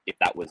that was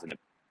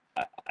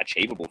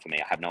achievable for me.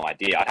 I have no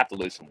idea. I'd have to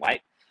lose some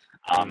weight.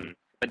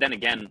 But then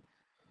again,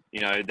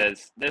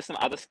 there's some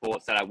other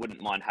sports that I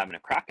wouldn't mind having a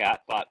crack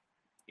at, but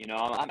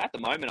I'm at the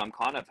moment,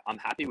 I'm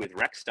happy with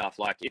rec stuff.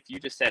 Like, if you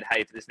just said,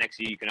 hey, for this next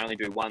year you can only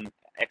do one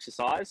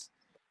exercise,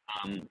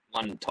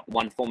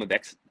 one form of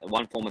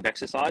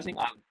exercising,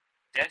 I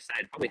dare say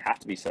it'd probably have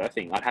to be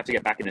surfing. I'd have to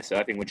get back into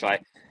surfing, which I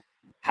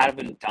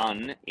haven't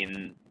done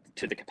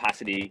to the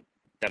capacity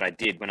that I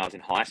did when I was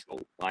in high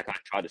school. Like, I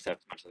tried to surf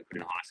as much as I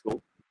could in high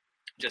school.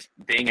 Just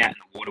being out in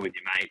the water with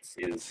your mates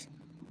is,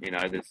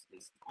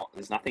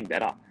 there's nothing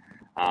better.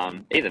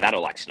 Either that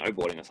or like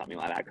snowboarding or something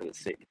like that, because it's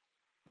sick.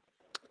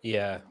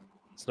 Yeah,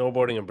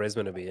 snowboarding in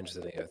Brisbane would be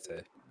interesting, I'd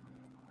say.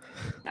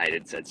 Mate,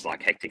 it's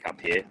like hectic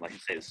up here. Like, you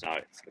see the snow,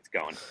 it's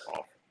going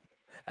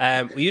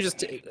off. Will you just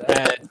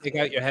take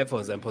out your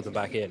headphones and put them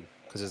back in?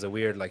 Because there's a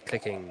weird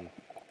clicking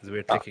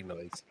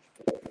noise.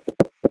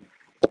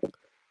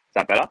 Is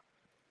that better?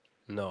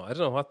 No, I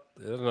don't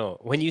know.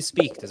 When you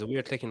speak, there's a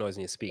weird clicking noise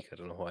when you speak. I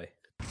don't know why.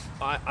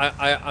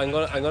 I'm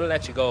gonna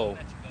let you go.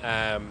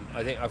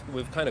 I think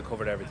we've kind of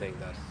covered everything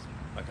that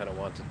I kind of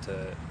wanted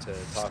to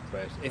talk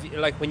about. If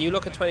when you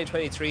look at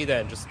 2023,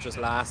 then just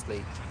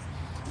lastly,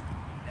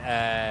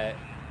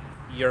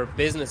 your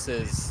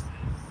businesses,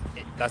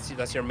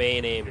 that's your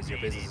main aim, is your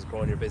business is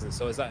growing your business.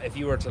 So is that, if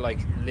you were to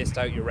list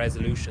out your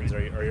resolutions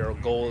or your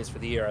goals for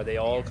the year, are they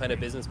all kind of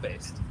business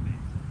based?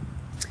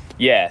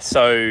 Yeah.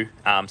 So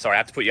sorry, I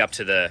have to put you up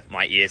to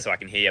my ear so I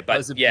can hear.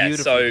 But yeah,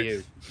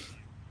 so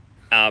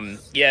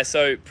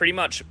so pretty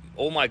much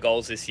all my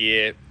goals this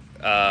year,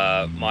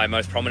 my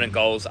most prominent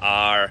goals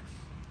are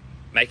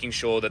making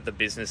sure that the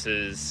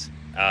businesses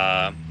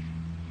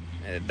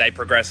they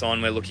progress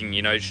on. We're looking,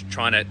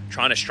 trying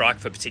to strike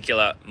for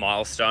particular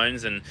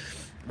milestones and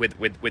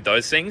with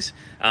those things.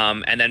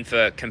 And then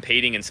for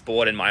competing in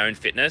sport and my own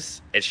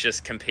fitness, it's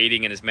just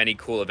competing in as many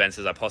cool events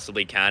as I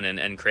possibly can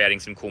and creating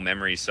some cool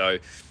memories. So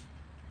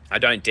I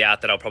don't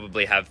doubt that I'll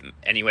probably have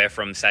anywhere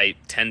from, say,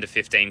 10 to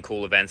 15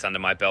 cool events under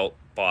my belt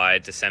by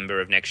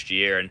December of next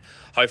year, and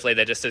hopefully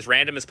they're just as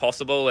random as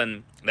possible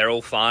and they're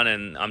all fun,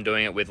 and I'm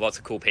doing it with lots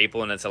of cool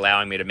people, and it's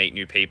allowing me to meet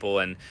new people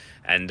and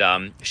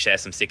share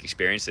some sick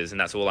experiences,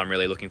 and that's all I'm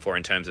really looking for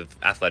in terms of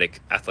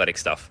athletic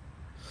stuff.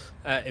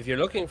 If you're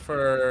looking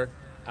for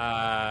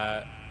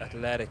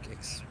athletic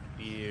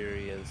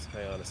experience,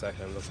 hang on a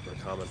second, I'm looking for a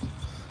comment.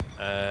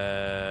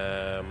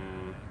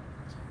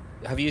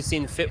 Have you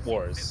seen Fit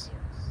Wars?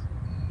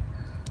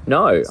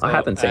 No, I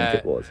haven't seen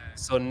Fit Wars.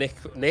 So Nick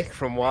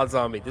from Wad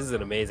Zombie, this is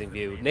an amazing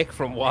view. Nick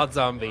from Wad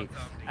Zombie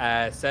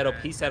set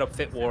up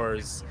Fit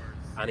Wars,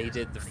 and he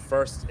did the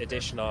first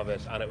edition of it,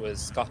 and it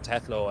was Scott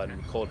Tetlow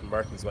and Colton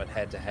Mertens went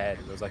head to head.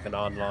 It was like an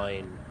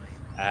online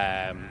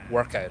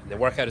workout. The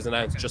workout is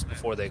announced just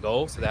before they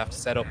go, so they have to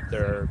set up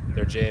their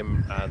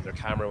gym and their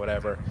camera,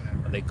 whatever,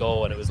 and they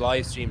go. And it was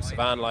live streamed.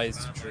 Hiller live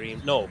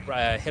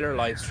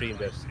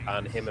streamed it,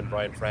 and him and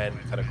Brian Friend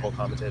kind of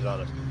co-commented on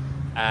it.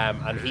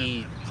 And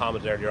he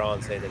commented earlier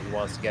on saying that he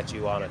wants to get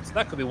you on it. So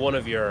that could be one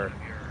of your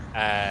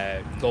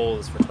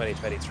goals for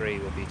 2023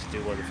 would be to do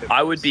one of the Fit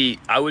Wars.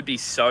 I would be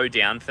so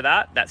down for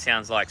that. That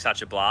sounds like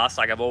such a blast.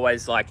 Like I've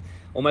always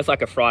almost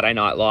like a Friday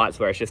Night Lights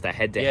where it's just a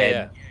head to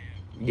head.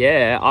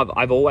 Yeah,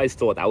 I've always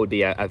thought that would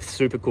be a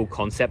super cool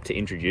concept to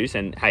introduce.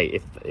 And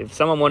hey, if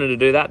someone wanted to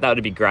do that, that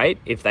would be great.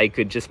 If they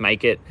could just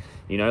make it,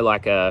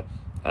 like a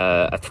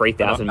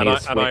 3,000 meter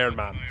swim, an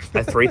Ironman,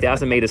 a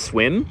 3,000 meter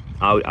swim,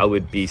 I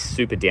would be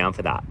super down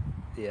for that.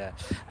 Yeah.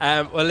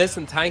 Well,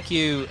 listen, thank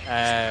you.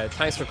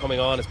 Thanks for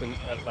coming on. It's been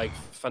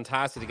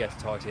fantastic to get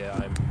to talk to you.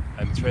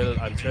 I'm thrilled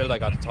I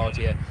got to talk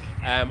to you.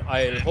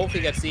 I'll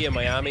hopefully get to see you in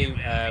Miami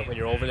when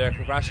you're over there.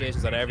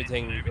 Congratulations on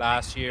everything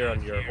last year,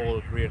 on your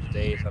whole career to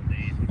date,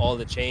 and all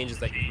the changes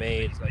that you've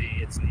made.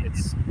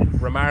 It's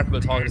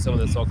remarkable talking to someone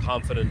that's so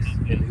confident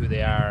in who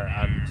they are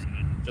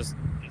and just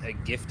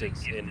gifted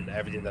in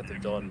everything that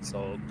they've done.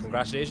 So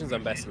congratulations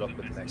and best of luck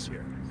with the next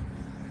year.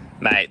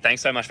 Mate,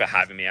 thanks so much for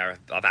having me. I've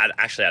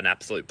actually had an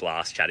absolute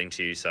blast chatting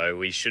to you, so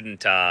we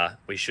shouldn't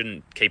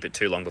keep it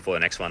too long before the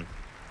next one.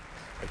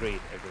 Agreed.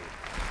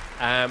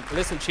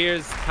 Listen,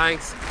 cheers,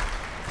 thanks.